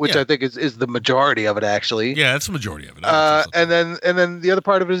I think is the majority of it, actually. Yeah, it's the majority of it. And then the other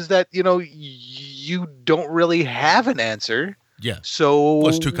part of it is that, you don't really have an answer. Yeah. So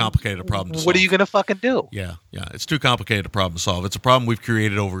it's too complicated a problem to solve. What are you going to fucking do? Yeah. It's too complicated a problem to solve. It's a problem we've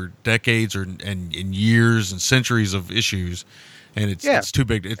created over decades and years and centuries of issues. And it's too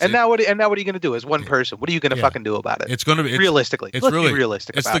big. Now what are you going to do as one person? What are you going to fucking do about it? It's going to be realistically. Let's be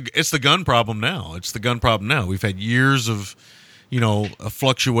realistic. It's the gun problem now. We've had years of, a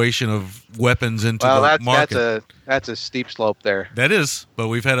fluctuation of weapons into the market. That's a steep slope there. That is, but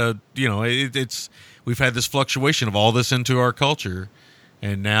we've had we've had this fluctuation of all this into our culture,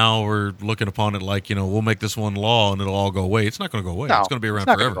 and now we're looking upon it like we'll make this one law and it'll all go away. It's not going to go away. No, it's going to be around it's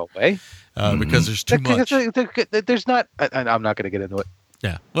not forever. Going to go away. Because there's too much. There's not. I'm not going to get into it.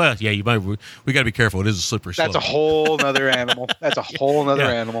 Yeah. Well, yeah. You might. We got to be careful. It is a slippery slope. That's a whole other animal.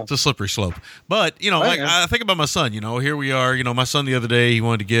 Animal. It's a slippery slope. But I think about my son. Here we are. My son the other day, he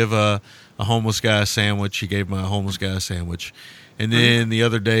wanted to give a homeless guy a sandwich. He gave my homeless guy a sandwich. And then the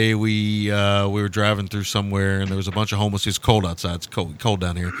other day we were driving through somewhere, and there was a bunch of homeless. It's cold outside. It's cold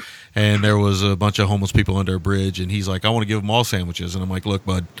down here, and there was a bunch of homeless people under a bridge. And he's like, "I want to give them all sandwiches." And I'm like, "Look,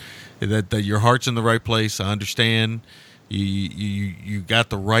 bud, that your heart's in the right place. I understand. You got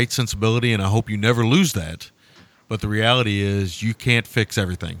the right sensibility, and I hope you never lose that. But the reality is, you can't fix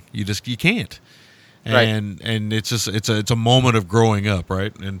everything. You can't. And it's just it's a moment of growing up,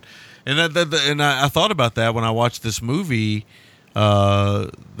 right? And I thought about that when I watched this movie.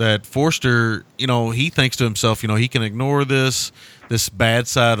 That Forster, he thinks to himself, he can ignore this bad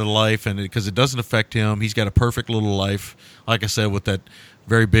side of life, and because it doesn't affect him, he's got a perfect little life. Like I said, with that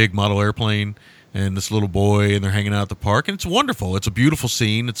very big model airplane and this little boy, and they're hanging out at the park, and it's wonderful. It's a beautiful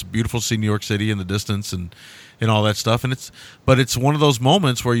scene. It's beautiful to see New York City in the distance and all that stuff. And it's one of those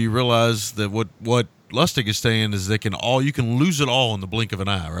moments where you realize that what Lustig is saying is you can lose it all in the blink of an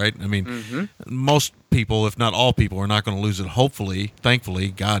eye, right? I mean, most people, if not all people, are not going to lose it. Hopefully, thankfully,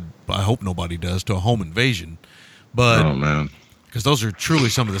 God, I hope nobody does, to a home invasion. But oh man, because those are truly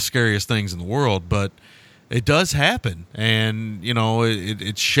some of the scariest things in the world. But it does happen, and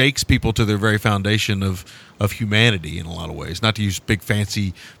it shakes people to their very foundation of humanity in a lot of ways. Not to use big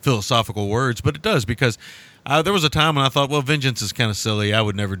fancy philosophical words, but it does, because there was a time when I thought, well, vengeance is kind of silly. I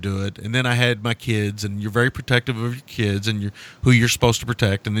would never do it. And then I had my kids, and you're very protective of your kids and who you're supposed to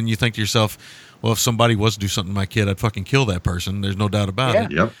protect. And then you think to yourself, well, if somebody was to do something to my kid, I'd fucking kill that person. There's no doubt about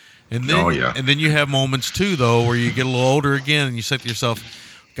it. Yep. And then you have moments too, though, where you get a little older again, and you say to yourself,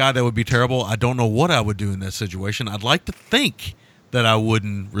 God, that would be terrible. I don't know what I would do in that situation. I'd like to think that I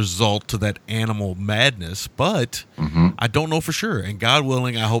wouldn't result to that animal madness, but I don't know for sure. And God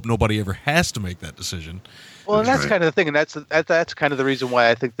willing, I hope nobody ever has to make that decision. Well, and that's kind of the thing, and that's kind of the reason why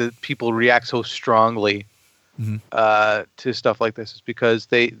I think that people react so strongly to stuff like this, is because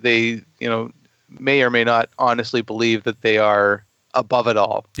they may or may not honestly believe that they are above it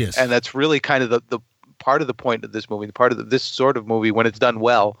all. Yes, and that's really kind of the part of the point of this movie, the part of this sort of movie, when it's done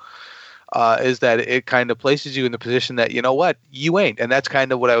well, is that it kind of places you in the position that, you ain't. And that's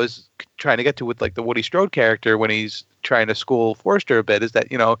kind of what I was trying to get to with like the Woody Strode character when he's trying to school Forster a bit, is that,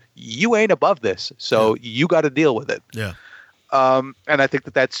 you ain't above this. So you got to deal with it. Yeah. And I think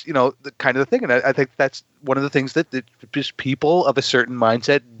that's, the kind of the thing. And I think that's one of the things that just people of a certain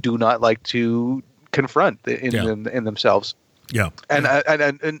mindset do not like to confront in themselves. Yeah. And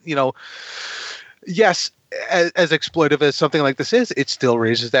yes, as exploitive as something like this is, it still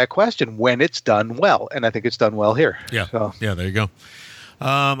raises that question when it's done well, and I think it's done well here. Yeah, so. Yeah, there you go.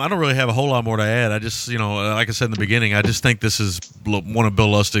 I don't really have a whole lot more to add. I just, like I said in the beginning, I just think this is one of Bill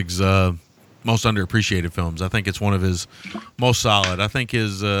Lustig's most underappreciated films. I think it's one of his most solid. I think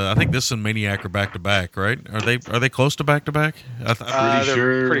this and Maniac are back to back, right? Are they close to back to back?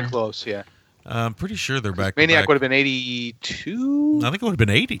 They're pretty close. Yeah. I'm pretty sure they're back. Maniac would have been 82. I think it would have been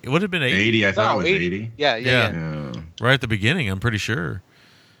 80. It would have been 80. 80. I thought it was 80. Yeah. Right at the beginning, I'm pretty sure.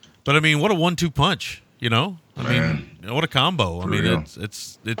 But I mean, what a 1-2 punch, I mean, what a combo. I mean,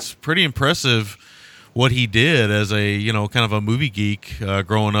 it's pretty impressive what he did as a, kind of a movie geek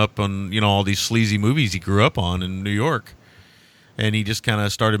growing up on, all these sleazy movies he grew up on in New York. And he just kind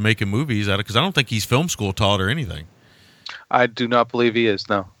of started making movies out of, because I don't think he's film school taught or anything. I do not believe he is,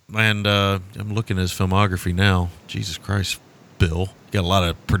 no. And I'm looking at his filmography now. Jesus Christ, Bill. Got a lot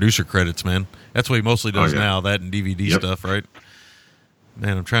of producer credits, man. That's what he mostly does now, that and DVD stuff, right?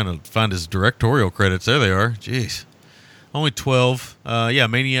 Man, I'm trying to find his directorial credits. There they are. Jeez. Only 12.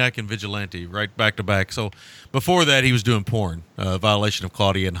 Maniac and Vigilante, right back to back. So before that, he was doing porn. Violation of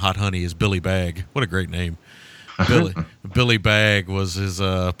Claudia and Hot Honey is Billy Bagg. What a great name. Billy Bagg was his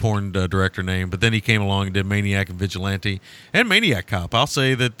porn director name. But then he came along and did Maniac and Vigilante and Maniac Cop. I'll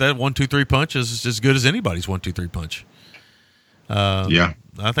say that 1, 2, 3 punch is as good as anybody's 1, 2, 3 punch.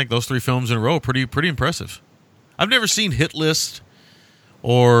 I think those 3 films in a row are pretty impressive. I've never seen Hit List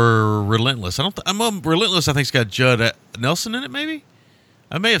or Relentless. Relentless, I think it's got Judd Nelson in it, maybe?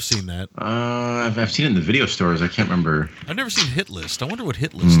 I may have seen that. I've seen it in the video stores. I can't remember. I've never seen Hit List. I wonder what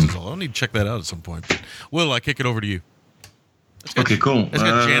Hit List is all. I'll need to check that out at some point. But Will, I kick it over to you. Okay, cool. It's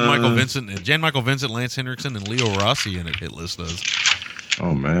got Jan Michael Vincent, Lance Henriksen, and Leo Rossi in it. Hit List does.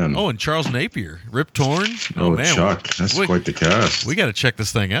 Oh man. Oh, and Charles Napier, Rip Torn. Oh man, Chuck, that's quite the cast. We got to check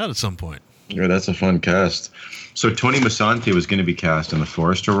this thing out at some point. Yeah, that's a fun cast. So Tony Musante was going to be cast in the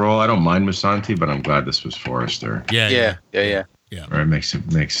Forrester role. I don't mind Musante, but I'm glad this was Forrester. Yeah. Or it makes it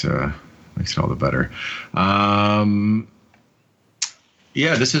all the better.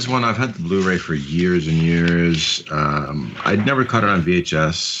 This is one I've had the Blu-ray for years and years. I'd never caught it on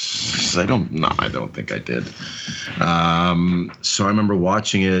VHS. I don't think I did. So I remember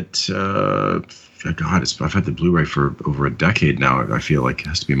watching it. I've had the Blu-ray for over a decade now. I feel like it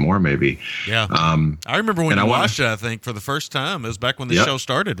has to be more, maybe. Yeah. I remember when you watched it, I think, for the first time. It was back when the show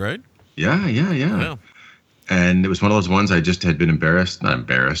started, right? Yeah. And it was one of those ones I just had been not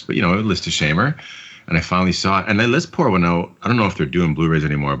embarrassed, but, a list of shamer. And I finally saw it. And let's pour one out. I don't know if they're doing Blu-rays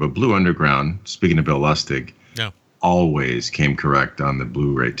anymore, but Blue Underground, speaking of Bill Lustig, always came correct on the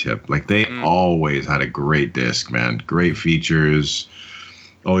Blu-ray tip. Like, they always had a great disc, man. Great features.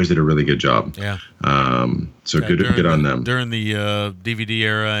 Always did a really good job. Yeah. Good on them. During the DVD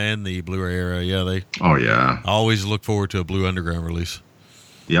era and the Blu-ray era, they always look forward to a Blue Underground release.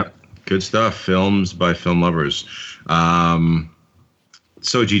 Yep. Good stuff. Films by film lovers.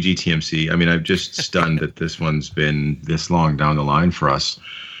 So GGTMC. I mean, I'm just stunned that this one's been this long down the line for us.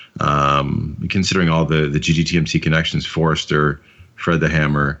 Considering all the GGTMC connections, Forrester, Fred the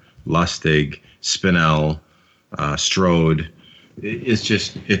Hammer, Lustig, Spinell, Strode.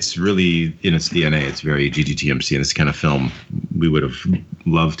 It's really in its DNA. It's very GGTMC, and it's the kind of film we would have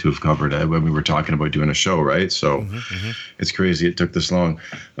loved to have covered when we were talking about doing a show, right? So It's crazy it took this long.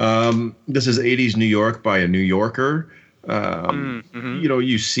 This is 80s New York by a New Yorker.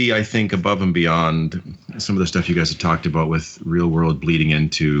 You see, I think, above and beyond some of the stuff you guys have talked about with real world bleeding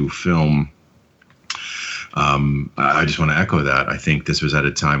into film. I just want to echo that. I think this was at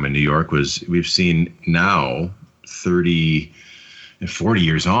a time when New York we've seen now 30 and 40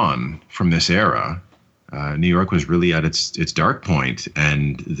 years on from this era. New York was really at its dark point,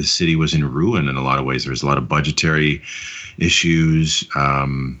 and the city was in ruin in a lot of ways. There was a lot of budgetary issues.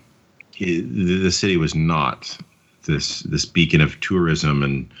 The city was not this beacon of tourism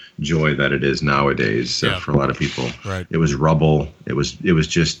and joy that it is nowadays for a lot of people. Right. It was rubble. It was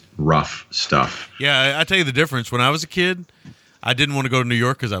just rough stuff. Yeah, I tell you the difference. When I was a kid, I didn't want to go to New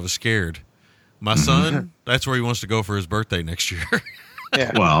York because I was scared. My son, that's where he wants to go for his birthday next year.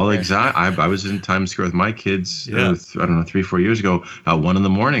 Yeah. Well, exactly. I was in Times Square with my kids, 3-4 years ago, at 1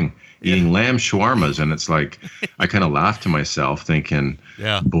 a.m, eating lamb shawarmas. And it's like, I kind of laughed to myself thinking,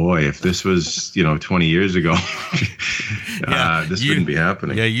 boy, if this was, 20 years ago, this wouldn't be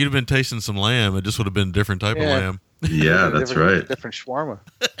happening. Yeah, you'd have been tasting some lamb. It just would have been a different type of lamb. Yeah, that's right. Different shawarma.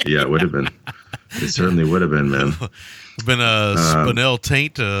 Yeah, it would have been. It certainly would have been, man. Been a Spinell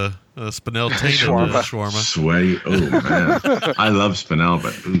taint, Spinell tainted shawarma. Sweaty. Oh man, I love Spinell,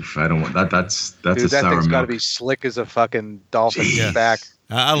 but oof, I don't want that. That's Dude, a that sour thing's milk. got to be slick as a fucking dolphin's back.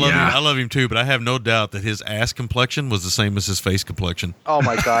 I love him. I love him too, but I have no doubt that his ass complexion was the same as his face complexion. Oh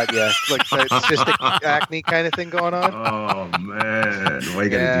my god, yeah, like the cystic acne kind of thing going on. Oh man, why you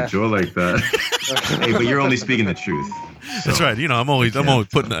gotta do Joe like that? Hey, but you're only speaking the truth. So. That's right. I'm always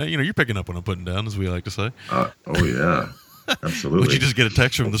putting. You're picking up what I'm putting down, as we like to say. Oh yeah. Absolutely. Would you just get a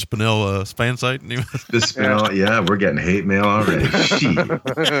text from the Spinell fan site? The Spinell, we're getting hate mail already.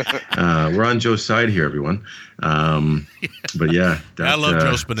 We're on Joe's side here, everyone. But yeah, I love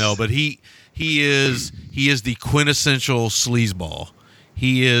Joe Spinell, but he is the quintessential sleazeball.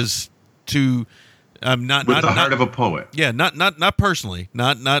 He is to Not With the not, heart of a poet. Yeah, not personally,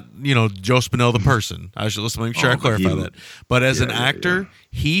 not Joe Spinell the person. Let's make sure I clarify that. But as an actor,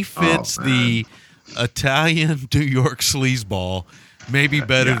 he fits the Italian New York sleazeball maybe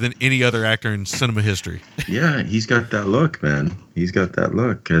better than any other actor in cinema history. Yeah, he's got that look, man. He's got that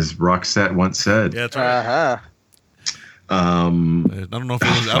look, as Roxette once said. Yeah, that's right. Uh-huh. I don't know if it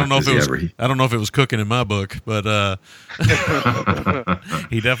was. I don't know if it was cooking in my book, but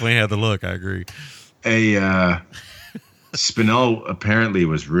he definitely had the look. I agree. Spinell apparently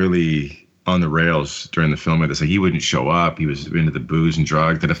was really on the rails during the filming. They said he wouldn't show up. He was into the booze and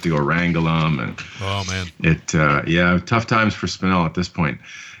drugs. They'd have to go wrangle him, and oh man, tough times for Spinell at this point,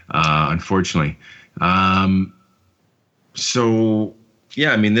 unfortunately. So.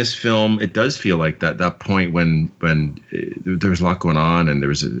 Yeah, I mean, this film, it does feel like that point when there was a lot going on, and there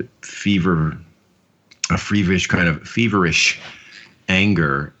was a feverish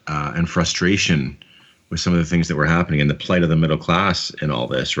anger and frustration with some of the things that were happening and the plight of the middle class in all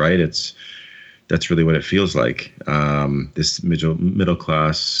this, right? That's really what it feels like. This middle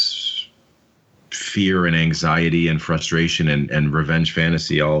class fear and anxiety and frustration and revenge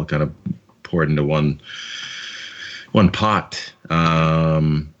fantasy all kind of poured into one pot.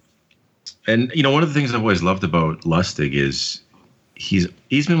 And one of the things I've always loved about Lustig is he's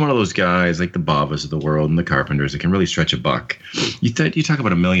been one of those guys like the Bavas of the world and the Carpenters that can really stretch a buck. You talk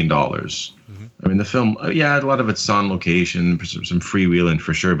about $1 million. Mm-hmm. I mean, the film, a lot of it's on location, some freewheeling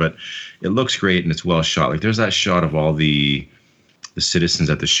for sure, but it looks great and it's well shot. Like there's that shot of all the citizens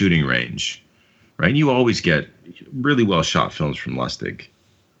at the shooting range, right? And you always get really well shot films from Lustig.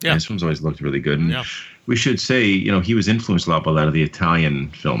 Yeah, this film's always looked really good. And we should say, he was influenced a lot by a lot of the Italian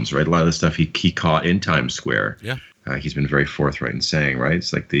films, right? A lot of the stuff he caught in Times Square. Yeah. He's been very forthright in saying, right?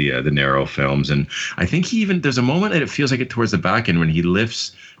 It's like the Nero films. And I think there's a moment that it feels like it towards the back end when he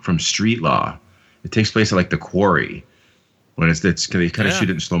lifts from Street Law. It takes place at like the quarry. When they kind of shoot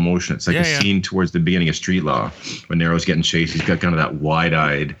it in slow motion. It's like a scene towards the beginning of Street Law when Nero's getting chased. He's got kind of that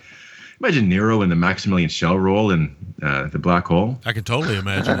wide-eyed. Imagine Nero in the Maximilian Schell role in The Black Hole. I can totally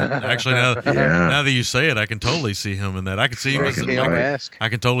imagine it. Actually, now that you say it, I can totally see him in that. I can see him I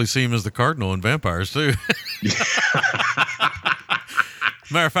can totally see him as the Cardinal in Vampires too.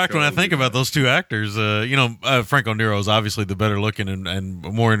 Matter of fact, when I think about those two actors, Franco Nero is obviously the better looking and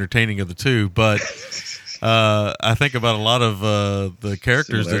more entertaining of the two, but I think about a lot of the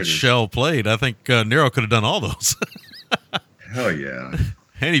characters that Schell played. I think Nero could have done all those. Hell yeah.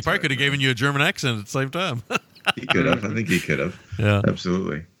 And he probably could have given you a German accent at the same time. He could have. I think he could have. Yeah.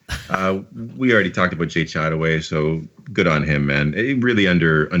 Absolutely. We already talked about Jay Chataway, so good on him, man. A really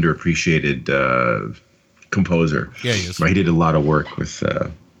underappreciated composer. Yeah, he is. Right, he did a lot of work with. I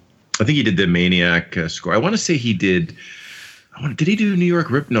think he did the Maniac score. I want to say he did. Did he do New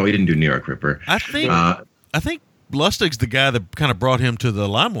York Ripper? No, he didn't do New York Ripper. I think Lustig's the guy that kind of brought him to the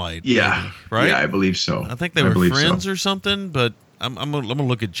limelight. Yeah. Maybe, right. Yeah, I believe so. I think they were friends or something, but. I'm gonna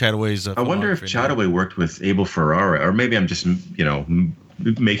look at Chataway's. I wonder if Chataway worked with Abel Ferrara, or maybe I'm just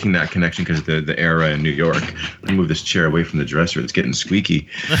making that connection because of the era in New York. I move this chair away from the dresser; it's getting squeaky.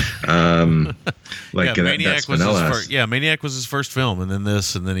 Maniac was his first. Yeah, Maniac was his first film, and then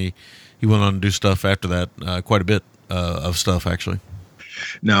this, and then he went on to do stuff after that, quite a bit of stuff actually.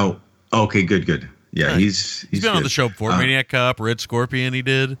 Now, okay, good. Yeah, he's been on the show before. Maniac Cop, Red Scorpion, he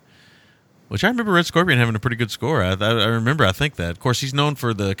did. Which I remember Red Scorpion having a pretty good score. I think that. Of course, he's known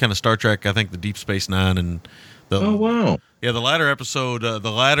for the kind of Star Trek, I think the Deep Space Nine and the... Oh, wow. Yeah, the latter episode,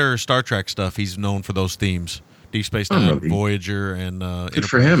 the latter Star Trek stuff, he's known for those themes. Deep Space Nine, Voyager, and... good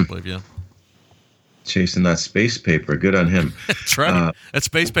for him. I believe, yeah. Chasing that space paper. Good on him. That's right. That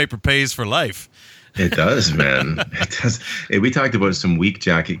space paper pays for life. It does, man. It does. Hey, we talked about some weak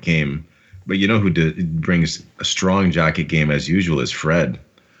jacket game, but you know who brings a strong jacket game as usual is Fred.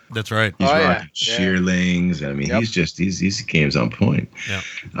 That's right. He's rocking shearlings. I mean, he's game's on point. Yeah.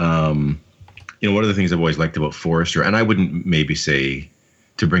 One of the things I've always liked about Forrester, and I wouldn't maybe say,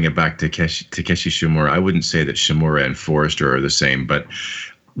 to bring it back to Takeshi Shimura, I wouldn't say that Shimura and Forrester are the same, but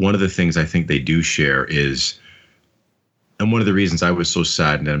one of the things I think they do share is, and one of the reasons I was so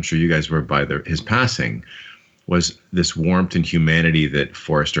sad, and I'm sure you guys were by his passing, was this warmth and humanity that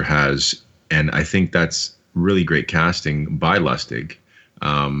Forrester has, and I think that's really great casting by Lustig.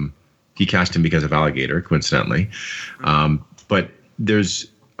 He cast him because of Alligator, coincidentally. But there's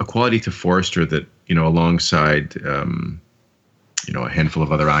a quality to Forrester that, alongside, a handful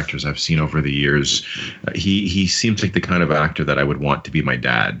of other actors I've seen over the years, he seems like the kind of actor that I would want to be my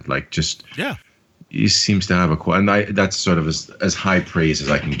dad. Like, just, he seems to have and that's sort of as high praise as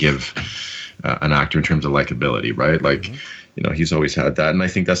I can give an actor in terms of likability, right? Like, he's always had that, and I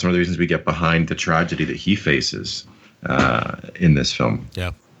think that's one of the reasons we get behind the tragedy that he faces in this film.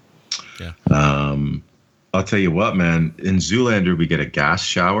 Yeah. I'll tell you what, man. In Zoolander, we get a gas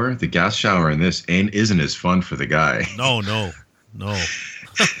shower. The gas shower in this isn't as fun for the guy. No.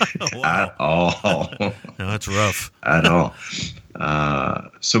 Wow. At all. No, that's rough. At all.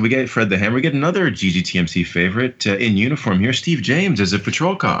 So we get Fred the Hammer. We get another GGTMC favorite in uniform here, Steve James as a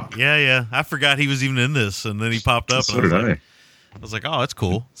patrol cop. Yeah. I forgot he was even in this, and then he popped up. So did I. I was like, oh, that's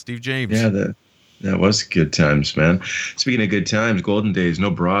cool. Steve James. Yeah, that was good times, man. Speaking of good times, golden days, no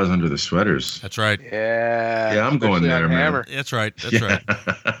bras under the sweaters. That's right. Yeah. Yeah, I'm going there, man. Hammer. That's right.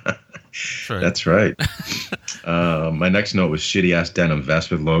 That's right. My next note was shitty ass denim vest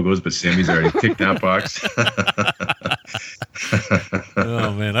with logos, but Sammy's already ticked that box.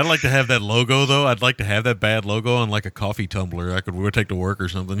 Oh man, I'd like to have that logo though. I'd like to have that bad logo on like a coffee tumbler. I could take to work or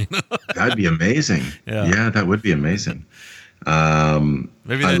something. That'd be amazing. Yeah, that would be amazing.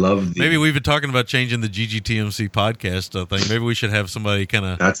 Maybe we've been talking about changing the GGTMC podcast thing. Maybe we should have somebody kind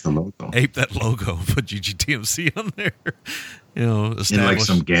of that's the logo. Ape that logo, put GGTMC on there. In like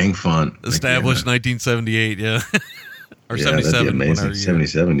some gang font. Established 1978, yeah. Or 77. Amazing.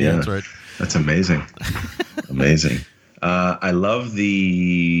 77, yeah. That's right. That's amazing. Amazing. I love so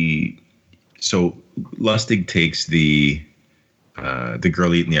Lustig takes the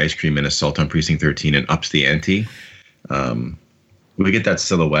girl eating the ice cream in Assault on Precinct 13 and ups the ante. We get that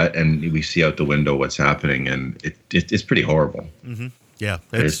silhouette and we see out the window what's happening, and it's pretty horrible. Mm-hmm. Yeah,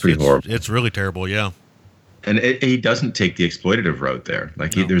 it's pretty horrible. It's really terrible. Yeah, and he doesn't take the exploitative route there.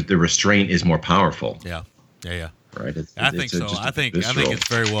 Like the restraint is more powerful. Yeah. Right. I think so. I think it's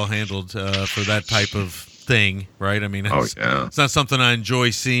very well handled for that type of thing. Right. I mean, it's not something I enjoy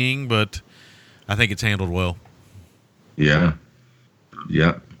seeing, but I think it's handled well. Yeah.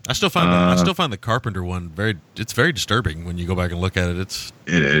 I still find the Carpenter one it's very disturbing when you go back and look at it.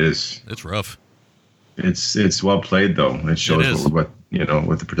 It is. It's rough. It's well played though. It shows what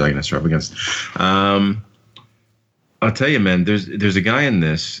the protagonists are up against. I'll tell you, man. There's a guy in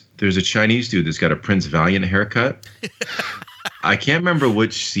this. There's a Chinese dude that's got a Prince Valiant haircut. I can't remember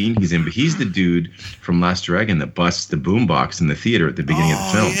which scene he's in, but he's the dude from Last Dragon that busts the boombox in the theater at the beginning of the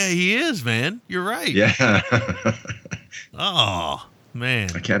film. Yeah, he is, man. You're right. Yeah. Oh. Man,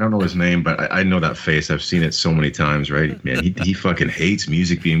 I don't know his name, but I know that face. I've seen it so many times, right? Man, he fucking hates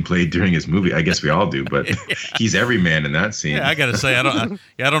music being played during his movie. I guess we all do, but he's every man in that scene. Yeah, I gotta say, I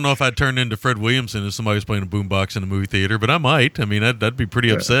don't know if I'd turn into Fred Williamson if somebody was playing a boombox in a movie theater, but I might. I mean, I'd be pretty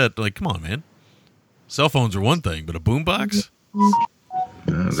upset. Like, come on, man. Cell phones are one thing, but a boombox?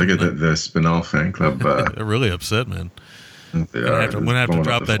 Look at the Spinall fan club. They're really upset, man. I'm gonna have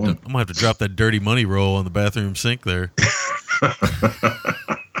to drop that dirty money roll on the bathroom sink there.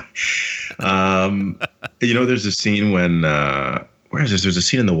 There's a scene when where is this? There's a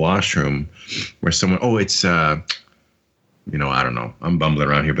scene in the washroom where someone I don't know. I'm bumbling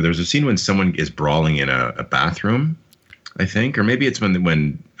around here, but there's a scene when someone is brawling in a bathroom, I think, or maybe it's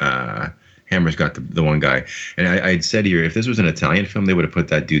when Hammer's got the one guy. And I'd said here, if this was an Italian film, they would have put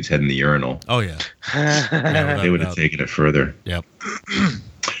that dude's head in the urinal. Oh yeah. They would have taken it further. Yep.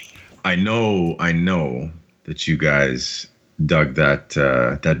 I know that you guys dug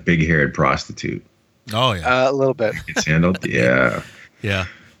that big-haired prostitute. Oh yeah, a little bit. It's handled. Yeah.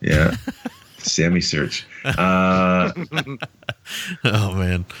 Sammy search. Oh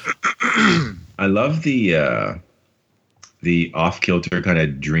man, I love the off-kilter kind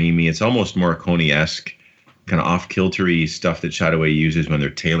of dreamy. It's almost Morricone-esque kind of off-kiltery stuff that Shadoway uses when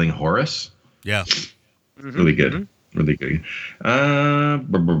they're tailing Horace. Yeah, really good, really good.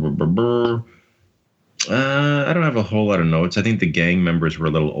 I don't have a whole lot of notes. I think the gang members were a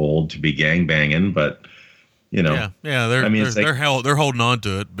little old to be gang banging, but they're holding on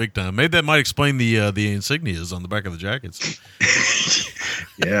to it big time. Maybe that might explain the insignias on the back of the jackets.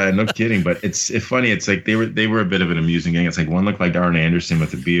 Yeah, no kidding. But it's funny. It's like they were a bit of an amusing gang. It's like one looked like Arn Anderson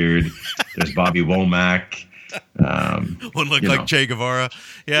with a beard. There's Bobby Womack. One looked like Che Guevara.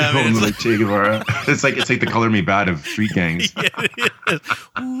 Yeah, one looked like Che Guevara. It's like the Color Me Bad of street gangs. Yeah, it is.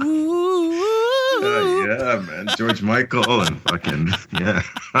 Yeah, man. George Michael and fucking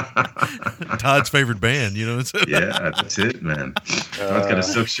Todd's favorite band, you know. Yeah, that's it, man. Todd's got a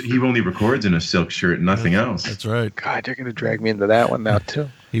silk shirt. He only records in a silk shirt and nothing else. That's right. God, they're gonna drag me into that one now too.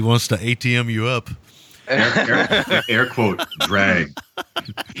 He wants to ATM you up. Air quote drag.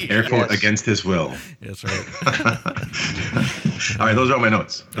 Air quote against his will. That's right. All right, those are all my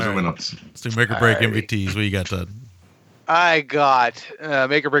notes. Let's do make or break MVTs. What you got, Todd? I got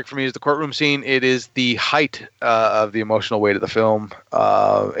make or break for me is the courtroom scene. It is the height of the emotional weight of the film.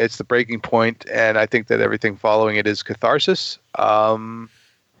 It's the breaking point, and I think that everything following it is catharsis. MVT,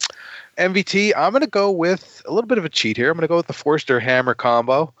 I'm going to go with a little bit of a cheat here. I'm going to go with the Forster Hammer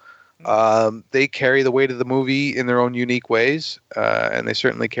combo. They carry the weight of the movie in their own unique ways, and they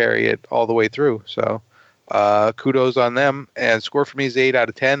certainly carry it all the way through. So kudos on them. And score for me is 8 out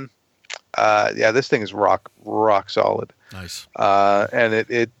of 10. Yeah, this thing is rock solid. Nice. And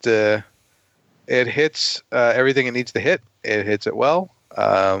it hits everything it needs to hit. It hits it well.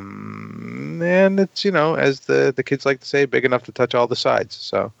 And it's, as the kids like to say, big enough to touch all the sides.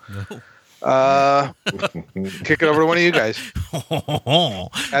 So kick it over to one of you guys. That's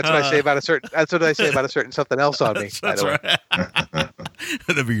what I say about a certain something else on me. That's right.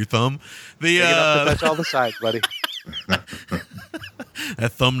 That'd be your thumb. Big enough to touch all the sides, buddy.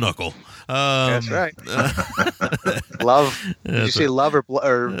 That thumb knuckle. That's right. Love. Did you say love or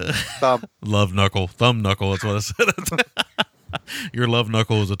thumb? Love knuckle. Thumb knuckle. That's what I said. Your love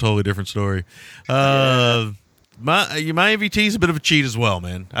knuckle is a totally different story. My MVT is a bit of a cheat as well,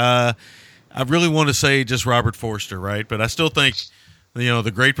 man. I really want to say just Robert Forster, right? But I still think,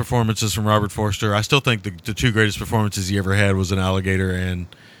 the great performances from Robert Forster. I still think the two greatest performances he ever had was in Alligator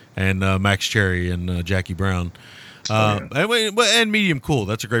and Max Cherry and Jackie Brown. And Medium Cool.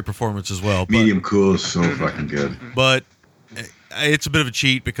 That's a great performance as well. Medium Cool is so fucking good. But it's a bit of a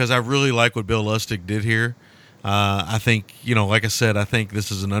cheat because I really like what Bill Lustig did here. I think, like I said, I think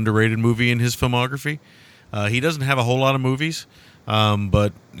this is an underrated movie in his filmography. He doesn't have a whole lot of movies,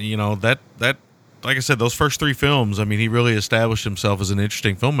 but that like I said, those first 3 films, I mean, he really established himself as an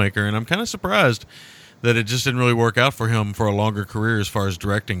interesting filmmaker, and I'm kind of surprised that it just didn't really work out for him for a longer career as far as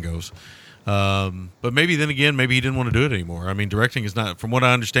directing goes. But maybe then again, maybe he didn't want to do it anymore. I mean, directing is not, from what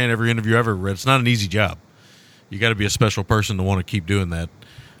I understand, every interview I've ever read, it's not an easy job. You got to be a special person to want to keep doing that.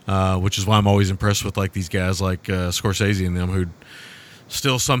 Which is why I'm always impressed with like these guys like Scorsese and them who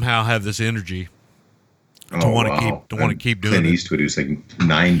still somehow have this energy to want to keep doing it. Clint Eastwood, who's like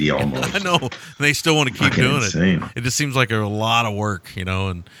 90 almost. I know. They still want to keep Fucking doing insane. it. It just seems like a lot of work,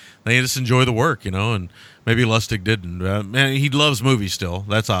 and they just enjoy the work, and maybe Lustig didn't. Man, he loves movies still.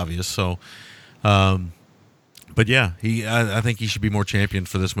 That's obvious. So, but yeah, I think he should be more championed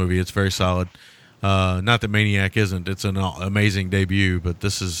for this movie. It's very solid. Not that Maniac isn't. It's an amazing debut, but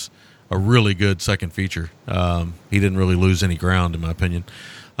this is a really good second feature. He didn't really lose any ground, in my opinion.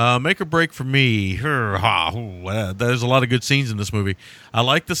 Make or break for me. There's a lot of good scenes in this movie. I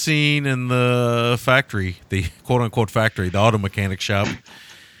like the scene in the factory, the quote-unquote factory, the auto mechanic shop,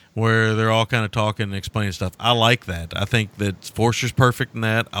 where they're all kind of talking and explaining stuff. I like that. I think that Forster's perfect in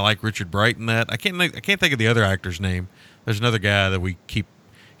that. I like Richard Bright in that. I can't think of the other actor's name. There's another guy that we keep.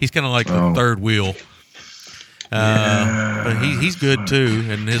 He's kind of like the third wheel. But he's good, too,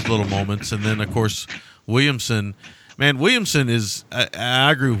 in his little moments. And then, of course, Williamson. Man, Williamson is...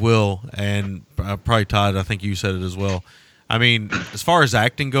 I agree with Will, and probably Todd, I think you said it as well. I mean, as far as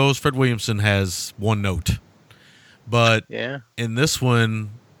acting goes, Fred Williamson has one note. But in this one,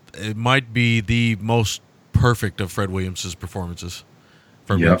 it might be the most perfect of Fred Williamson's performances.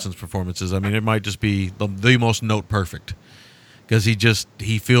 Williamson's performances. I mean, it might just be the most note perfect. Because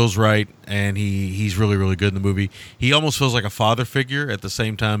he feels right, and he's really, really good in the movie. He almost feels like a father figure at the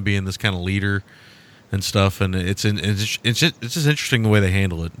same time being this kind of leader and stuff. And it's just interesting the way they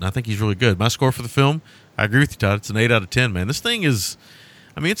handle it. And I think he's really good. My score for the film, I agree with you, Todd. It's an 8 out of 10. Man, this thing is,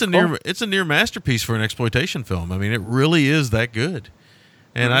 I mean, it's a near masterpiece for an exploitation film. I mean, it really is that good.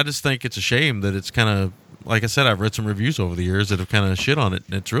 And I just think it's a shame that it's kind of, like I said, I've read some reviews over the years that have kind of shit on it,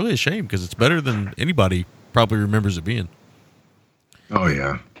 and it's really a shame because it's better than anybody probably remembers it being. Oh,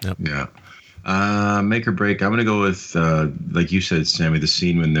 yeah. Yep. Yeah. Make or break. I'm going to go with, like you said, Sammy, the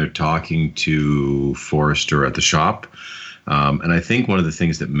scene when they're talking to Forrester at the shop. And I think one of the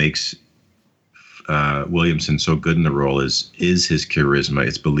things that makes Williamson so good in the role is his charisma.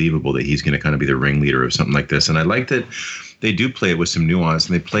 It's believable that he's going to kind of be the ringleader of something like this. And I like that they do play it with some nuance,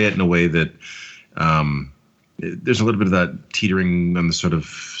 and they play it in a way that there's a little bit of that teetering on the sort of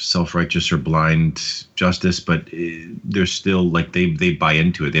self-righteous or blind justice, but they're still like they buy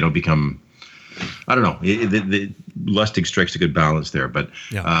into it. They don't become, I don't know. The Lustig strikes a good balance there, but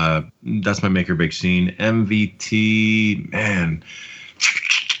that's my make or break scene. MVT, man,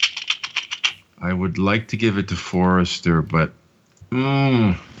 I would like to give it to Forrester, but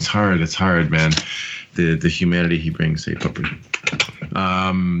it's hard. It's hard, man. The humanity he brings.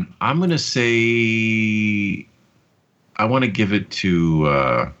 I'm gonna say I want to give it to.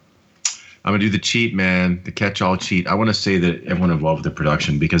 I'm gonna do the cheat, man, the catch-all cheat. I want to say that everyone involved with the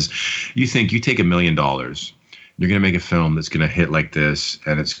production, because you take $1 million, you're going to make a film that's going to hit like this,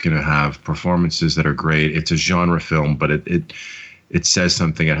 and it's going to have performances that are great. It's a genre film, but it says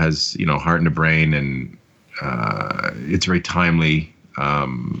something. It has, heart in the brain, and it's very timely.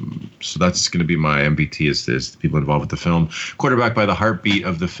 So that's going to be my MVT, is the people involved with the film. Quarterbacked by the heartbeat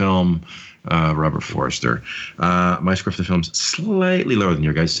of the film, Robert Forster. My score for the film's slightly lower than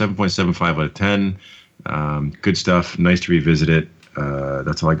your guys, 7.75 out of 10. Good stuff. Nice to revisit it.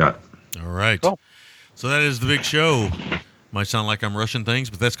 That's all I got. All right. Cool. So that is the big show. Might sound like I'm rushing things,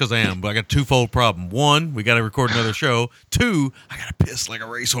 but that's because I am. But I got a twofold problem. One, we got to record another show. Two, I got to piss like a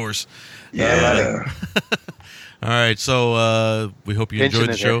racehorse. Yeah. All right. So we hope you enjoyed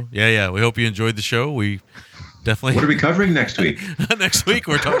the show. Yeah. We hope you enjoyed the show. We definitely. What are we covering next week? Next week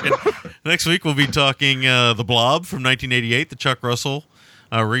we'll be talking The Blob from 1988, the Chuck Russell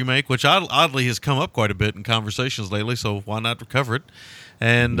remake, which oddly has come up quite a bit in conversations lately. So why not cover it?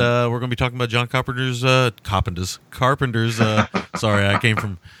 And we're going to be talking about John Carpenter's. Sorry, I came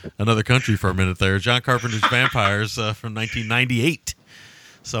from another country for a minute there. John Carpenter's Vampires from 1998.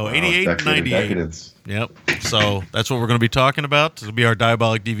 So 88 and 98. Decadence. Yep. So that's what we're going to be talking about. It'll be our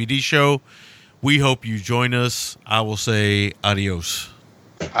Diabolic DVD show. We hope you join us. I will say adios.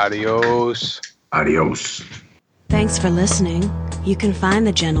 Adios. Adios. Thanks for listening. You can find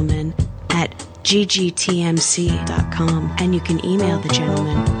the gentleman at ggtmc.com, and you can email the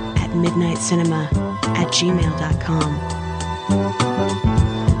gentleman at midnightcinema@gmail.com.